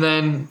 And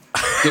then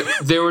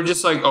they were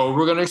just like, "Oh,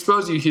 we're gonna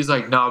expose you." He's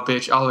like, "No,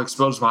 bitch, I'll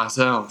expose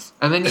myself."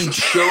 And then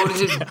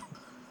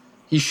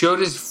he showed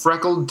his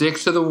freckled dick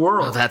to the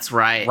world. Oh, that's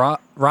right.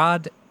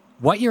 Rod,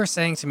 what you're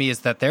saying to me is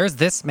that there's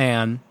this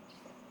man,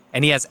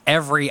 and he has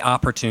every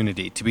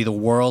opportunity to be the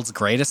world's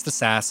greatest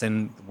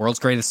assassin, the world's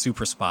greatest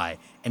super spy,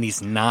 and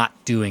he's not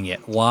doing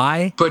it.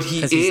 Why? But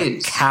he 'Cause he's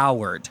is. a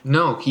coward.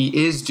 No,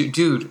 he is,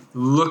 dude.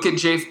 Look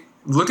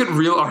at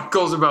real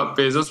articles about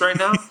Bezos right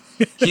now.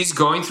 He's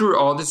going through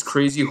all this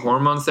crazy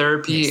hormone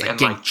therapy He's, like, and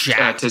getting like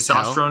jacked as hell.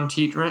 testosterone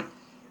treatment.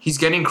 He's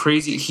getting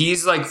crazy.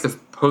 He's like the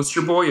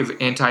poster boy of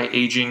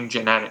anti-aging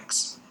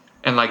genetics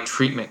and like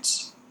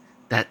treatments.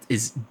 That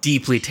is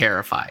deeply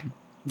terrifying.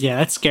 Yeah,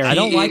 that's scary. I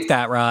don't like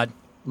that, Rod.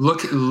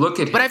 Look at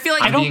him. But I feel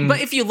like,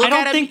 but if you I look don't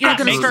at him, think you're that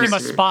gonna makes start. him a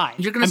spy.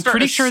 You're gonna I'm start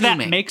pretty sure that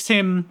assuming. makes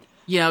him.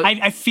 You know,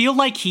 I feel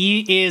like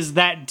he is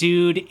that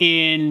dude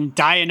in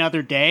Die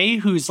Another Day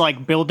who's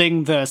like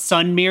building the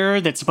sun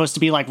mirror that's supposed to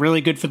be like really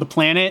good for the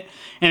planet,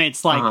 and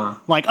it's like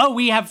oh,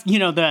 we have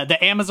the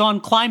Amazon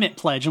climate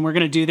pledge and we're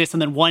gonna do this,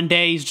 and then one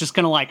day he's just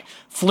gonna like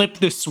flip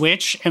the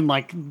switch and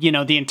like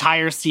the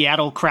entire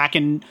Seattle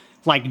Kraken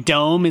like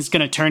dome is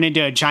gonna turn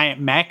into a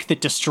giant mech that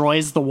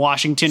destroys the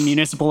Washington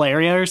municipal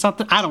area or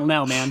something. I don't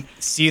know, man.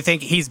 So you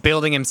think he's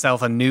building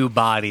himself a new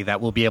body that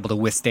will be able to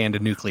withstand a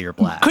nuclear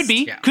blast? Could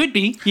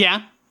be,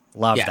 yeah.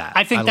 Love Yeah. that.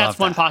 I think that's love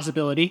one that.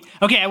 possibility.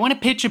 Okay, I want to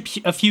pitch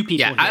a few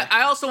people yeah. here.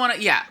 I also want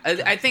to. Yeah,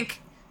 I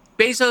think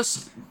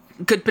Bezos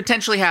could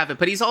potentially have it,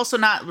 but he's also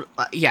not.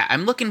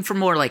 I'm looking for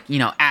more like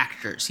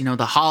actors.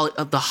 The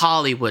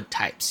Hollywood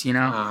types.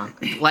 Like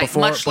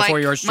Before- much before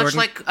like yours, much Jordan?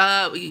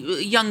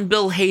 like young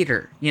Bill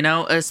Hader.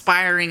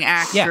 Aspiring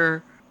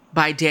actor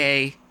by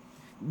day,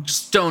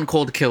 stone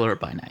cold killer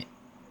by night.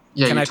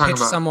 yeah, Can you're I talking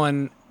pitch about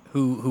someone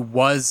who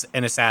was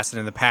an assassin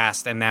in the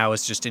past and now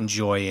is just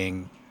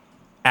enjoying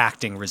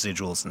acting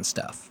residuals and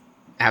stuff?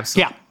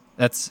 Absolutely.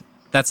 Yeah.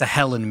 That's a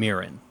Helen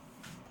Mirren.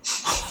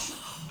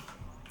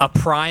 A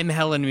prime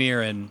Helen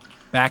Mirren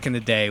back in the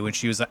day when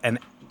she was an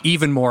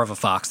even more of a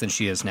fox than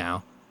she is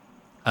now.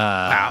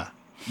 Wow.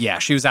 Yeah,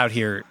 she was out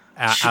here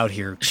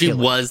She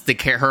killing. was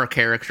her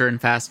character in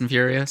Fast and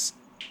Furious.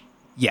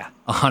 Yeah,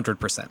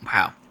 100%.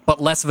 Wow. But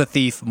less of a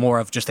thief, more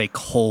of just a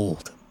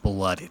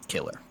cold-blooded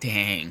killer.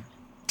 Dang.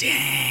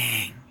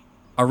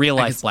 A real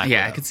life Black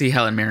Yeah, I Widow. could see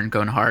Helen Mirren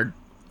going hard.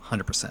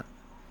 100%.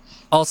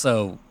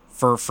 Also,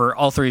 for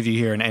all three of you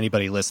here and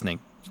anybody listening,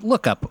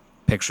 look up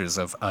pictures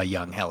of a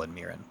young Helen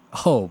Mirren.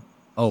 Oh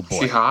boy.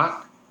 she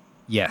hot?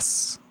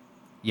 Yes.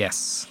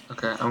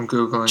 Okay, I'm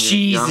googling.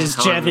 Jesus,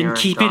 Jevin,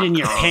 keep it in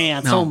your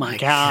pants. Oh my god.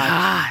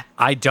 God.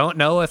 I don't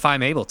know if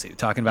I'm able to,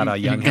 talking about a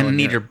You're young going to Helen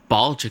need Mirren. your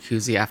ball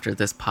jacuzzi after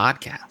this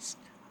podcast.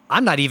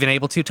 I'm not even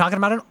able to, talking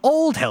about an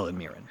old Helen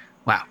Mirren.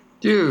 Wow.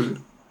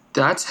 Dude,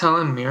 that's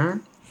Helen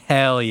Mirren.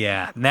 Hell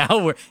yeah.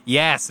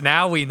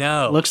 Now we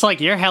know. Looks like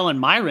you're Helen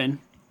Myron.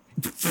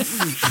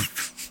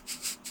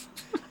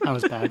 That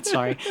was bad.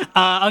 Sorry. Okay,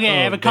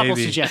 I have a couple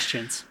baby.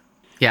 suggestions.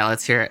 Yeah,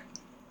 let's hear it.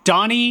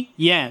 Donnie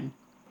Yen,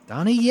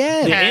 Donnie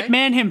Yen. the Okay. Ip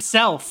Man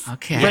himself,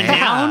 Okay.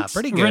 Yeah,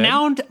 pretty good.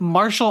 renowned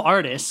martial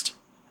artist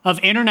of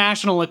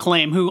international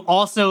acclaim who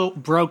also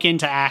broke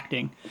into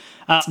acting.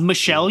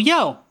 Michelle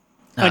Yeoh,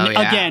 yeah.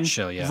 again,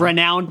 Michelle Yeoh.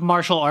 renowned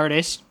martial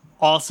artist,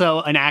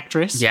 also an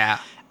actress. Yeah.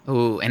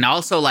 Ooh, and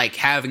also like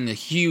having a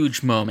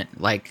huge moment,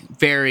 like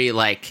very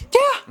like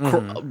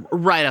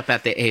right up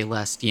at the A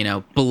list,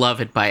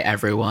 beloved by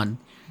everyone.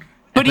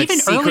 But even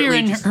earlier secretly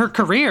in just- her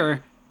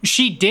career,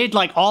 she did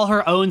like all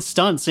her own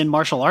stunts in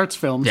martial arts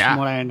films, Yeah. from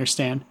what I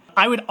understand.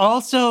 I would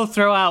also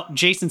throw out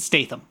Jason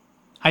Statham.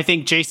 I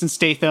think Jason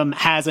Statham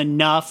has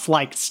enough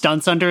like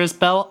stunts under his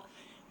belt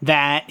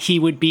that he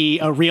would be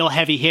a real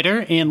heavy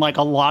hitter in like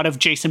a lot of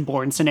Jason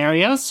Bourne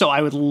scenarios. So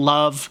I would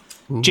love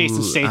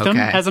Jason Statham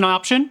okay. as an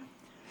option.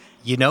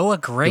 You know a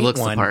great looks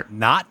the one, part.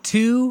 not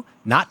too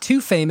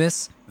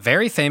famous,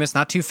 very famous,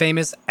 not too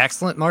famous,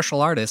 excellent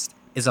martial artist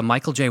is a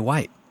Michael J.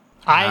 White.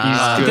 He's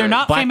They're good.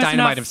 not Black famous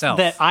Dynamite enough himself.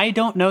 that I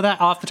don't know that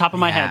off the top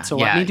of my head. So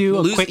let me do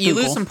a quick You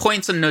Google. lose some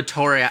points in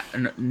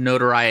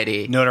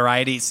notoriety.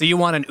 Notoriety. So you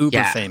want an uber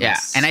Yeah,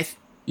 famous. yeah.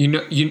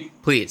 And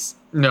please.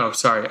 No,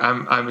 sorry. I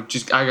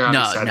got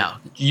No, excited. no.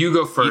 You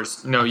go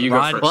first. No, you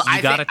Rod, go first. Well, you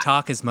I got to think-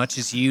 talk as much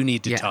as you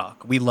need to Yeah.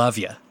 talk. We love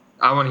you.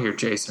 I want to hear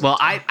Jason. Well,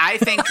 I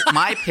think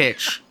my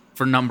pitch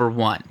for number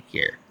one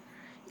here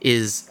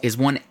is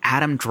one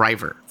Adam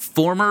Driver,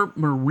 former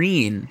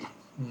Marine,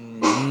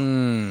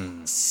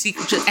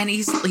 secret, and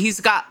he's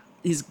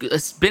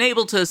been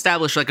able to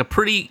establish like a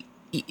pretty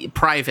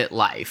private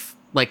life.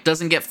 Like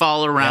doesn't get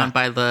followed around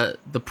by the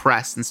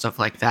press and stuff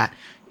like that.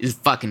 Is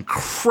fucking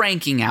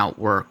cranking out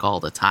work all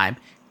the time,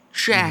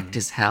 jacked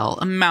as hell,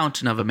 a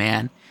mountain of a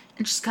man,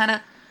 and just kind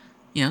of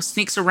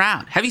sneaks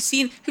around. Have you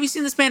seen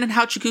this man in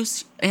House of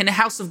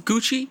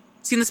Gucci?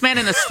 Seen this man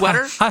in a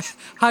sweater? You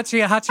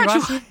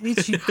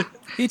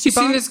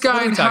seen this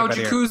guy in How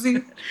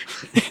Jacuzzi?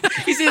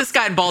 You see this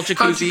guy in Ball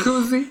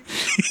Jacuzzi?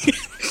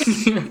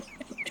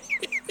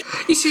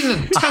 You seen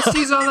the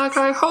testes on that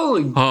guy?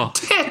 Holy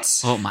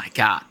tits! Oh my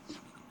god.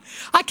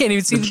 I can't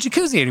even see the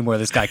jacuzzi anymore.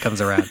 This guy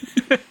comes around.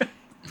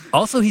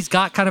 Also, he's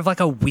got kind of like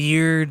a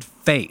weird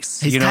face.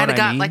 He's kind of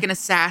got I mean? like an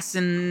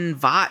assassin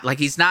vibe. Like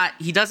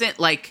he doesn't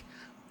like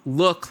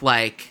look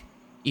like,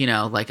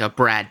 like a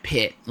Brad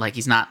Pitt. Like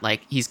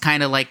he's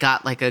kind of like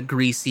got like a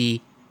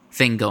greasy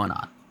thing going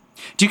on.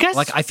 Do you guys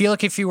Like, I feel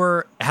like if you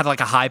had like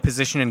a high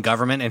position in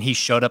government and he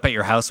showed up at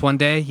your house one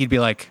day, you'd be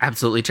like,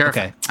 Absolutely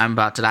terrified. Okay. I'm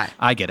about to die.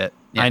 I get it.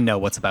 Yeah. I know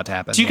what's about to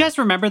happen. Do you guys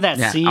remember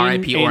that scene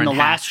R.I.P. in Orrin The Hatch.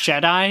 Last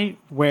Jedi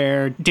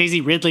where Daisy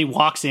Ridley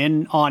walks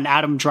in on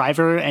Adam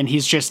Driver and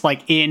he's just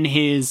like in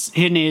his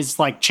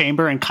like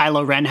chamber and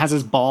Kylo Ren has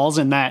his balls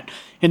in that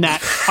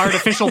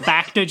artificial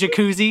Bacta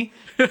jacuzzi?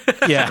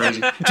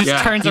 Yeah.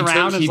 Just turns he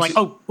around took- and he is like,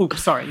 took- oh,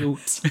 oops, sorry,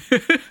 oops.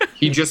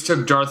 He just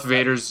took Darth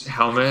Vader's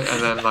helmet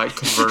and then like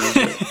converted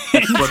it,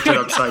 flipped it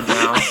upside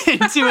down.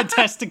 Into a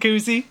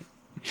testacuzzi.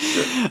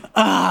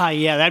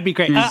 Yeah, that'd be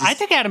great. I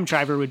think Adam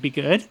Driver would be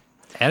good.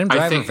 Adam I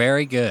Driver, think-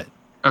 very good.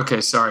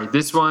 Okay, sorry.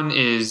 This one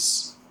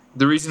is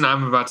the reason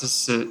I'm about to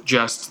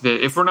suggest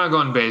that if we're not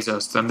going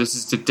Bezos, then this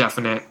is the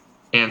definite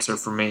answer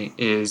for me.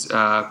 Is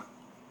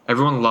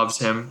everyone loves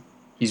him?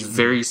 He's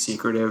very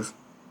secretive.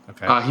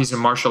 Okay. He's a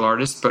martial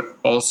artist, but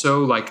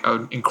also like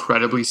an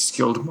incredibly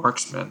skilled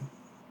marksman.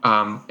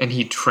 And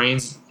he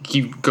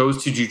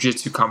goes to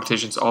jiu-jitsu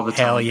competitions all the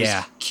time. Hell He's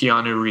yeah.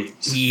 Keanu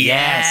Reeves.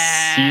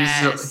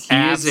 Yes. He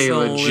is a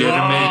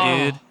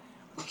legitimate dude.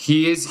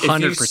 He is. If you've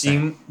 100%.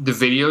 seen the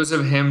videos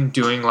of him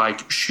doing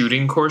like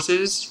shooting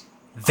courses,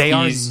 They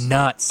are He's-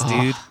 nuts,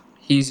 dude.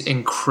 he's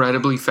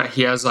incredibly fat.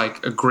 He has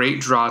like a great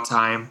draw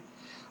time.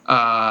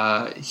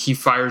 He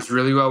fires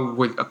really well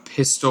with a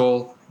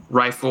pistol,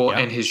 rifle, Yep.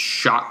 and his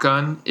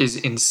shotgun is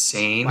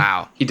insane.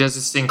 Wow. He does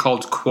this thing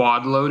called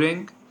quad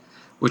loading,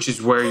 which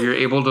is where you're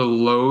able to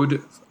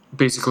load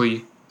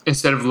basically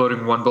instead of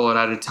loading one bullet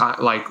at a time,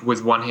 like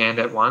with one hand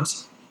at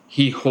once.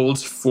 He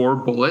holds 4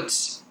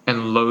 bullets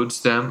and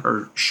loads them,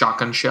 or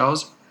shotgun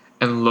shells,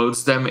 and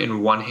loads them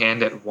in one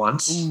hand at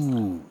once,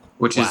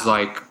 which is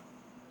like,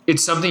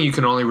 it's something you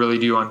can only really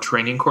do on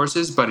training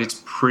courses, but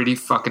it's pretty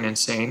fucking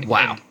insane.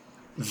 Wow. And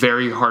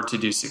very hard to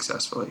do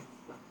successfully.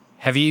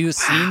 Have you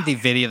seen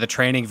the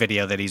training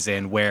video that he's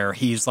in where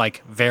he's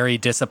like very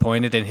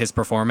disappointed in his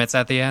performance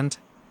at the end?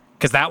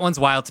 Because that one's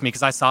wild to me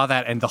because I saw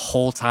that and the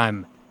whole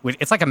time,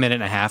 it's like a minute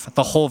and a half.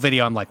 The whole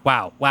video, I'm like,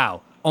 wow,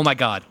 oh my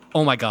God,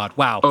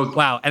 wow, Oh.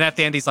 wow. And at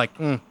the end, he's like,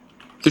 The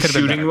Could've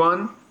been shooting better.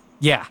 one,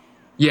 yeah.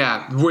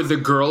 yeah, where the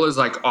girl is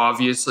like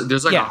obviously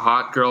there's like Yeah. a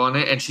hot girl in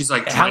it, and she's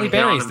like Halle trying to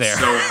hit on Berry's him there.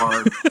 so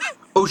hard.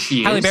 Oh,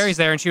 she is. Halle Berry's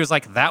there and she was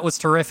like, that was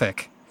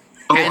terrific.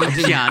 Oh, And I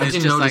didn't Keanu's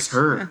just notice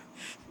like- her.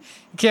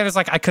 Keanu's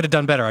like, I could have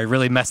done better. I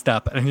really messed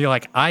up. And you're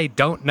like, I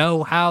don't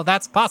know how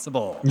that's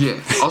possible. Yeah.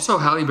 Also,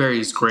 Halle Berry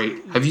is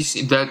great. Have you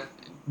seen that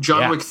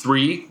John Yeah. Wick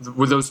 3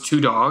 with those 2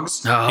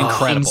 dogs? Oh,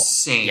 Incredible.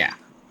 Insane. yeah.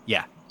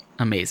 Yeah.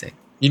 Amazing.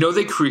 You know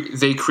they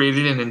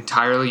created an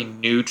entirely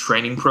new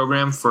training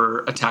program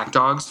for attack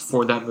dogs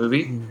for that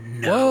movie.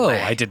 Whoa,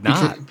 way. I did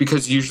not.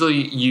 Because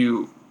usually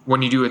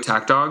when you do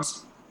attack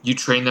dogs, you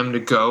train them to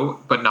go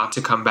but not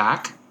to come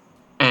back.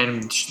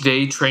 And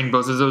they trained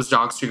both of those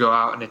dogs to go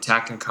out and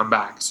attack and come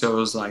back. So it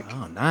was like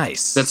Oh,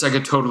 nice. that's like a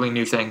totally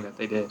new thing that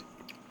they did.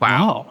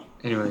 Wow.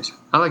 Anyways,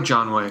 I like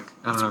John Wick.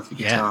 I don't know if you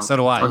can Yeah, tell. so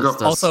do I. I'll go-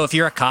 Also, if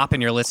you're a cop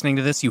and you're listening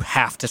to this, you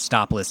have to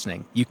stop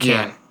listening. You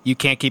can't. Yeah. You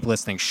can't keep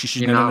listening. Shh,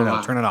 You're no, not no, no,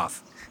 allowed. turn it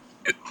off.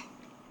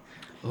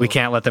 We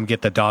can't let them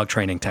get the dog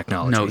training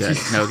technology. No good.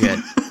 No good.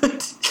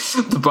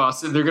 the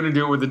Boston, they're gonna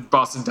do it with the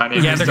Boston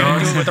Dynamics Yeah, they're going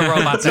to dogs. do it with the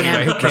robots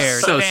anyway. Who We're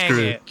cares? so Dang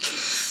screwed. it.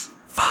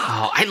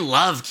 Oh, I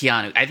love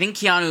Keanu. I think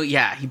Keanu,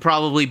 yeah, he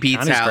probably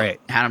beats Keanu's out great.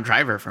 Adam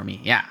Driver for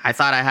me. Yeah, I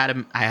thought I had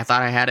him. I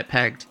thought I had it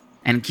pegged.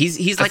 And he's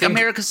like think-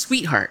 America's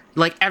sweetheart.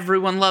 Like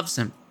everyone loves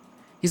him.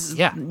 He's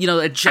Yeah.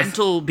 a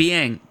gentle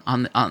being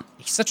on.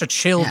 He's such a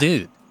chill Yeah.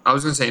 dude. I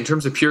was gonna say, in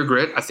terms of pure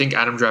grit, I think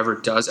Adam Driver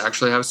does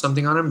actually have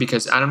something on him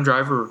because Adam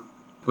Driver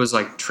was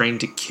like trained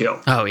to kill.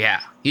 Oh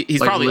yeah, he's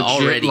Like, probably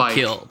legit, already like-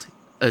 killed.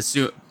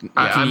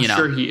 I'm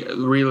sure he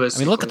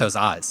realistically. I mean, look at those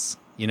eyes.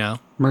 You know,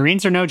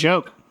 Marines are no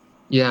joke.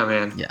 Yeah,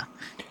 man. Yeah.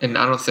 And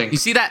I don't think You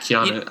see that-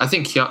 Keanu. I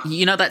think Keanu.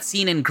 You know that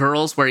scene in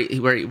Girls where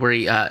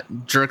he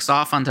jerks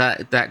off onto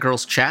that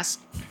girl's chest?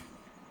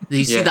 Do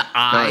you see Yeah. the Oh,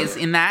 eyes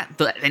yeah. in that?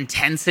 The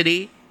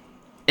intensity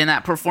in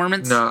that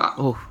performance? No.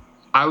 Oh,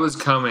 I was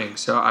coming,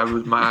 so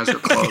my eyes were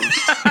closed.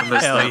 I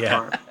missed Hell that yeah.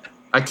 part.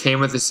 I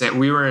came at the same.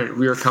 We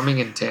were coming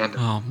in tandem.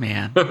 oh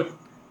man.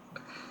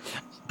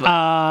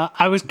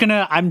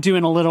 I'm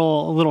doing a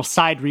little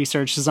side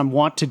research as I'm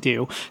wont to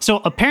do. So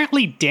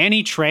apparently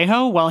Danny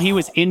Trejo, while he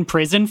was in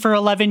prison for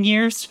 11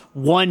 years,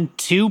 won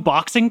 2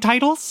 boxing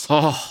titles.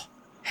 Oh,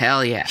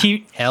 hell yeah.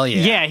 Hell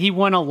yeah. Yeah, he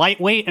won a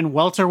lightweight and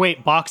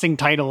welterweight boxing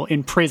title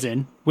in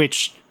prison,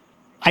 which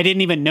I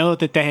didn't even know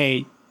that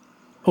they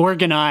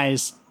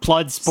organize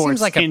blood sports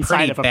Seems like a inside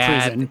pretty of a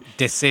bad prison.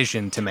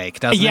 decision to make,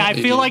 doesn't Yeah, it?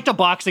 I feel like the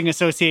Boxing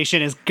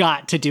Association has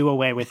got to do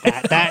away with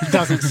that. That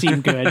doesn't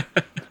seem good.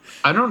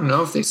 I don't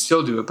know if they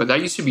still do it, but that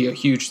used to be a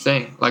huge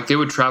thing. Like they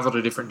would travel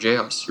to different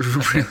jails.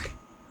 Really?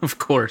 Of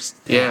course.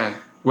 Yeah,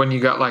 when you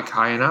got like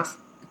high enough.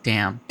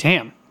 Damn.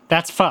 Damn,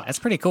 that's fucked. That's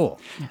pretty cool.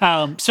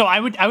 So I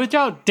would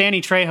throw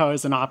Danny Trejo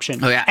as an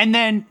option. Oh, yeah. And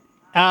then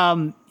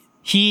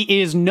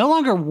he is no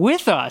longer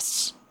with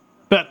us,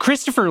 but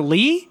Christopher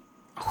Lee,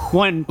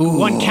 one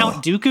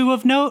Count Dooku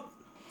of note.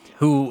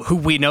 Who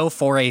we know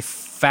for a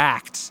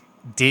fact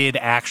did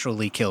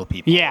actually kill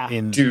people Yeah.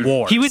 in Dude.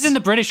 wars. He was in the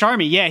British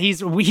Army. Yeah,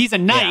 he's a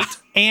knight,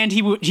 and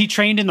he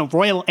trained in the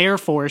Royal Air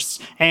Force,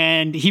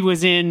 and he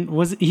was in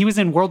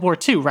World War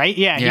II, right?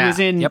 Yeah, he Yeah. was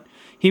in. Yep.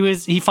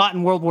 He fought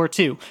in World War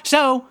II.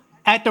 So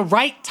at the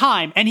right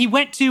time, and he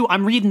went to.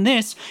 I'm reading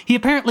this. He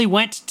apparently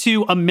went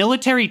to a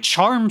military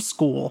charm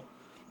school.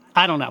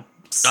 I don't know.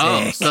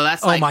 Oh, Sick. so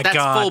that's Oh like my that's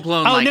God. full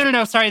blown. Oh like,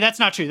 no! Sorry, that's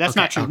not true. That's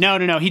not true.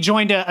 okay. No. He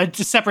joined a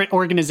separate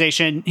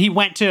organization. He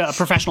went to a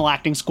professional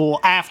acting school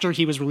after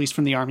he was released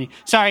from the army.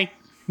 Sorry,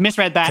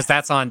 misread that. Because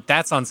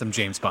that's on some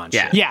James Bond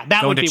Yeah. shit. Yeah,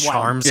 that Going would to be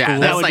charm wild. school. Yeah,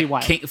 That that's would be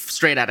like wild.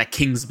 straight out of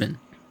Kingsman.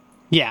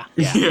 Yeah.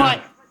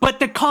 Yeah. But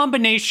the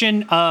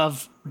combination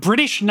of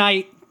British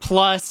knight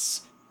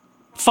plus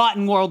fought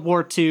in World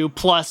War II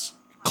plus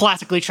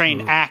classically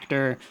trained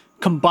actor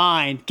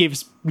combined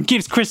gives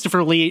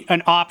Christopher Lee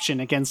an option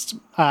against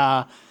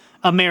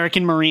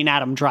American Marine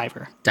Adam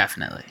Driver.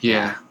 Definitely.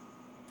 Yeah.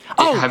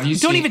 Oh, Have you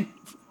don't seen- even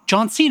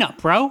John Cena,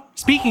 bro.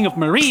 Speaking of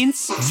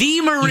Marines,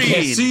 The Marine.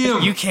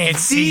 him. You can't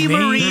see The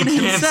me. Marine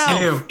Can't himself.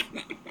 see him.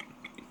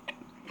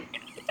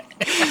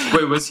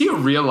 Wait, was he a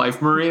real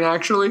life Marine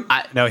actually?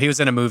 No, he was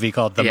in a movie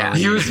called The Yeah.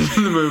 He Marine. was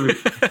in the movie.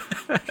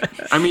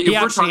 I mean, He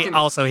if we're actually, talking,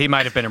 also, he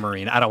might have been a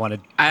Marine. I don't want to.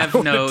 I have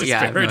no-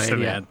 yeah, I have no disparage him,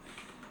 idea. man.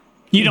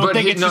 you don't But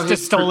think he- it's no, just a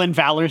his stolen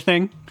valor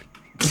thing?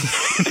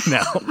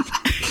 No.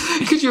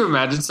 could you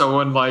imagine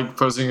someone like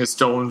posting a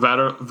stolen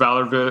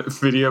valor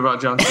video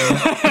about John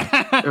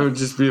Cena? It would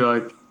just be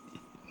like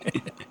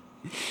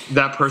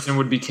that person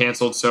would be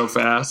canceled so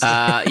fast.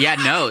 Yeah,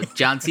 no.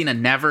 John Cena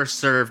never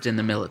served in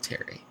the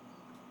military.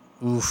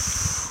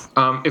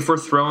 If we're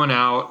throwing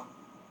out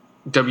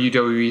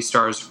WWE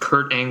stars,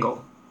 Kurt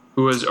Angle,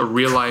 who was a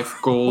real life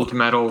gold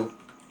medal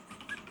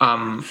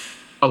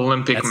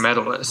Olympic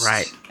medalist.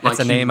 right. That's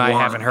a he name I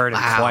won. haven't heard in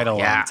Wow, quite a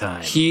yeah. long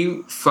time.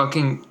 He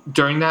fucking,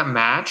 during that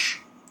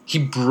match, he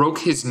broke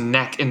his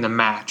neck in the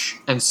match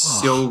and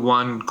still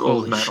won gold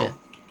Holy medal. shit.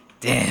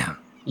 Damn.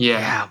 Yeah.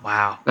 Yeah,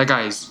 wow. That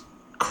guy's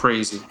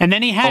crazy. And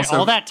then he had Also-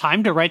 all that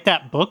time to write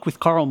that book with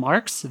Karl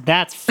Marx.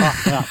 That's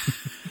fucked up.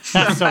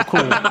 That's so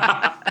cool.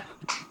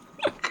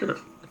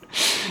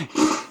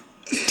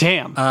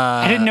 Damn.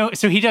 I didn't know.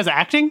 So he does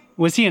acting?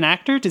 Was he an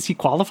actor? Does he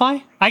qualify?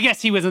 I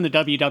guess he was in the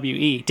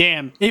WWE.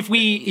 Damn. If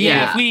we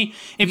Yeah.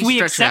 if You we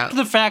stretch it accept out.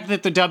 the fact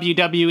that the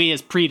WWE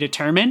is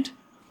predetermined,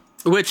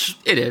 Which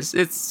it is.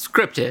 It's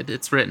scripted.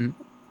 It's written.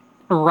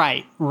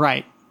 right.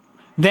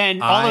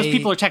 Then all those I-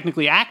 people are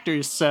technically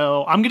actors,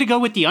 so I'm gonna go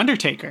with The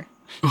Undertaker.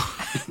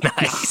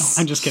 Nice.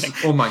 I'm just kidding.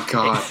 Oh my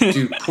god,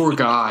 dude, poor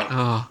guy.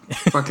 Oh,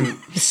 Fucking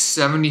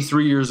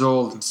 73 years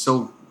old and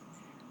still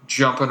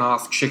jumping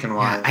off chicken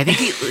wire. I think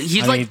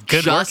he's I like mean,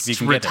 good work if just you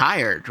can get it.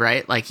 retired,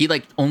 right? Like he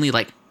only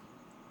like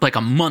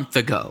a month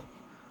ago.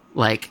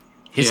 Like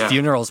His Yeah.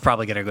 funeral's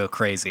probably going to go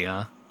crazy,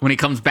 huh? when he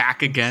comes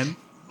back again.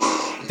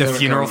 The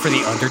funeral for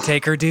The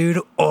Undertaker, dude?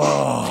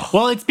 Oh.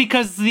 Well, it's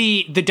because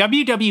the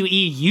WWE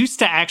used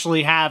to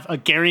actually have a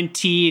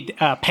guaranteed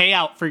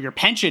payout for your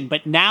pension,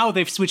 but now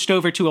they've switched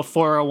over to a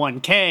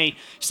 401k.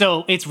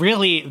 So it's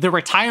really the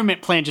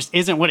retirement plan just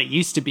isn't what it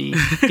used to be.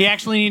 He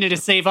actually needed to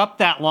save up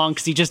that long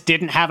because he just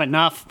didn't have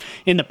enough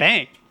in the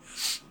bank.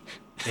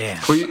 Damn.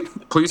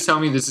 Please tell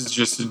me this is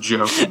just a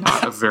joke,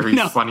 not a very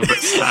No. funny but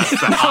sad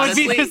fact. That would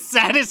be Honestly- the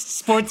saddest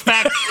sports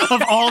fact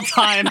of all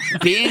time.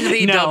 Being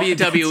the No,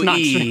 it's not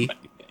WWE,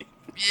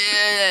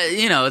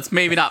 you know, it's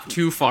maybe not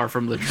too far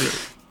from the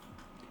truth.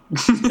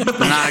 But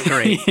not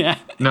great. Yeah.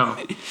 No,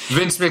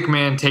 Vince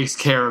McMahon takes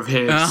care of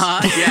his.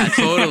 Yeah,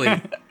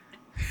 totally.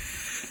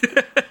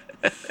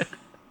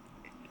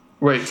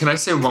 Wait, can I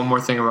say one more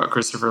thing about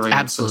Christopher Lee?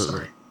 I'm so Absolutely.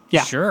 sorry.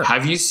 Yeah. Sure.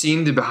 Have you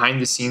seen the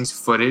behind the scenes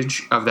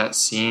footage of that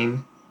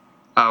scene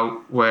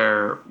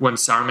where when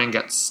Saruman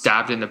gets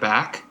stabbed in the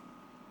back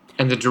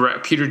and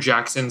Peter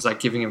Jackson's like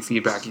giving him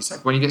feedback. He's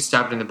like, when you get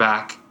stabbed in the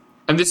back,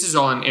 and this is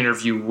all an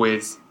interview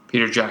with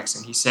Peter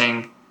Jackson. He's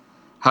saying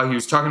how he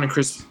was talking to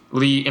Chris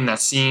Lee in that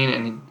scene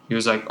and he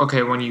was like,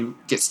 okay, when you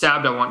get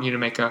stabbed, I want you to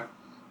make a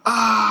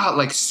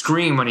like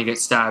scream when you get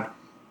stabbed.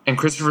 And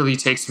Christopher Lee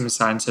takes him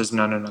aside and says,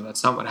 no,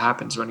 that's not what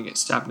happens when you get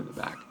stabbed in the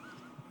back.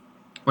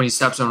 When he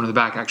stabs someone in the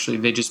back, actually,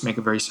 they just make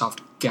a very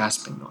soft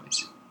gasping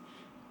noise.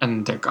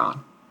 And they're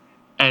gone.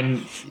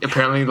 And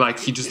apparently, like,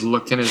 he just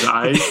looked in his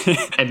eyes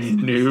and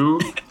knew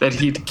that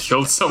he'd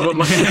killed someone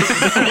like this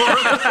before.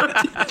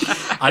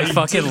 I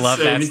fucking love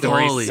say that anything.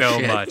 story Holy so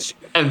shit. much.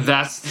 And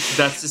that's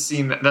the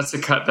scene, that's the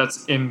cut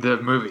that's in the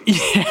movie.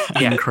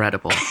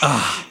 Incredible.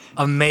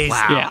 Amazing.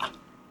 Wow. Yeah.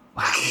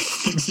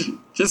 Wow.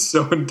 Just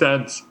so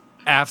intense.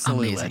 Absolute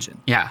Amazing. legend.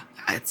 Yeah.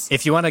 It's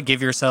If you want to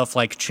give yourself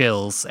like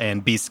chills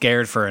and be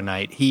scared for a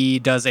night, he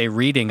does a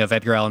reading of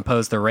Edgar Allan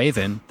Poe's The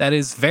Raven that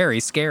is very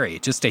scary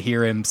just to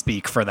hear him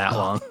speak for that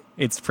long.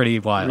 It's pretty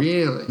wild.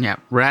 Really? yeah.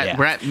 We're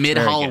Yeah, at mid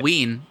very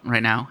Halloween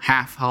right now.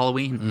 Half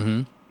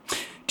Halloween.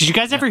 Did you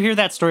guys ever hear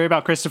that story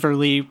about Christopher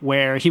Lee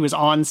where he was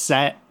on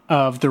set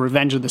of The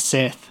Revenge of the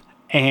Sith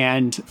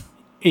and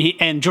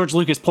George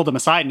Lucas pulled him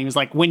aside and he was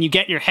like, "When you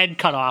get your head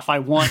cut off, I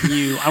want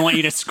you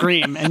to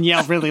scream and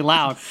yell really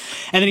loud."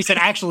 And then he said,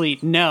 "Actually,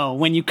 no.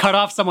 When you cut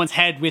off someone's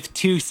head with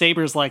two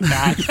sabers like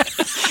that,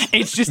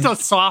 it's just a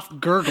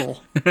soft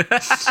gurgle."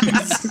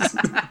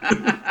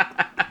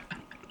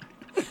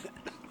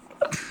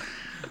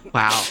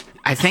 Wow.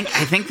 I think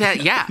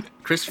that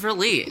Christopher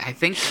Lee, I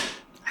think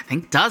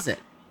does it.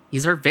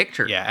 He's our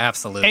victor. Yeah,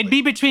 absolutely. It'd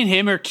be between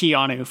him or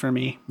Keanu for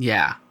me.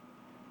 Yeah.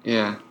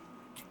 Yeah.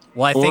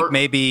 Well, I Or- think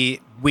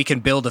maybe we can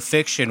build a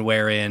fiction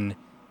wherein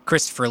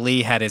Christopher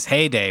Lee had his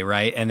heyday,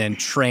 right? And then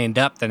trained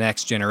up the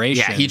next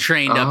generation. Yeah, he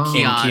trained up Oh.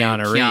 Keanu.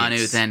 Keanu Keanu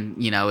Reeves. then,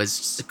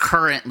 is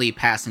currently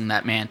passing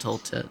that mantle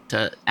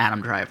to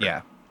Adam Driver.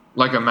 Yeah,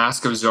 Like a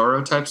Mask of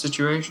Zorro type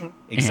situation.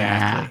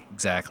 exactly.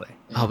 Exactly.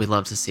 Oh, we'd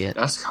love to see it.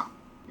 That's cool.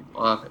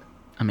 People love it.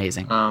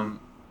 Amazing.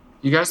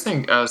 You guys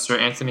think Sir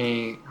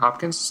Anthony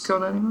Hopkins has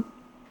killed anyone?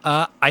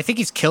 I think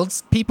he's killed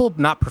people,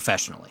 not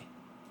professionally.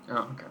 Oh,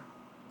 okay.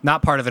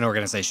 Not part of an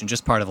organization,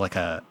 just part of like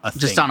a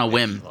Just thing on a that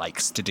whim. he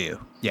likes to do.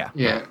 Yeah.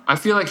 Yeah, I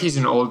feel like he's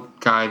an old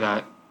guy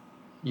that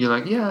you're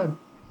like, yeah,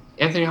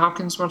 Anthony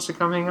Hopkins wants to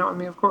come hang out with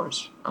me, of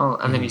course. Oh,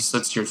 and then he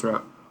slits your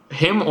throat.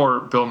 Him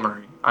or Bill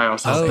Murray. I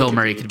also think Bill could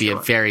Murray could be a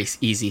choice. very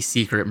easy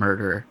secret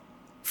murderer,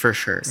 for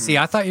sure. See,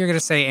 I thought you were going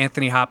to say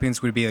Anthony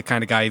Hopkins would be the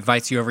kind of guy who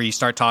invites you over, you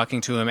start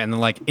talking to him, and then,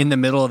 like, in the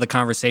middle of the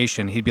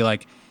conversation, he'd be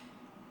like,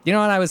 "You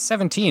know, when I was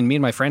 17, me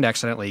and my friend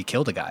accidentally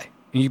killed a guy."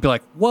 And you'd be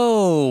like,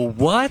 "Whoa,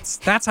 what?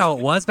 That's how it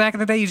was back in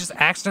the day? You just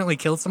accidentally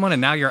killed someone,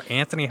 and now you're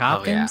Anthony Oh yeah,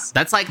 Hopkins?"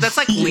 that's like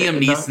Liam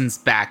Neeson's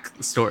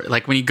backstory.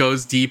 Like when he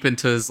goes deep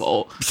into his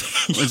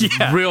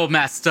Yeah. real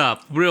messed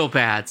up, real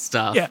bad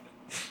stuff. Yeah.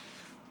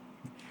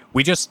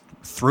 We just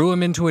threw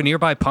him into a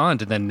nearby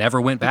pond and then never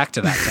went back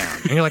to that town.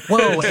 And you're like,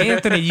 "Whoa,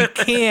 Anthony, you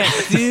can't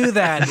do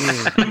that,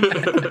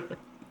 dude."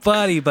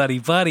 Buddy,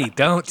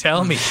 don't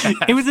tell me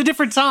that. It was a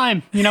different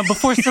time,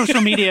 before social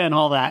media and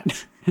all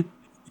that.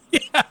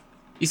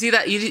 You see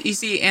that? You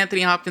see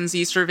Anthony Hopkins'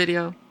 Easter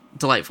video?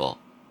 Delightful.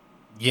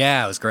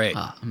 Yeah, it was great.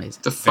 Oh,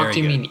 amazing. The fuck Very do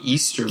you good. mean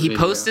Easter? He video?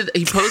 posted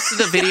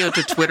a video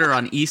to Twitter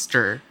on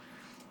Easter,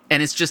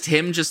 and it's just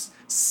him just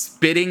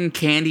spitting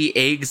candy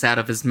eggs out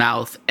of his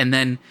mouth,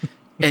 and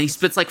he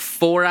spits like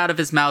 4 out of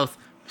his mouth,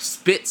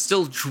 spit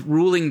still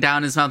drooling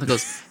down his mouth, and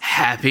goes,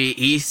 "Happy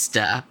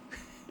Easter."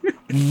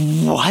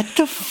 What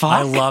the fuck?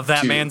 I love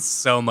that Dude. man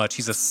so much.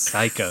 He's a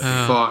psycho.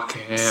 Fuck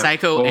him.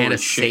 Psycho Holy and a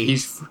shit.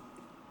 saint.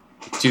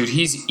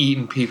 He's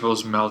eating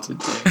people's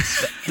melted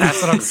things.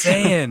 That's what I'm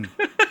saying.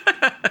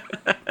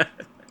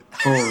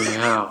 Holy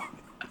hell.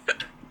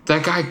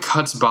 That guy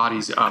cuts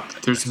bodies up.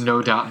 There's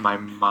no doubt in my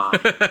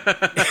mind.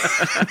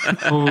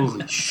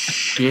 Holy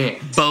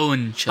shit.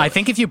 Bone chilling. I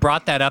think if you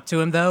brought that up to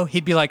him, though,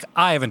 he'd be like,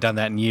 "I haven't done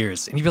that in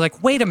years." And he'd be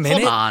like, "Wait a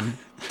minute. Hold on.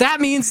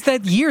 That means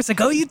that years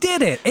ago you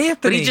did it, Anthony."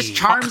 But he just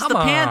charms Oh, come the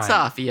pants on.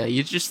 off you.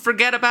 You just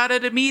forget about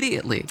it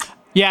immediately.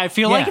 Yeah, I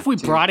feel like Yeah, if we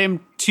brought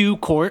him to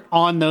court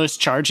on those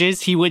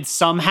charges, he would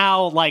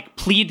somehow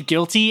plead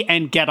guilty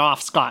and get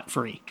off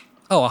scot-free.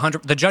 Oh,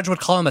 100. The judge would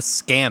call him a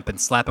scamp and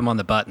slap him on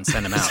the butt and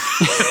send him out.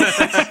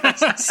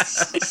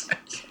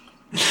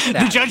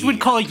 The judge would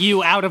call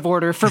you out of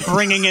order for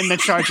bringing in the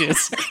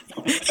charges.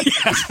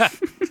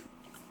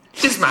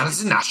 This man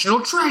is a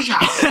national treasure.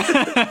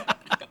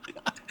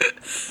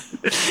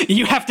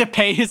 You have to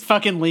pay his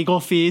fucking legal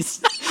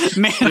fees.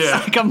 Man's Yeah.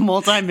 like a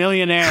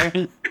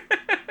multimillionaire.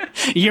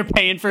 You're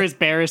paying for his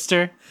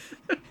barrister.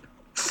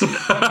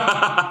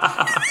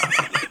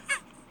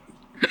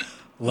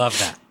 Love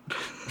that.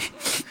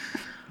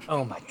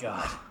 Oh my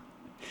god.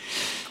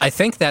 I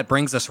think that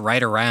brings us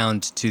right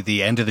around to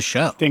the end of the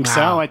show. I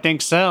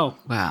think so.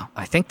 Wow.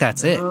 I think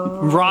that's it.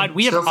 Rod,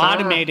 we have So fast.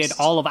 automated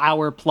all of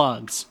our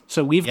plugs.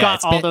 So we've Yeah, got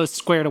it's all been- those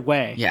squared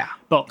away. Yeah.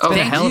 But Oh, been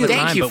a hell of a Thank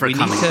time, you but for we need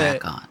coming to-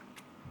 back on.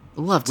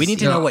 Love to We need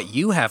see to know Yeah. what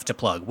you have to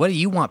plug. What do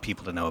you want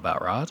people to know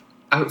about, Rod?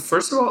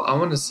 First of all, I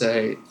want to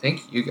say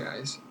thank you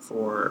guys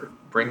for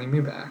bringing me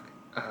back.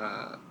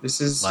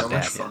 This is Love so to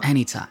much have you. fun.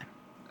 Anytime.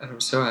 And I'm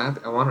so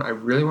happy. I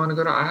really want to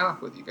go to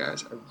IHOP with you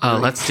guys. I Oh,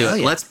 really let's do it.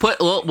 yeah. Let's put.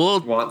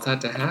 We'll want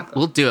that to happen.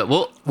 we'll do it.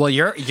 Well,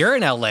 you're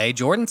in LA.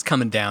 Jordan's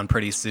coming down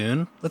pretty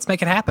soon. Let's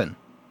make it happen.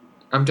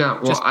 I'm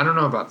down. Well, I don't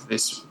know about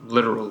this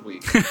literal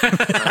week. I'm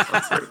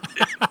free.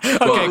 Okay,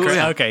 Well, great.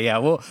 yeah. Okay, yeah.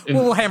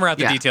 We'll hammer out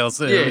the Yeah. details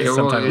Yeah, well,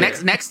 sometime. yeah.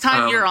 later. next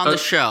time you're on the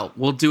show,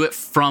 we'll do it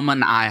from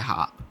an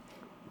IHOP.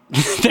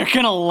 they're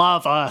going to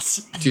love us.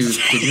 Dude,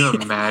 could you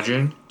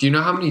imagine? Do you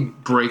know how many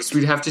breaks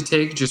we'd have to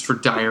take just for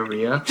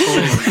diarrhea?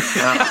 Holy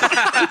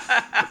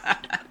hell.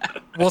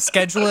 we'll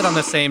schedule it on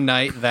the same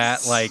night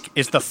that like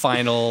is the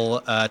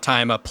final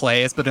time a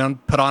play is put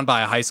on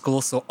by a high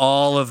school. So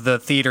all of the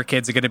theater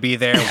kids are going to be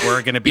there.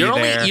 We're going to be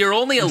there. You're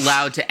only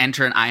allowed to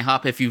enter an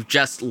IHOP if you've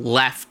just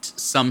left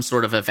some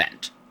sort of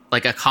event,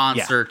 like a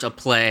concert, a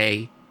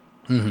play.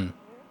 Mm-hmm.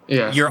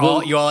 Yeah, you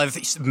all have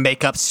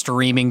makeup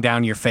streaming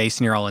down your face,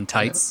 and you're all in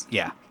tights.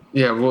 Yeah.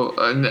 Yeah, well,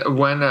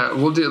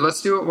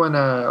 let's do it when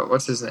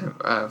what's his name?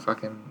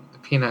 Fucking the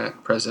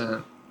peanut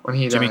president. When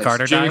he Jimmy dies.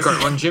 Carter dies?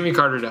 When Jimmy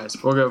Carter dies.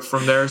 We'll go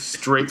from there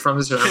straight from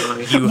the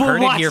ceremony. You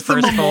heard it here the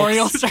first,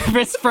 memorial folks.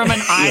 service from an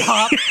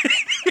IHOP.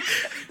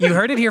 You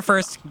heard it here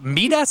first.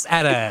 Meet us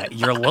at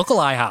your local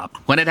IHOP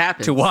When it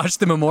happens, to watch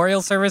the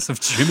memorial service of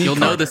Jimmy you'll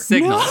Carter. know the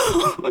signal.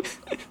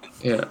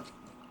 Yeah.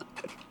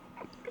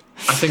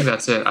 I think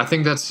that's it. I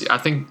think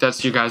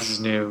that's you guys'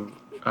 new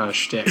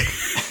shtick.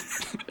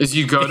 Is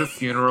you go to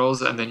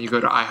funerals and then you go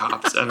to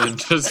IHOPs and then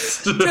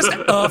just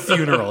a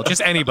funeral,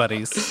 just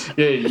anybody's.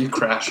 yeah, you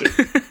crash it.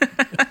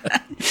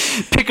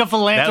 Pick a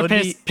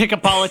philanthropist, pick a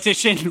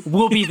politician.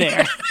 We'll be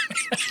there.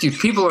 Dude,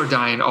 people are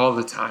dying all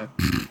the time.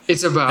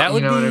 It's about, That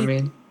would you know what I be-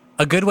 mean?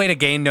 A good way to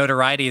gain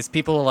notoriety is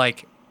people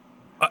like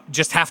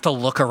just have to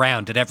look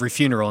around at every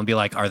funeral and be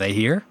like, "Are they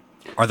here?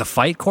 Are the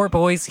Fight Court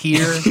boys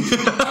here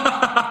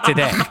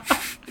today?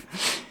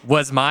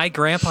 Was my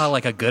grandpa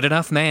like a good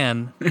enough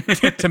man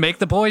to make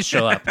the boys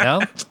show up? No,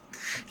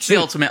 It's the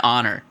ultimate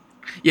honor.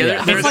 Yeah,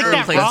 Yeah. there's It's like a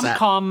that place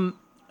rom-com,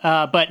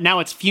 but now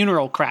it's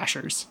funeral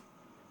crashers.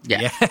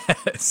 Yeah.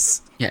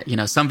 yes,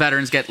 Yeah, some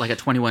veterans get like a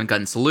 21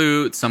 gun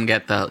salute. Some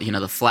get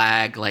the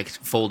flag like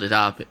folded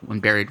up when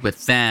buried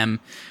with them.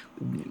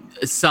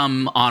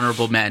 Some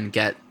honorable men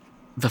get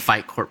the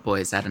Fight Court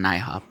boys at an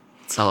IHOP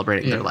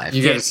celebrating their life.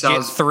 You get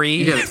get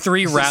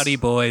three rowdy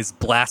boys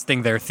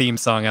blasting their theme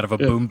song out of a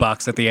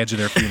boombox at the edge of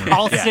their funeral.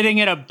 All Yeah. sitting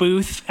at a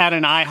booth at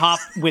an IHOP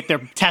with their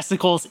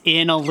testicles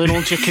in a little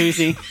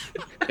jacuzzi,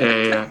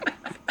 Yeah.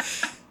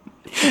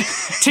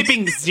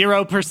 tipping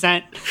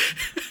 0%.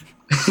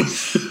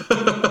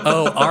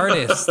 Oh,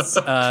 artists,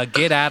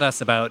 get at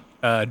us about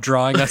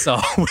drawing us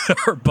all with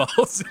our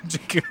balls in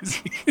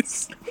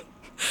jacuzzis.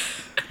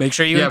 Make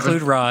sure you Yeah,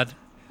 include but- Rod.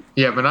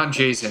 Yeah, but not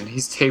Jason.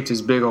 He's taped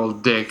his big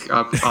old dick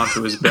up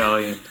onto his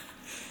belly. And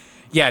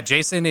Yeah,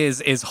 Jason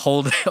is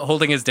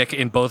holding his dick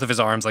in both of his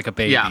arms like a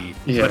baby, Yeah.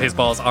 Yeah. but his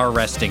balls are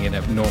resting in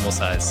a normal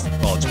size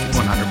ball jacuzzi.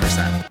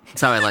 100%.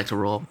 That's how I like to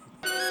roll.